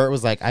 Yeah. So Bert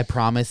was like, I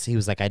promise. He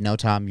was like, I know,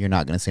 Tom, you're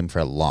not going to see him for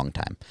a long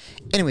time.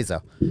 Anyways,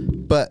 though.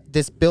 But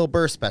this Bill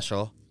Burr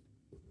special,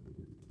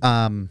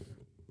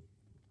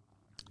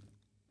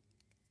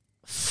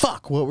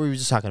 fuck, what were we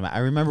just talking about? I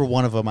remember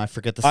one of them. I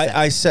forget the second.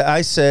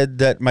 I said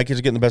that my kids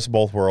are getting the best of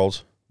both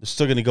worlds. They're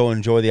still going to go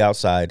enjoy the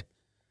outside.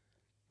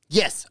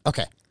 Yes.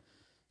 Okay.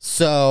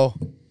 So,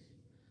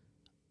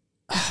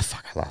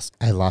 fuck,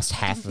 I lost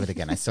half of it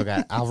again.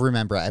 I'll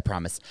remember it, I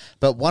promise.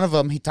 But one of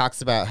them, he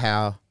talks about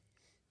how,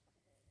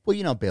 well,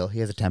 you know, Bill, he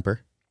has a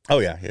temper. Oh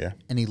yeah.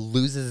 And he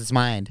loses his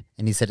mind.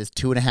 And he said his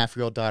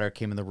 2.5-year-old daughter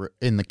came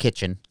in the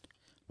kitchen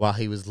while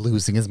he was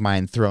losing his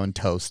mind, throwing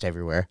toast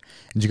everywhere.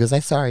 And she goes,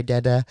 I'm sorry,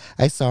 Dada.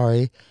 I'm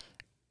sorry.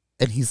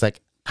 And he's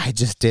like, I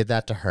just did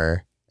that to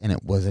her, and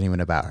it wasn't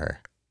even about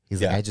her.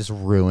 He's like, Yeah. I just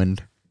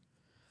ruined.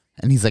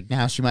 And he's like,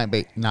 now she might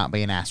not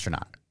be an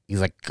astronaut. He's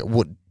like,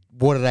 what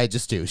did I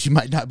just do? She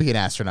might not be an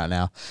astronaut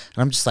now.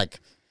 And I'm just like,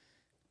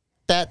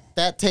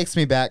 that takes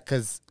me back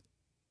because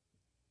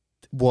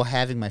well,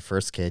 having my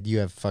first kid, you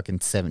have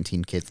fucking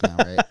 17 kids now,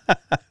 right?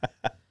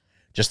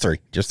 Just three.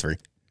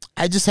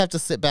 I just have to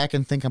sit back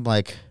and think. I'm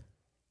like,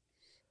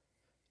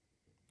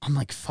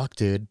 fuck,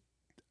 dude.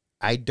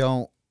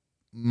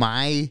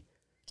 My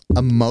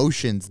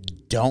emotions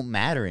don't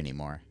matter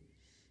anymore.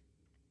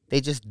 They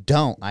just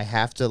don't. I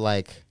have to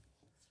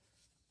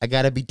I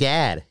gotta be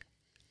dad.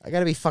 I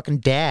gotta be fucking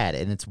dad.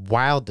 And it's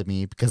wild to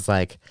me because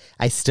I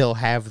still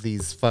have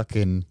these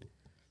fucking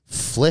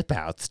flip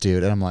outs,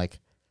 dude. And I'm like,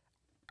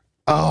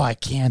 oh, I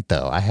can't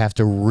though. I have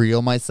to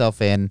reel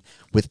myself in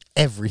with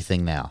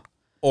everything now.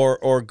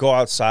 Or go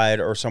outside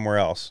or somewhere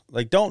else.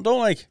 Like, don't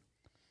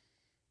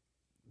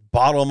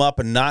bottle them up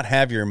and not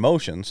have your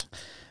emotions.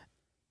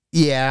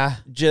 Yeah.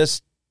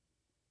 Just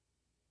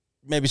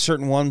maybe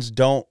certain ones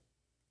don't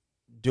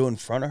do in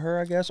front of her,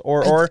 I guess.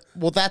 Or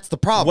well, that's the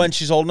problem. when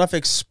she's old enough,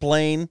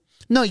 explain.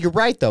 No, you're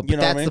right though. But You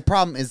know what that's I mean? the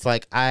problem is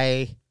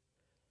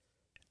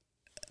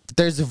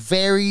there's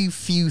very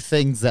few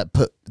things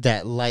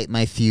that light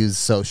my fuse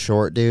so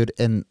short, dude.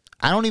 And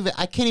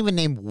I can't even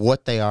name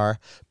what they are,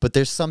 but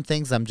there's some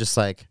things I'm just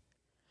I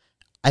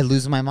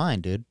lose my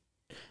mind, dude.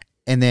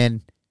 And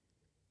then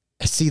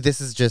see, this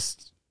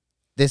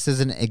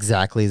isn't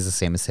exactly the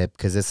same as Hip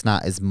because it's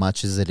not as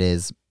much as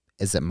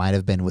it might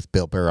have been with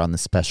Bill Burr on the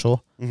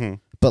special. Mm-hmm.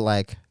 But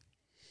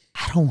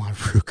I don't want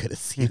Ruka to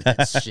see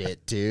that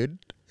shit, dude.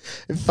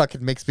 It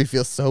fucking makes me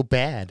feel so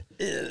bad.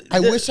 I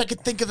wish I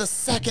could think of the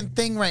second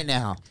thing right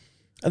now.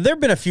 There have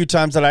been a few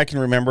times that I can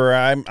remember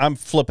I'm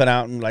flipping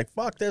out and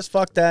fuck this,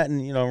 fuck that,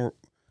 and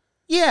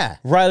Yeah.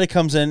 Riley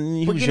comes in and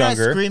he But was you're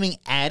younger. not screaming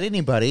at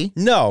anybody.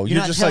 No, You're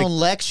not just telling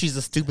Lex she's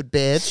a stupid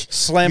bitch.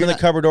 slamming You're the not-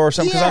 cupboard door or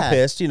something because Yeah. I'm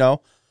pissed,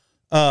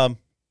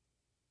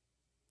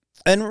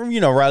 And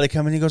Riley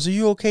comes in, he goes, "Are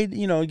you okay?"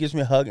 He gives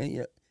me a hug,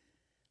 and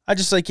I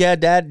just yeah,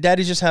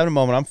 Daddy's just having a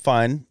moment. I'm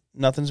fine.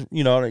 Nothing's,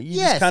 you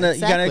Yes, just kind of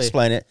you gotta exactly.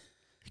 explain it.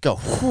 Go,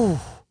 whew.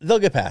 They'll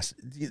get past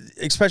it,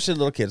 especially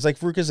little kids like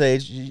Ruka's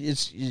age.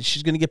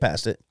 She's gonna get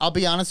past it. I'll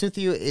be honest with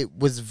you, it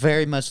was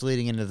very much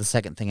leading into the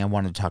second thing I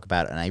wanted to talk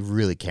about, and I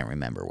really can't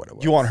remember what it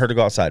was. You want her to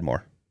go outside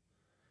more?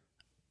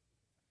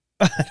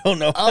 I don't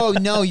know. Oh,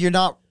 no, you're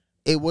not.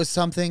 It was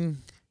something.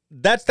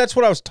 That's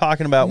what I was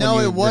talking about No,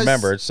 when you it was-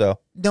 remembered. So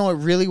No, it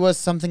really was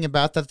something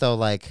about that,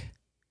 though.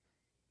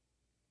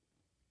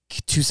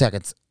 2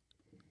 seconds.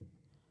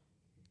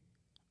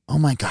 Oh,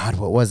 my God,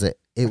 what was it?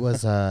 It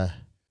was,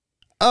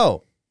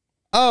 Oh,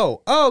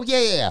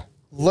 yeah.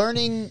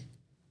 Learning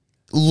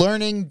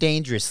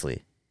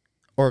dangerously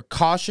or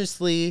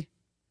cautiously.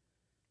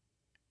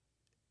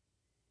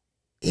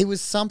 It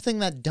was something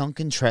that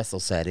Duncan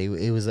Trussell said.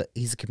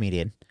 He's a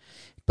comedian,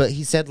 but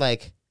he said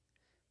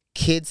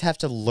kids have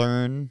to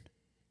learn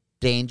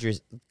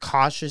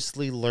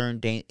cautiously learn.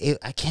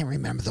 I can't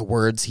remember the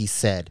words he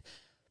said,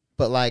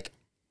 but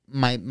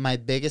my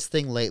biggest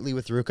thing lately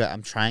with Ruka,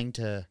 I'm trying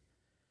to,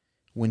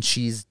 when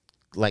she's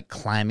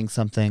climbing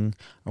something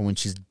or when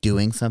she's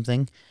doing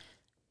something,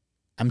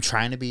 I'm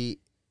trying to be,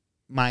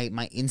 my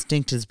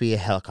instinct is be a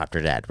helicopter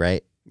dad,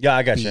 right? yeah,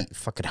 I got you.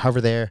 Fucking hover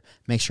there,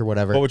 make sure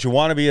whatever. But what you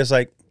want to be is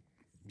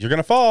you're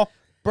gonna fall,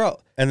 Bro,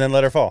 and then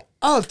let her fall.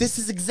 oh, this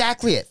is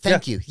exactly it.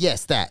 Thank you.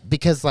 Yes, that.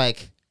 Because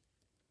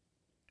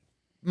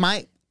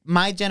my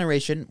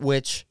generation,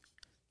 which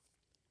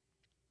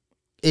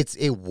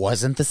it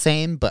wasn't the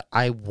same, but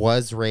I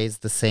was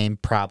raised the same,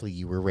 probably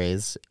you were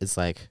raised, is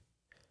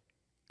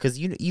because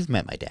you've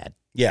met my dad.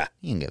 Yeah,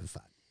 He didn't give a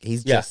fuck.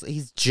 He's Yeah.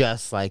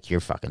 just like your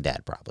fucking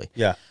dad, probably.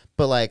 yeah.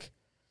 But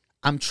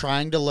I'm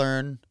trying to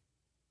learn,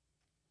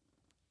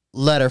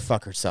 let her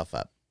fuck herself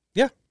up.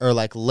 Yeah. Or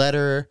let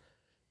her,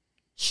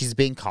 she's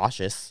being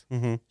cautious.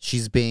 Mm-hmm.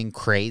 She's being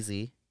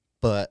crazy,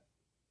 but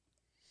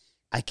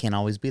I can't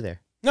always be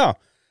there. No,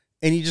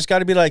 and you just got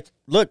to be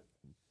look,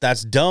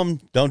 that's dumb.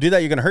 Don't do that.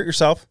 You're gonna hurt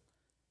yourself.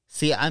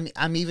 See,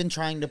 I'm even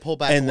trying to pull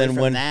back And away then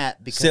from when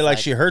that because say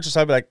she hurts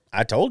herself, be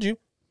I told you,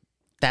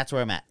 that's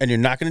where I'm at. and you're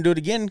not gonna do it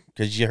again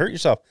because you hurt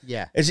yourself.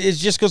 Yeah. It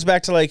just goes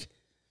back to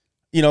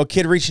a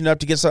kid reaching up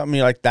to get something.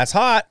 You're that's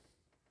hot,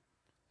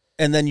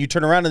 and then you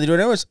turn around and they do it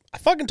anyways. I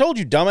fucking told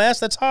you, dumbass.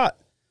 That's hot.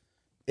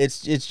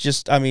 It's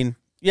just. I mean,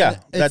 yeah.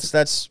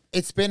 That's.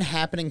 It's been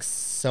happening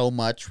so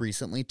much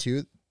recently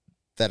too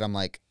that I'm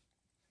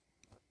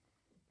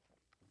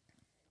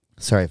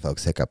sorry,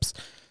 folks, hiccups.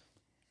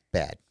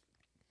 Bad.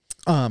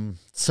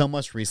 So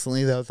much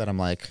recently though that I'm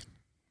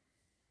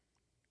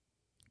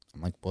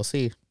we'll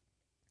see.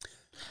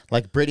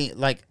 Brittany,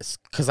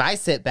 because I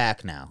sit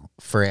back now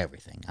for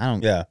everything. I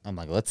don't. Yeah. I'm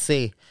let's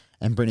see.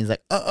 And Brittany's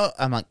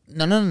I'm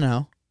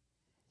no.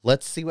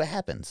 Let's see what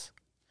happens.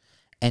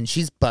 And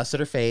she's busted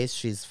her face.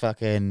 She's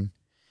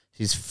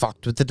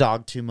fucked with the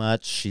dog too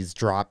much. She's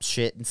dropped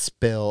shit and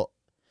spilt.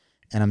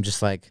 And I'm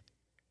just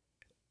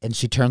and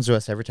she turns to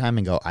us every time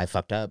and go, I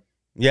fucked up.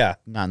 Yeah.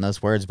 Not in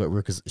those words, but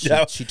because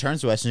Yeah. she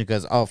turns to us and she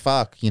goes, oh,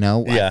 fuck, I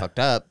Yeah. fucked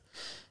up.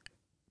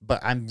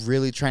 But I'm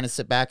really trying to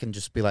sit back and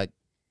just be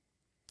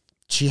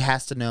she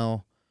has to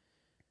know.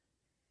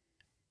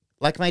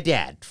 Like my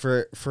dad,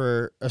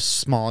 for a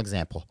small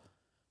example.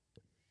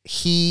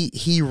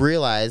 he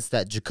realized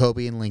that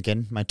Jacoby and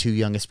Lincoln, my two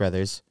youngest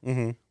brothers,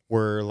 Mm-hmm.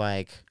 were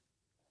like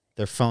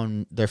their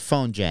phone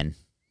gen,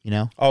 you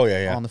know, Oh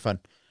yeah. on the phone.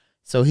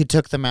 So he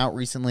took them out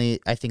recently,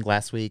 I think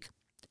last week,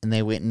 and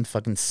they went and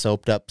fucking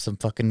soaped up some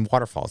fucking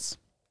waterfalls,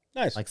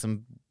 Nice. like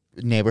some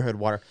neighborhood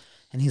water.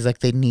 And he's like,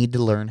 they need to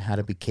learn how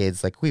to be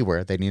kids like we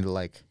were. They need to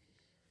like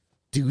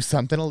do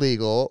something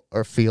illegal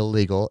or feel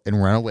legal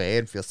and run away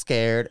and feel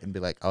scared and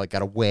be like, oh, I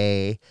got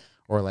away.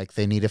 Or like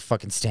they need to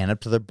fucking stand up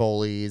to their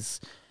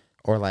bullies.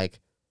 Or like,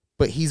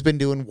 but he's been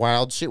doing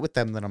wild shit with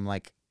them that I'm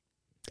like,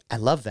 I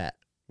love that.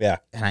 Yeah.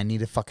 And I need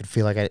to fucking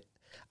feel like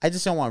I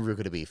just don't want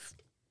Ruka to be.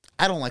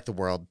 I don't like the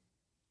world.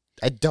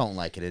 I don't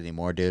like it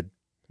anymore, dude.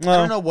 I Well,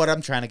 don't know what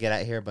I'm trying to get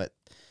at here, but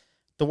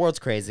the world's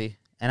crazy.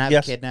 And I have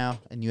Yes. a kid now,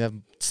 and you have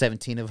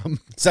 17 of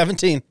them.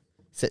 17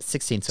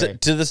 16, sorry.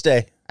 to this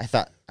day. I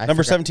thought.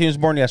 Number 17 was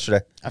born yesterday.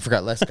 I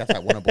forgot Les got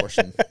that one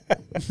abortion.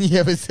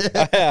 Yeah,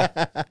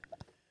 but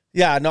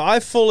Yeah, no,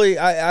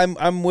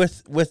 I'm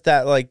with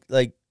that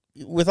like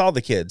with all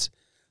the kids,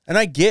 and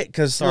I get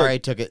because sorry I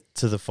took it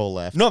to the full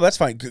left. no, that's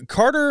fine.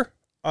 Carter,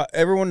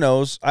 everyone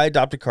knows I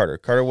adopted Carter.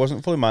 Carter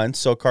wasn't fully mine,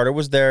 so Carter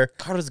was there.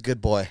 Carter's a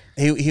good boy.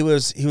 He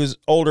was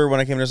older when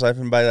I came into his life,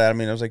 and by that I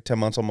mean I was like 10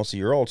 months, almost a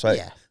year old. So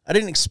Yeah. I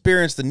didn't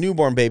experience the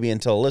newborn baby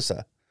until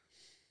Alyssa,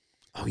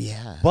 Oh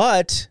yeah.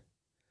 but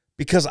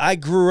because I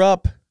grew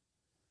up.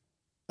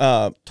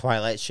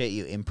 Twilight shit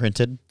you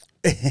imprinted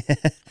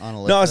on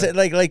a No, I said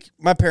like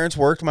my parents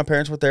worked. My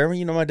parents were there.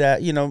 You know, my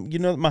dad. You know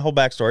my whole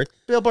backstory.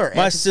 Bill Burr.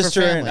 My Antics for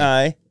sister and Family.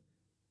 I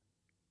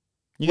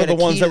You were got a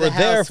the ones key that to were the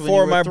there house when you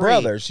for were my 3.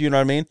 brothers. You know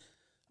what I mean?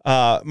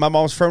 My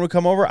mom's friend would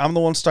come over. I'm the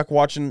one stuck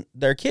watching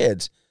their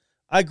kids.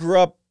 I grew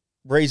up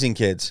raising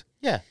kids,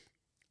 Yeah.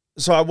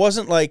 so I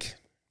wasn't like,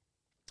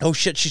 oh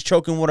shit, she's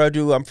choking. What do I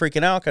do? I'm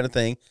freaking out, kind of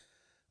thing.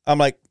 I'm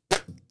like,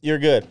 you're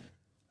good,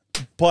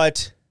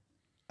 but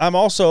I'm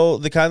also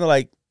the kind of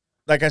like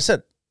I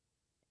said,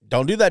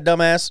 don't do that,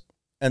 dumbass.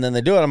 And then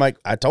they do it. I'm like,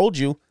 I told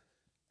you.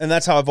 And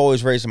that's how I've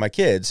always raised my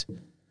kids.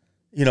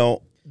 You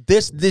know,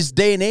 this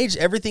day and age,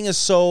 everything is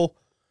so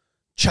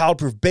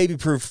childproof,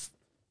 baby-proof.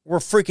 We're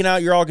freaking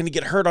out. You're all going to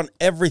get hurt on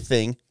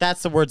everything.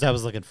 That's the words I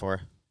was looking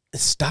for.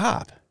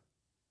 Stop.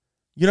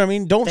 You know what I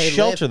mean? Don't They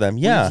shelter lived- them.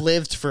 Yeah. We've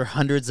lived for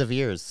hundreds of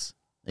years.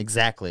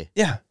 Exactly.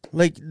 Yeah.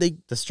 Like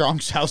The strong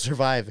shall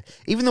survive.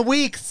 Even the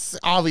weak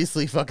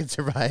obviously fucking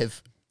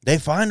survive. they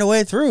find a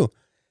way through.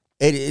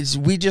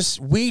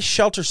 We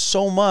shelter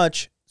so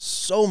much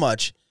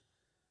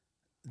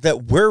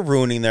that we're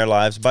ruining their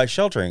lives by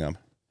sheltering them.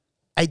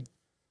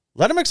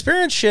 Let them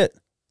experience shit.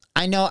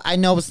 I know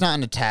it's not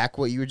an attack,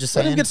 what you were just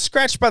Let saying. them get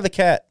scratched by the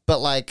cat. But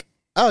like,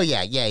 oh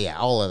yeah,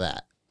 all of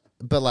that.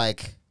 But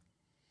like,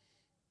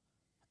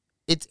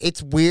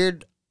 it's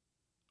weird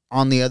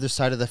on the other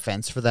side of the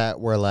fence for that,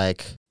 where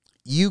like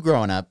you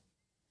growing up,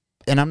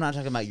 and I'm not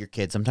talking about your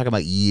kids, I'm talking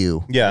about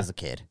you as a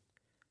kid.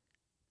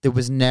 There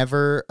was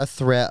never a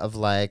threat of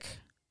like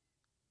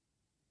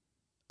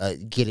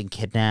getting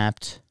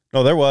kidnapped,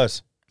 No, there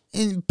was.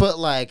 but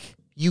like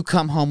you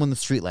come home when the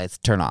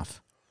streetlights turn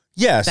off.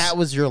 Yes. That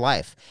was your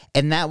life,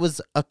 and that was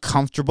a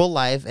comfortable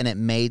life, and it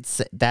made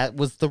that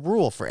was the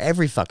rule for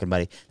every fucking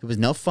buddy. There was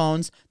no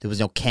phones, there was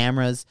no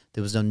cameras,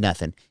 there was no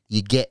nothing.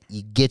 You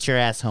get your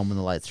ass home when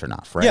the lights turn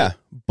off, right? Yeah,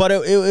 but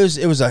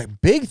it was a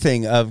big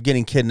thing of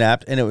getting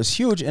kidnapped, and it was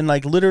huge. And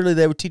like literally,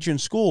 they would teach you in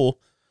school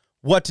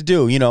what to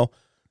do. You know,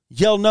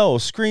 yell no,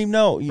 scream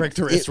no, Break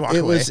the wrist, walk it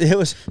away.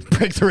 was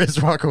Break the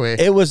wrist, walk away.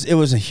 it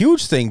was a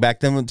huge thing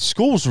back then when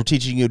schools were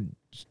teaching you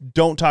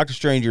don't talk to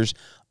strangers,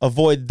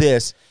 avoid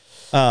this.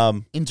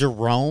 In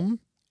Jerome,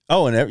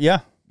 Yeah,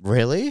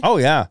 really? oh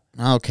yeah,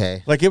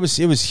 Okay. like it was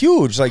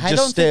huge. Like I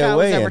just don't stay think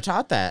away. I was ever and-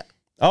 taught that.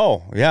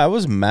 oh yeah, it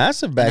was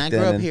massive back And I then.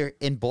 grew up and here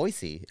in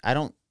Boise. I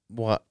don't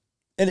what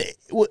and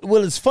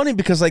well, it's funny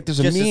because like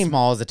there's a just as meme.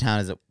 small as a town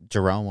as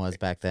Jerome was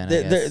back then.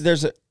 I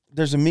guess.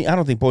 There's a meme. I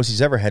don't think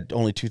Boise's ever had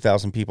only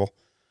 2,000 people.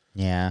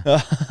 Yeah.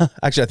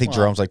 Actually, I think Well.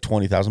 Jerome's like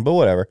 20,000, but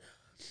whatever.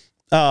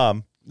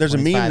 There's a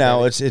 25, meme now.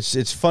 baby.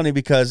 It's funny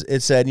because it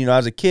said, you know,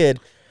 as a kid,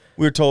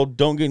 we were told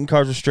don't get in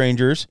cars with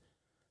strangers.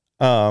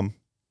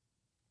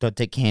 Don't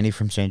take candy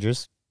from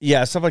strangers.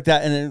 Yeah, stuff like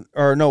that. And then,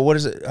 or no, what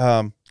is it?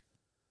 Don't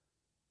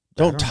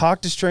don't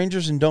talk to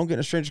strangers and don't get in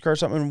a stranger's car or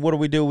something. And what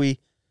do? We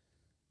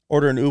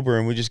order an Uber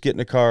and we just get in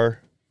a car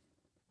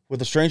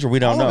with a stranger we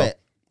don't All know. of it.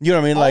 You know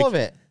what I mean? All Like, of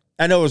it.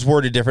 I know it was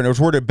worded different. It was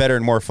worded better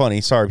and more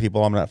funny. Sorry,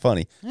 people, I'm not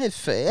funny.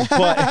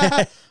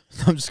 But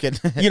I'm just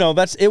kidding. you know,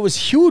 it was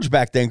huge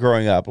back then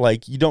growing up.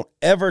 Like, you don't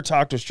ever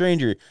talk to a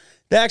stranger.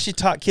 They actually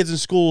taught kids in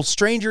school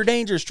stranger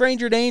danger,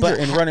 But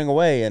and running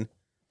away. And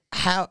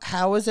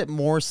How is it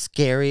more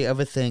scary of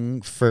a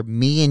thing for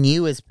me and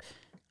you?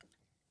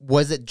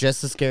 Was it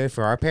just as scary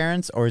for our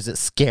parents, or is it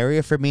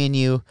scarier for me and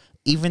you?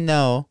 Even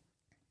though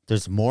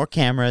there's more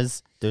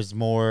cameras, there's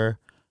more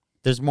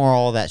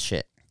all that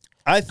shit.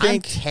 I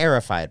think, I'm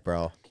terrified,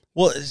 bro.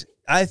 well,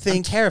 I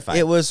think terrified.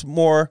 it was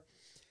more.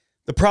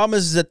 The problem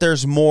is that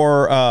there's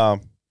more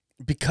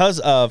because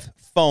of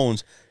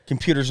phones,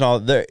 computers, and all.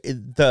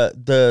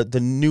 The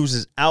news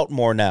is out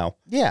more now.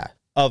 Yeah,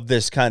 of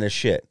this kind of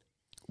shit.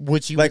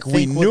 Which you Like would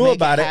we think would knew make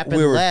about it, happen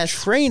we were less.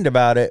 trained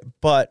about it,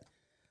 but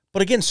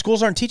again,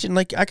 schools aren't teaching.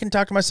 Like I can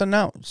talk to my son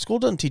now. School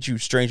doesn't teach you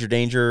stranger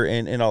danger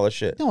and all this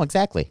shit. No,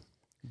 exactly.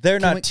 They're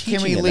Can not we, teaching.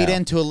 can we it lead now.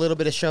 into a little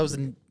bit of shows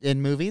in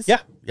movies? Yeah,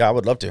 I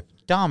would love to.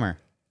 Dahmer.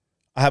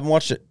 I haven't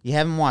watched it. You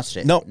haven't watched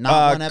it? No,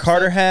 Not one episode?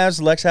 Carter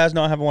has, Lex has.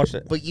 No, I haven't watched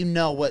it. But you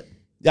know what?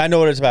 Yeah, I know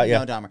what it's about. You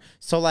Yeah, know Dahmer.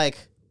 So like,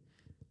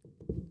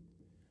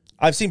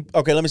 I've seen.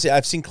 Okay, let me see.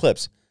 I've seen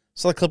clips.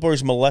 So the clip where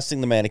he's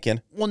molesting the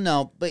mannequin. well,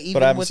 no, but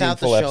even I haven't seen without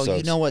the full show, you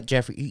episodes. know what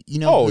Jeffrey, you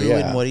know Oh, who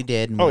yeah. and what he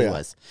did and Oh, what yeah. he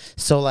was.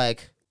 So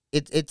like,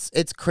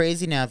 it's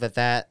crazy now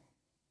that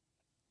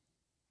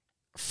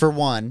for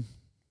one,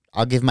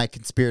 I'll give my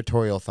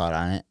conspiratorial thought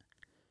on it.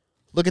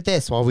 Look at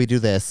this while we do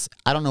this.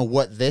 I don't know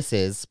what this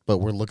is, but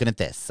we're looking at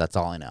this. That's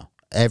all I know.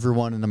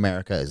 Everyone in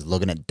America is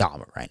looking at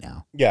Dahmer right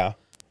now. Yeah.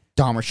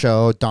 Dahmer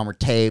show, Dahmer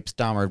tapes,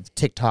 Dahmer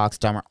TikToks,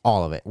 Dahmer,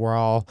 all of it. We're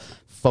all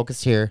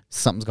focused here.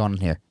 Something's going on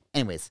here.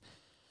 Anyways,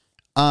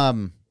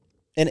 In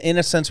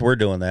a sense, we're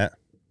doing that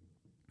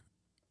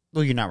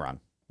well, you're not wrong.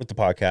 with the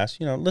podcast.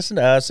 You know, listen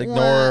to us.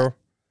 Ignore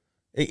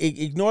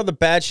the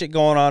bad shit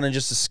going on and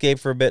just escape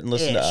for a bit and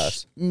listen to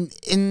us.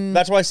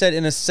 That's why I said,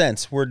 in a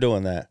sense, we're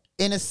doing that.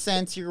 In a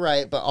sense, you're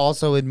right, but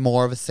also in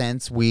more of a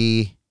sense,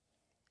 we're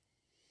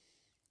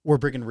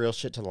bringing real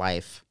shit to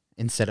life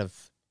instead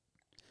of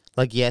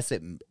like, yes,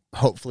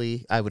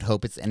 hopefully, I would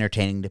hope it's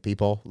entertaining to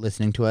people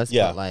listening to us.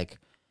 Yeah. But like,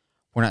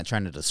 we're not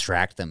trying to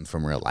distract them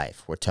from real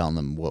life. We're telling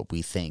them what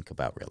we think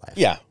about real life.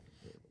 Yeah.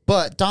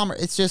 But Dahmer,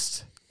 it's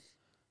just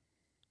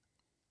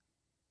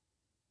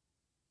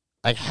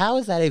like, how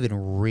is that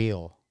even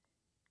real?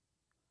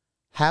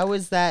 How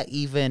is that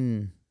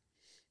even?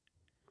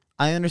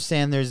 I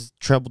understand there's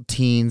troubled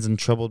teens and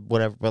troubled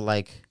whatever, but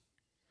like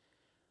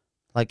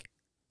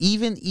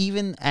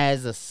even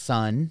as a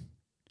son,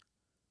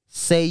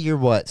 say you're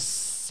what,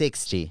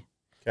 60,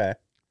 Okay.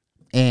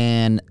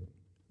 and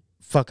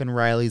fucking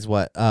Riley's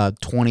what,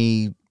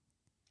 20.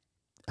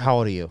 How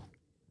old are you?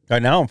 Right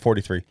now, I'm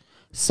 43.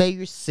 Say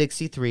you're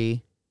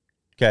 63,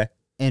 Okay.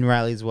 and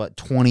Riley's what,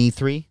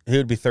 23, He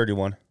would be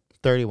 31.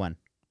 31,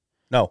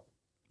 No.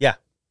 Yeah.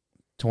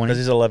 20. Because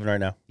he's 11 right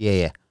now.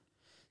 Yeah.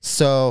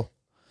 So,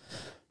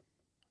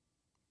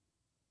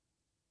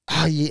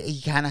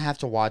 you kind of have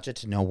to watch it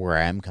to know where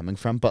I'm coming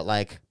from. But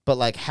like,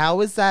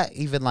 how is that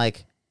even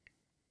like?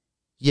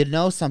 You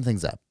know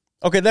something's up.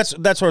 Okay, that's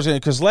what I was going to,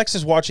 because Lex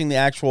is watching the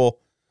actual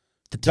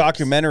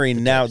documentary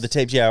now, the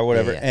tapes, or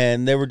whatever, Yeah.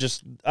 and they were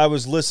just, I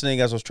was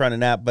listening as I was trying to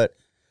nap, but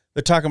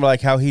they're talking about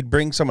like how he'd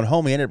bring someone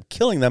home, he ended up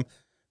killing them,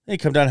 then he'd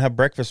come down and have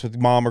breakfast with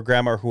mom or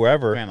grandma or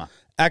whoever, Grandma,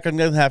 act like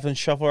nothing happened,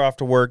 shuffle her off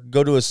to work,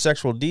 go do his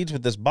sexual deeds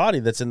with this body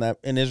that's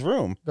in his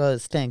room. it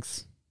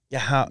stinks.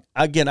 Yeah,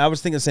 again, I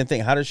was thinking the same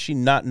thing. How does she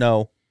not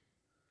know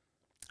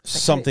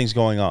something's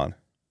going on?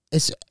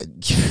 It's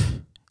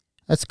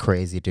that's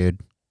crazy, dude.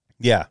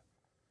 Yeah.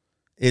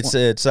 It's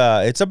and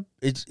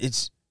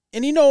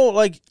you know,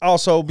 like,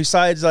 also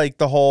besides like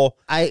the whole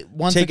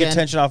Once take again,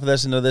 attention off of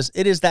this and of this,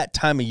 it is that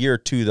time of year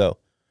too, though.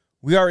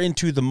 We are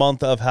into the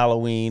month of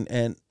Halloween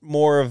and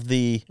more of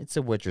the it's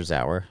a Witcher's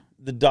hour.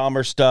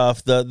 Dahmer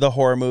stuff, the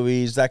horror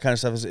movies, that kind of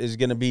stuff is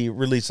going to be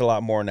released a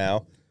lot more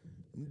now.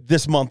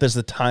 This month is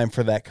the time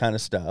for that kind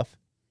of stuff.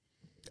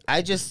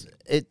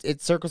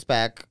 It circles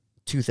back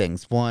two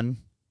things. One,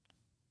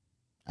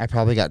 I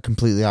probably got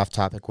completely off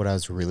topic what I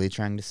was really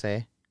trying to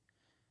say.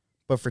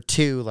 But for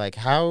two, like,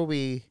 how are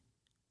we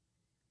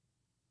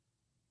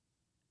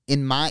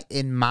in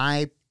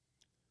my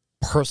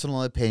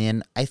personal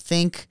opinion, I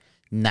think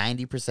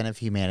 90% of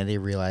humanity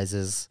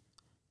realizes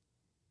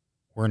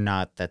we're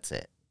not that's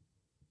it.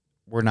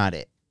 We're not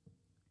it.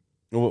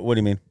 What do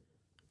you mean?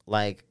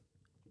 Like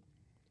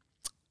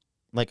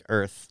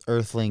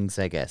earthlings,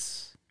 I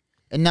guess.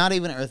 And not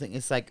even earthling.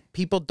 It's like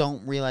people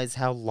don't realize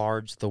how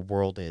large the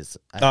world is.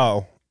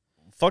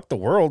 Fuck the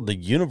world, the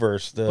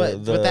universe,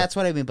 But that's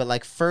what I mean. But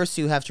like, first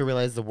you have to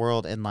realize the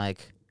world, and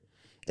like,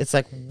 it's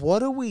like,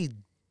 what are we?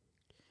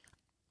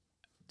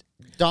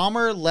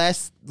 Dahmer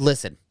less.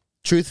 Listen,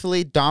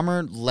 truthfully,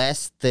 Dahmer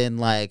less than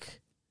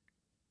like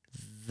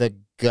the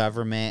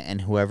government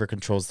and whoever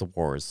controls the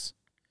wars.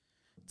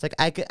 It's like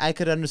I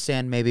could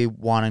understand maybe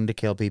wanting to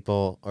kill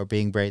people or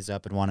being braised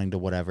up and wanting to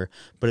whatever,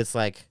 but it's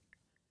like,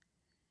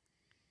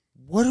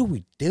 what are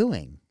we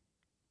doing?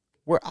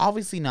 We're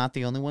obviously not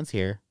the only ones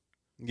here.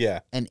 Yeah.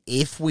 And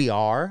if we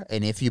are,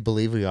 and if you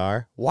believe we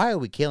are, why are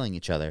we killing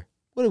each other?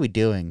 What are we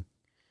doing?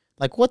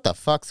 Like, what the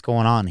fuck's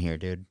going on here,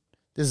 dude?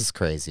 This is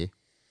crazy.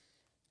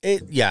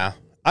 Yeah.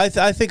 I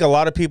think a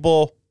lot of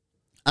people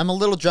I'm a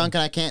little drunk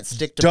and I can't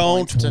stick to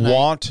don't points tonight.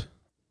 want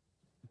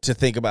to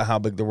think about how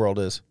big the world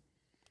is.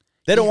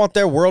 They don't want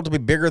their world to be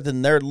bigger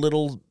than their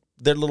little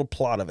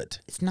plot of it.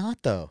 It's not,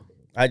 though.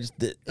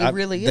 It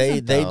really they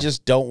isn't, they though.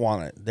 just don't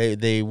want it.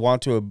 They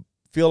want to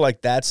feel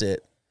like that's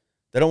it.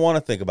 They don't want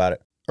to think about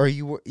it. Are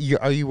you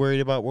worried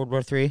about World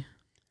War III?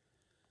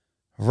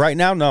 Right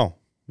now, no.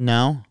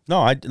 No.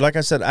 Like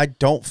I said, I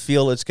don't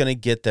feel it's going to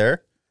get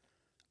there.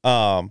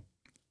 Sorry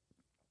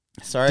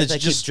if It's I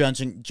just-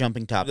 keep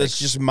jumping topics. That's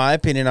just my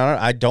opinion on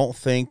it. I don't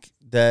think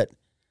that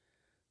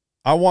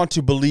I want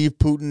to believe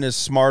Putin is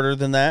smarter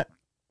than that,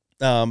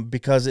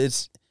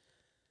 because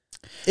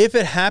if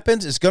it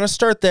happens, it's going to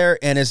start there,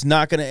 and it's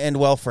not going to end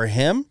well for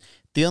him.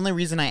 The only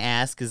reason I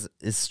ask is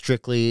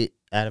strictly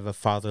out of a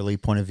fatherly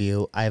point of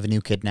view. I have a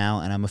new kid now,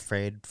 and I'm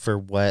afraid for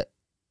what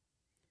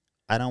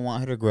I don't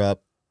want her to grow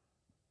up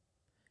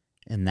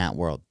in that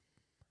world.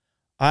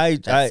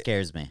 That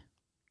scares me.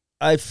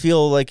 I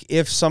feel like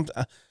if something,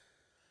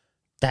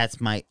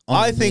 that's my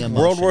only I think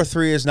emotion. World War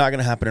III is not going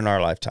to happen in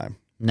our lifetime.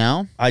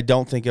 No? I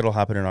don't think it'll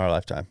happen in our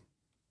lifetime.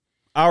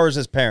 Ours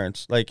as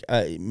parents, like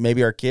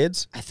maybe our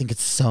kids. I think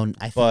it's so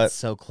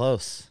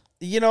close.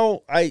 You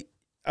know,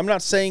 I'm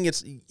not saying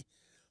it's,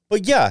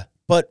 but yeah,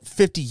 but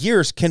 50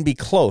 years can be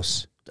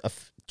close.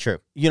 True.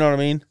 You know what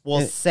I mean?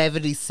 Well,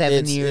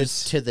 77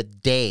 years to the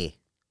day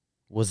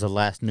was the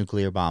last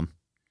nuclear bomb.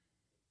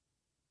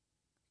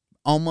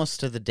 Almost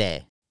to the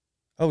day.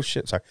 Oh,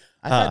 shit. Sorry.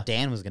 I thought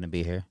Dan was going to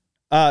be here.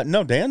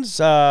 No, Dan's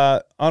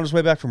on his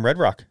way back from Red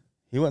Rock.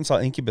 He went and saw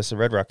Incubus at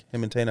Red Rock,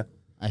 him and Tana.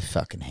 I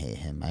fucking hate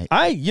him.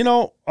 You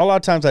know, a lot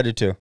of times I do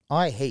too. Oh,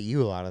 I hate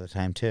you a lot of the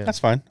time, too. That's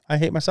fine. I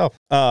hate myself.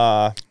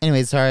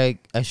 Anyway, sorry,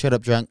 I showed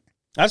up drunk.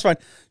 That's fine.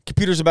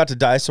 Computer's about to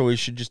die, so we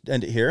should just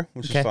end it here,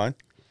 which is fine.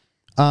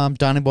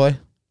 Donnie boy,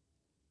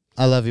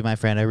 I love you, my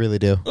friend. I really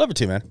do. I love you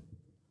too, man.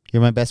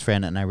 You're my best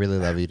friend, and I really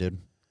love you, dude.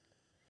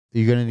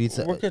 You're gonna need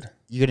some. We're good.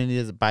 You're gonna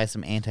need to buy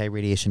some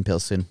anti-radiation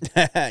pills soon.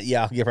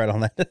 Yeah, I'll get right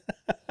on that.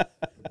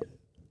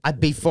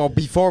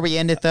 Before we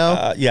end it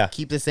though, yeah.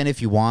 Keep this in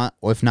if you want,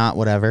 or if not,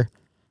 whatever.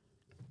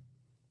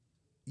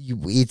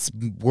 It's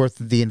worth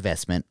the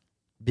investment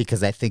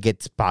because I think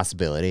it's a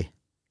possibility.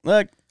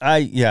 Look,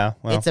 well,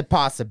 it's a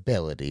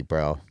possibility,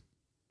 bro.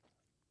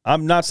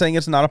 I'm not saying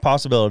it's not a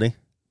possibility.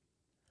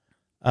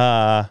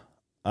 I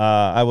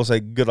will say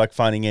good luck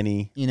finding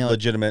any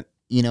legitimate.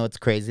 You know what's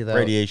crazy though?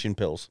 Radiation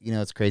pills. You know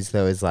what's crazy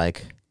though is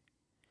like,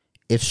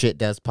 if shit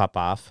does pop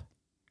off,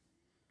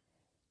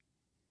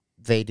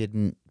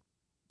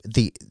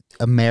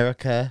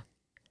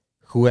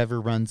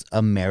 whoever runs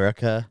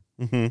America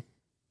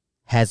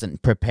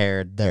hasn't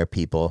prepared their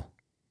people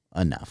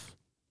enough,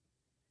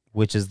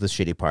 which is the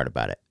shitty part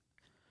about it.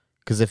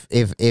 Because if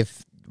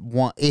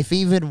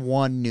even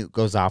one nuke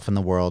goes off in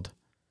the world,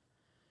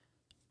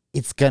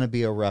 it's gonna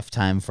be a rough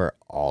time for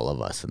all of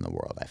us in the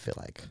world. I feel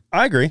like.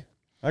 I agree.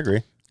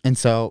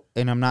 And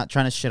I'm not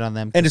trying to shit on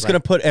them. And it's going to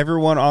put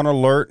everyone on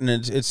alert, and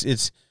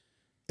it's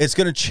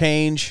going to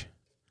change.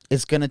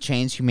 It's going to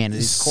change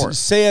humanity's course.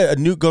 Say a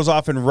nuke goes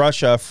off in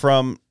Russia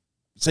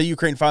say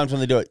Ukraine finds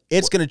when they do it.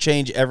 It's going to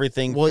change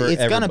everything. Well, for it's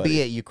going to everybody.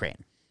 be at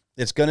Ukraine.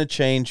 It's going to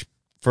change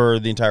for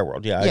the entire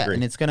world. Yeah, I agree.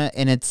 And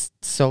it's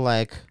so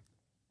like,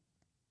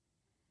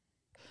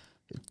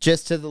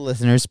 just to the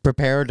listeners,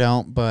 prepare or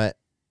don't, but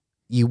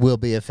you will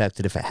be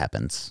affected if it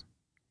happens.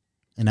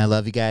 And I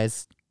love you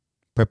guys.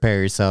 Prepare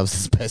yourselves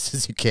as best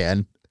as you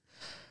can.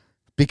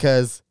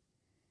 Because,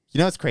 you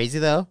know what's crazy,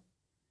 though?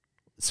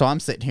 So I'm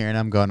sitting here and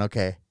I'm going,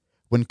 okay,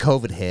 when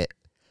COVID hit,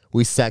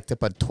 we stacked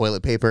up on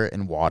toilet paper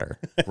and water,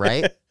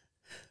 right?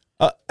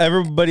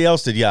 Everybody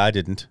else did. Yeah, I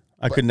didn't.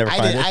 I could never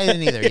find it. I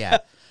didn't either, yeah.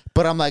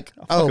 But I'm like,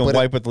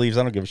 wipe with leaves.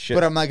 I don't give a shit.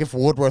 But I'm like, if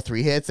World War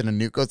III hits and a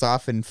nuke goes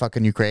off in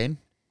fucking Ukraine,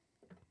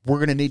 we're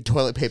going to need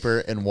toilet paper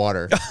and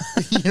water.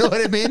 You know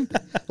what I mean?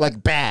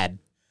 Like, bad.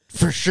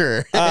 For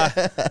sure.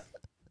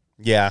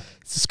 Yeah.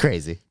 It's just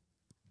crazy.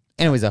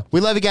 Anyways, though, we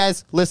love you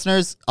guys,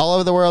 listeners all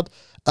over the world.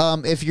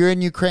 If you're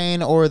in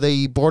Ukraine or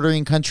the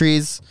bordering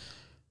countries,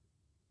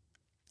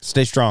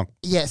 stay strong.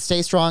 Yeah,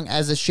 stay strong.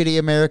 As a shitty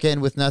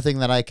American with nothing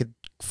that I could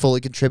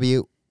fully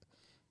contribute,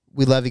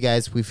 we love you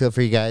guys. We feel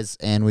for you guys,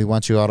 and we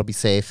want you all to be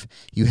safe.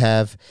 If you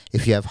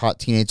have hot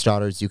teenage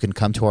daughters, you can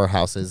come to our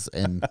houses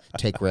and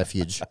take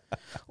refuge.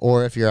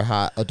 Or if you're a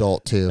hot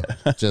adult too,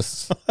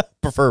 just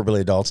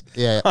preferably adults.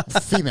 Yeah,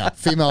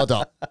 female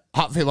adult,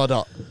 hot female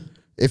adult.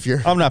 If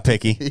you're, I'm not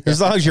picky as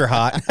long as you're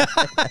hot.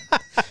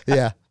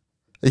 Yeah.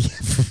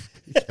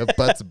 A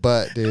butt's a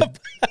butt, dude.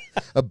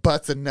 A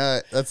butt's a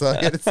nut. That's all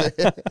I gotta say.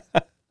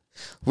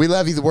 We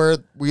love you, the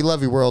word. We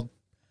love you, world.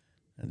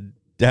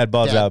 Dad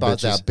bods out,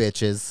 bods bitches. out,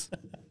 bitches.